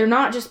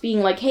not just being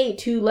like, hey,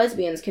 two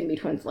lesbians can be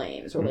twin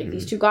flames, or, like,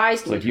 these two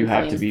guys can be twin flames. You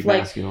have to be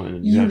masculine.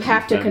 And you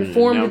have to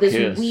conform to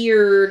this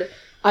weird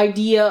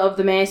idea of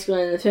the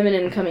masculine and the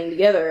feminine coming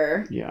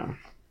together. Yeah.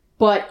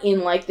 But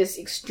in, like, this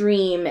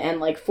extreme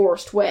and, like,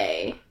 forced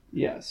way.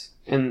 Yes.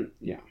 And,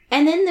 yeah.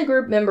 And then the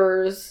group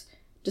members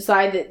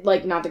decide that,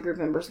 like, not the group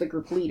members, the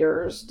group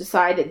leaders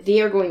decide that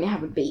they are going to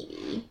have a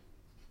baby.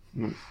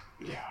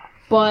 Yeah.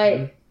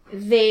 But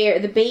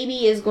the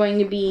baby is going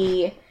to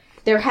be,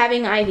 they're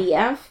having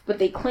IVF, but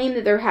they claim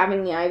that they're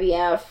having the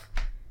IVF.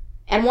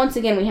 And once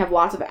again, we have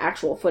lots of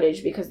actual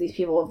footage because these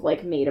people have,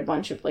 like, made a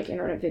bunch of, like,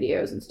 internet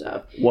videos and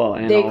stuff. Well,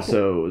 and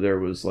also there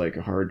was, like,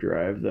 a hard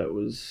drive that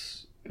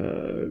was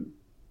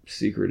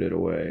secreted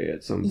away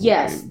at some point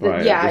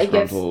by a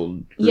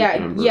disgruntled group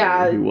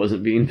member who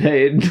wasn't being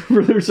paid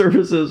for their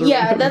services. Or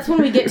whatever. That's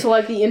when we get to,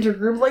 like, the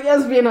intergroup, like,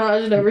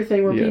 espionage and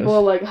everything, where people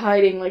are, like,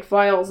 hiding, like,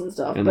 files and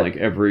stuff. And, like,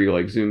 every,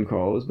 like, Zoom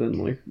call has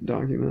been, like,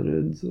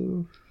 documented,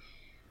 so...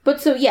 But,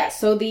 so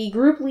the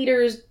group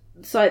leaders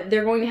decide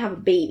they're going to have a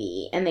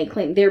baby, and they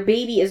claim their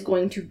baby is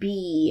going to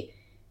be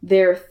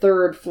their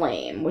third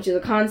flame, which is a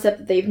concept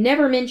that they've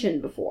never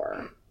mentioned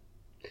before.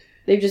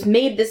 They've just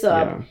made this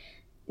up. Yeah.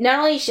 Not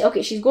only,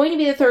 she's going to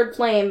be the third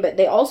flame, but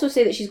they also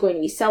say that she's going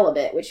to be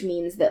celibate, which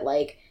means that,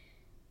 like,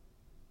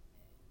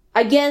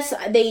 I guess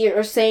they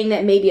are saying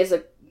that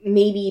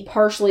maybe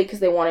partially because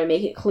they want to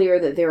make it clear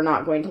that they're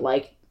not going to,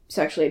 like,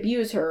 sexually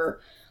abuse her,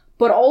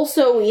 but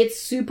also it's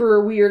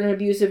super weird and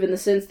abusive in the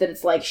sense that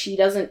it's like she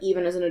doesn't,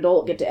 even as an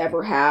adult, get to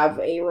ever have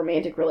a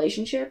romantic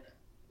relationship.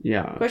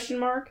 Yeah. Question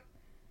mark?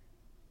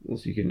 Well,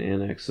 so you can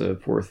annex a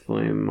fourth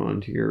flame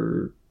onto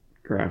your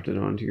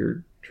crafted onto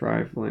your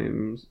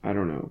tri-flames. I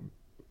don't know.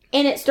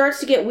 And it starts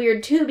to get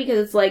weird, too, because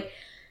it's like,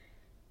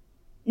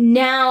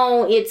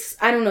 now it's,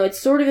 I don't know, it's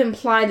sort of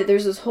implied that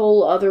there's this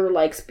whole other,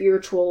 like,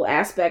 spiritual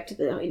aspect to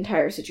the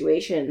entire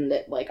situation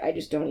that, like, I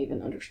just don't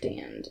even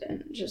understand.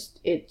 And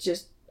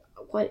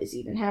what is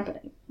even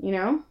happening, you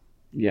know?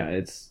 Yeah,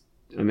 it's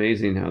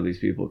amazing how these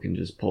people can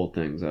just pull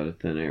things out of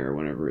thin air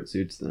whenever it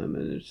suits them.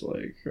 And it's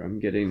like, I'm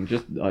getting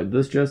I'm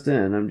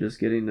just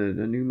getting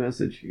a new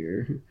message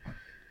here.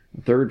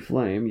 A third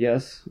flame,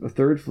 yes, a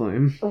third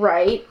flame.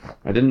 Right.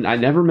 I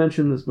never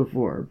mentioned this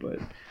before,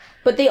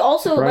 but they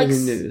also, like,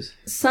 news.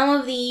 Some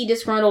of the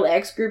disgruntled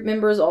X-group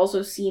members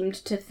also seemed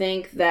to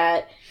think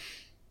that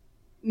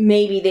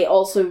maybe they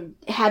also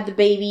had the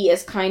baby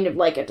as kind of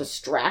like a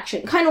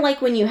distraction. Kind of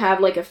like when you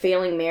have, like, a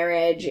failing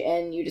marriage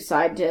and you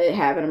decide to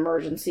have an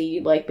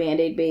emergency, like,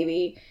 Band-Aid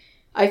baby.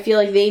 I feel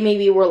like they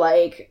maybe were,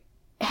 like,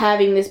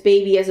 having this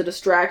baby as a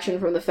distraction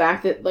from the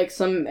fact that, like,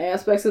 some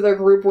aspects of their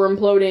group were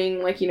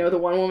imploding. Like, you know, the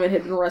one woman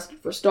had been arrested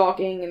for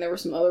stalking and there were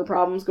some other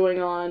problems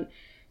going on.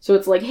 So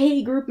it's like,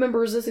 hey, group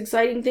members, this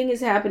exciting thing is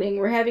happening.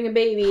 We're having a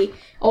baby.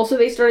 Also,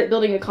 they started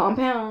building a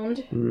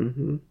compound.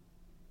 Mm-hmm.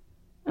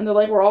 And they're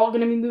like, we're all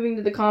going to be moving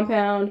to the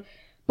compound.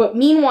 But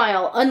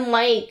meanwhile,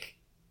 unlike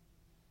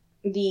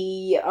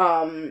the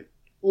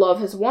Love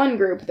Has Won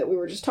group that we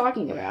were just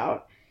talking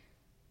about,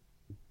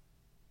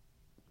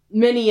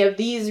 many of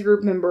these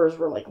group members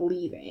were, like,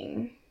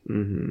 leaving.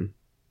 Mm-hmm.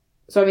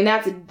 So, I mean,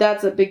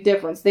 that's a big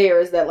difference there,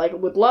 is that, like,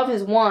 with Love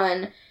Has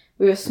Won,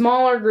 we have a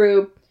smaller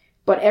group,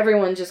 but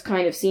everyone just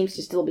kind of seems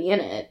to still be in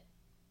it.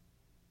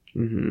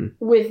 Mm-hmm.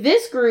 With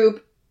this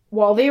group,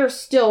 while they are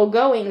still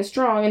going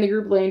strong and the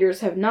group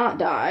leaders have not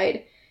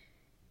died,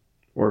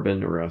 or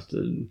been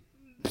arrested,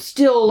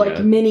 still, like,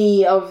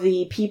 many of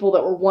the people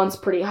that were once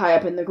pretty high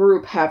up in the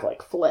group have,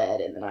 like,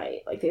 fled in the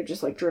night. Like, they've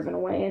just, like, driven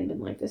away and been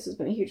like, this has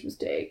been a huge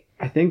mistake.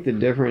 I think the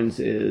difference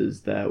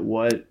is that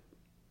what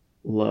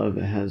Love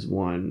Has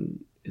Won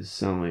is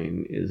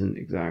selling isn't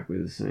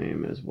exactly the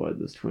same as what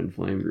this Twin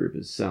Flame group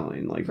is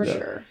selling. Like, for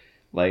sure.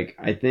 Like,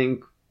 I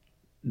think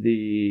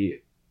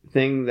the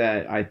thing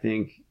that I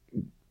think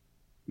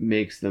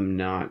makes them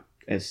not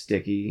as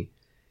sticky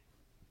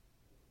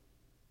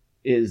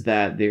is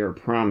that they are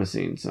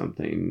promising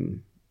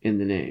something in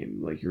the name.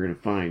 Like, you're going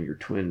to find your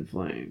twin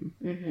flame.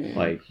 Mm-hmm.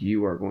 Like,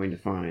 you are going to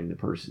find the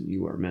person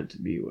you are meant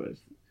to be with.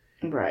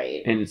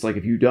 Right. And it's like,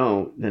 if you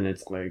don't, then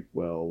it's like,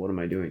 well, what am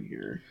I doing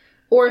here?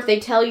 Or if they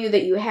tell you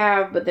that you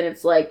have, but then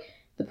it's like,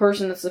 the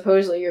person that's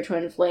supposedly your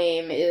twin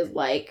flame is,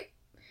 like,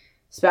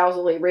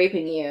 spousally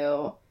raping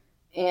you,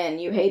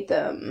 and you hate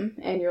them,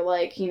 and you're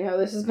like, you know,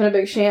 this has been a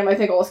big sham, I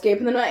think I'll escape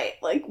in the night.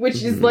 Like,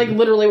 which is, like,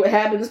 literally what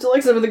happens to,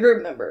 like, some of the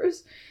group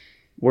members.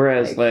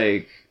 Whereas,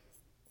 like,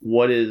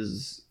 what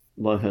is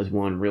Love Has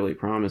Won really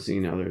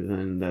promising other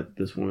than that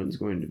this woman's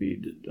going to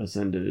be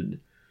ascended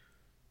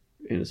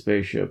in a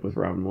spaceship with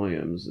Robin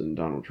Williams and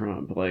Donald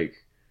Trump? Like,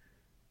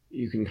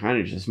 you can kind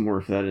of just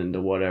morph that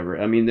into whatever.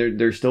 I mean,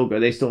 they still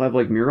have,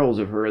 like, murals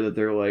of her that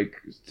they're, like,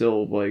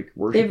 still, like,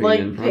 worshiping in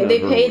front of her. They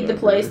paid the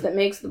place that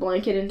makes the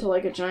blanket into,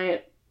 like, a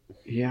giant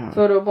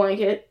photo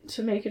blanket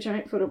to make a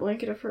giant photo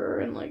blanket of her,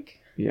 and, like...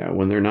 Yeah,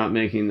 when they're not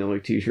making the,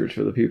 like, t-shirts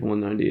for the people in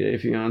 90 Day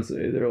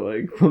Fiancé, they're,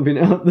 like, pumping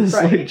out this,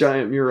 like,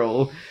 giant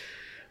mural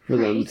for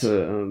them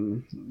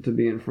to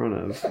be in front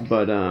of.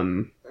 But,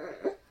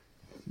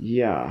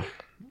 yeah.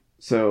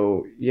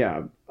 So,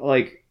 yeah,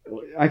 like...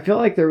 I feel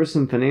like there was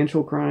some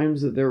financial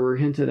crimes that there were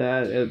hinted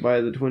at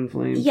by the Twin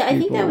Flames. Yeah, I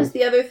think that was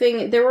the other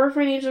thing. There were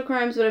financial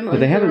crimes, but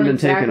they haven't been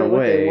taken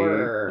away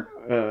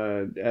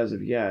as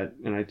of yet,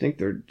 and I think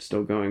they're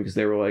still going because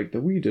they were like,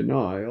 we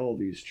deny all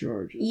these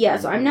charges. Yeah,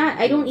 so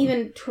I don't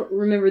even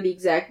remember the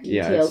exact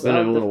details. Yeah, it's been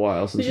a little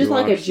while since. It's just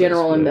like a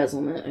general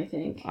embezzlement, I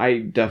think. I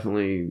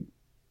definitely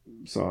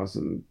saw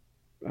some,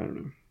 I don't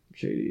know,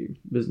 shady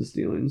business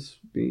dealings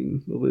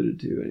being alluded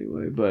to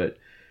anyway, but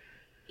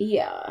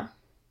yeah.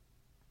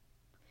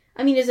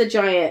 I mean, it's a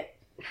giant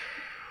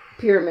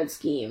pyramid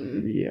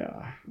scheme.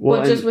 Yeah.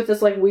 Well, just with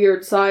this, like,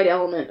 weird side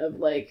element of,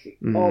 like,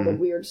 all the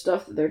weird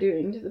stuff that they're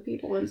doing to the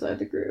people inside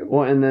the group.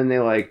 Well, and then they,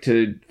 like,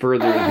 to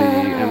further the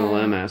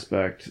MLM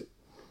aspect,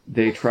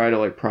 they try to,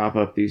 like, prop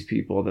up these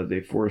people that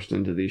they forced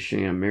into these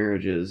sham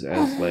marriages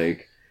as,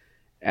 like,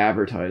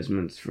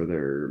 advertisements for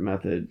their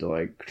method to,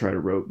 like, try to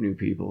rope new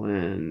people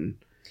in.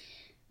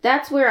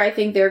 That's where I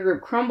think their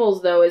group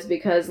crumbles, though, is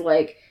because,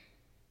 like,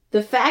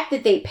 the fact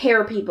that they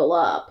pair people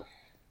up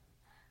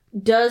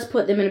does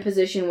put them in a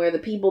position where the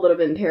people that have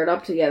been paired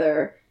up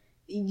together,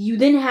 you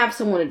then have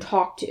someone to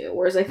talk to.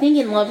 Whereas I think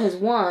in Love Has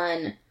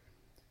Won,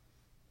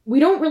 we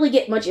don't really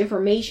get much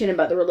information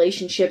about the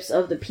relationships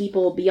of the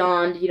people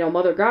beyond, you know,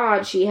 Mother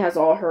God. She has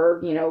all her,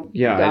 you know,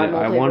 God,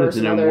 I wanted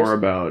to know more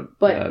about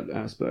that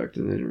aspect,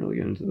 and they didn't really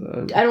get into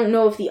that. I don't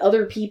know if the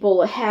other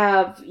people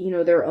have, you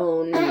know, their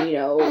own, you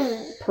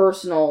know,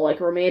 personal, like,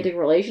 romantic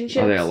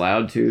relationships. Are they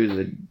allowed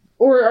to?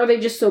 Or are they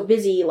just so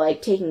busy,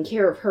 like, taking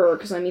care of her?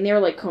 Because, I mean, they were,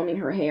 like, combing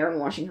her hair and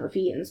washing her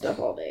feet and stuff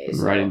all day.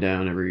 So. Writing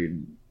down every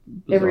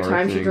every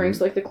time she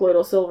drinks, like, the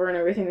colloidal silver and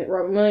everything that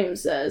Robin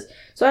Williams says.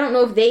 So I don't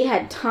know if they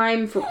had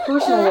time for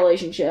personal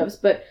relationships,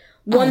 but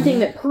one thing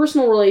that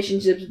personal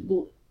relationships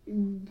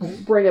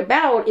bring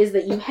about is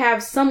that you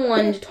have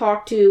someone to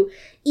talk to,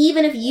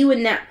 even if you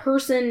and that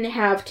person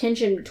have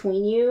tension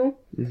between you,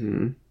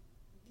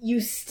 you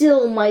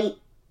still might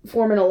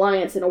form an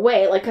alliance in a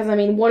way. Like, because, I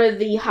mean, one of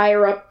the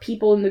higher-up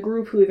people in the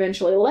group who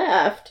eventually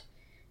left,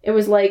 it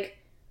was, like,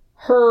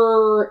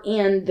 her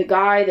and the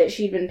guy that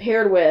she'd been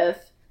paired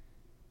with,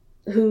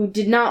 who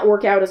did not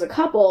work out as a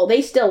couple,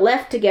 they still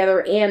left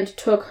together and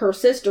took her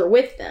sister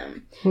with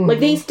them.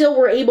 Like, they still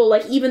were able,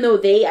 like, even though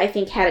they, I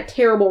think, had a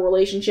terrible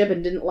relationship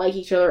and didn't like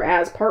each other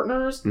as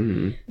partners,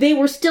 they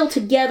were still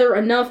together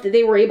enough that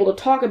they were able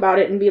to talk about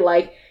it and be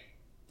like,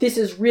 this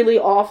is really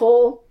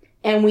awful,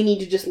 and we need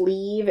to just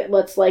leave.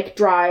 Let's, like,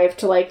 drive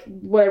to, like,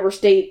 whatever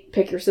state,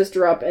 pick your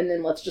sister up, and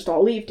then let's just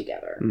all leave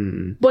together.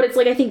 But it's,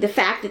 like, I think the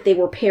fact that they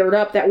were paired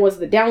up, that was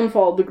the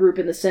downfall of the group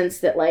in the sense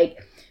that, like,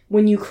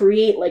 when you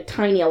create, like,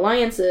 tiny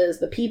alliances,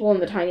 the people in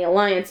the tiny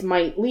alliance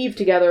might leave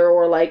together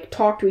or, like,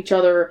 talk to each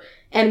other.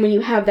 And when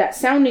you have that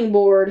sounding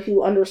board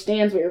who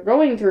understands what you're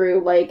going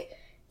through, like,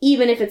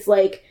 even if it's,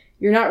 like,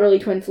 you're not really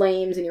twin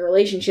flames and your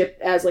relationship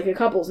as, like, a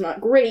couple's not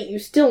great, you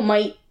still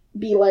might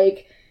be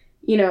like,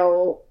 you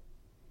know,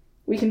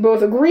 we can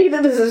both agree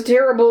that this is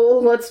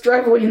terrible, let's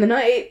drive away in the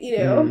night, you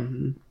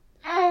know?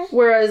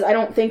 Whereas I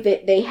don't think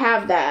that they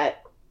have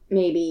that,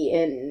 maybe,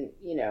 in,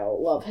 you know,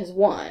 Love Has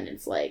Won.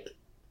 It's like,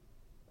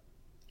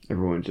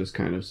 everyone's just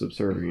kind of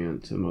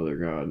subservient to Mother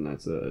God, and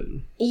that's it.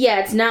 Yeah,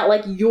 it's not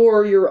like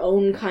you're your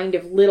own kind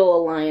of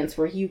little alliance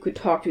where you could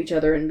talk to each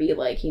other and be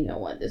like, you know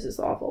what, this is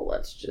awful,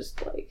 let's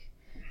just, like,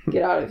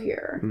 get out of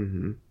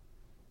here.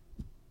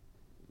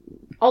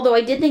 Although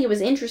I did think it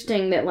was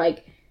interesting that,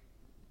 like,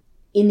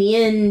 in the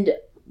end,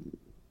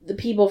 the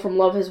people from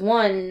Love Has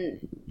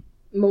Won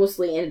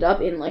mostly ended up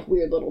in, like,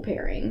 weird little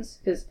pairings.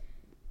 Because,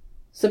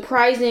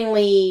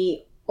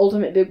 surprisingly,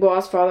 Ultimate Big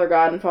Boss, Father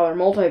God, and Father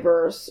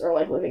Multiverse are,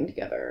 like, living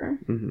together.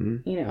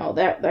 You know,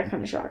 that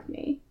kind of shocked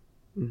me.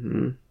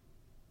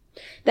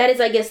 That is,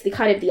 I guess, the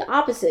kind of the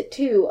opposite,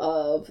 too,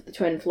 of the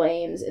Twin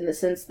Flames, in the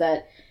sense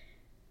that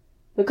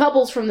the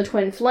couples from the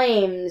Twin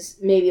Flames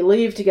maybe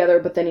leave together,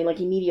 but then, like,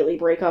 immediately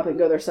break up and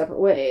go their separate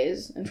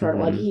ways and try to,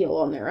 like, heal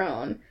on their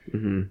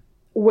own.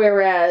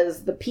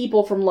 Whereas the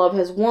people from Love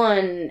Has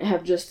Won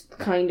have just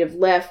kind of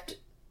left,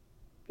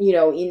 you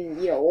know,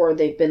 or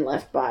they've been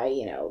left by,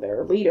 you know,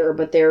 their leader,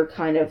 but they're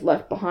kind of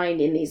left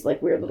behind in these,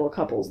 like, weird little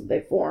couples that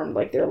they formed.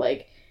 Like, they're,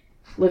 like,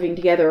 living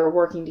together or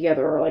working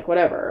together or, like,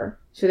 whatever.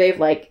 So they've,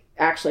 like,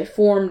 actually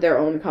formed their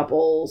own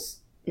couples,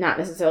 not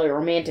necessarily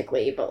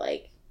romantically, but,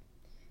 like,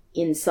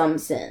 in some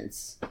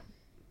sense.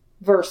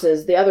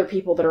 Versus the other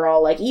people that are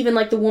all, like, even,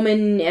 like, the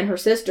woman and her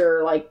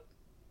sister, like,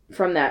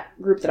 from that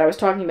group that I was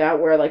talking about,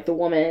 where, like, the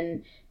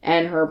woman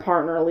and her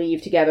partner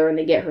leave together and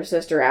they get her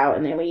sister out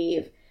and they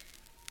leave.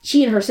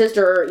 She and her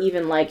sister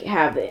even, like,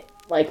 have it,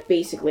 like,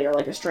 basically are,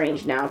 like,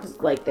 estranged now, because,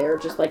 like, they're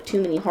just, like,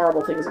 too many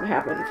horrible things have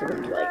happened for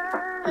them to, like,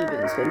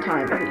 even spend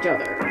time with each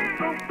other.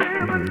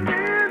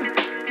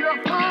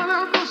 You're part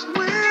of this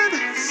wind.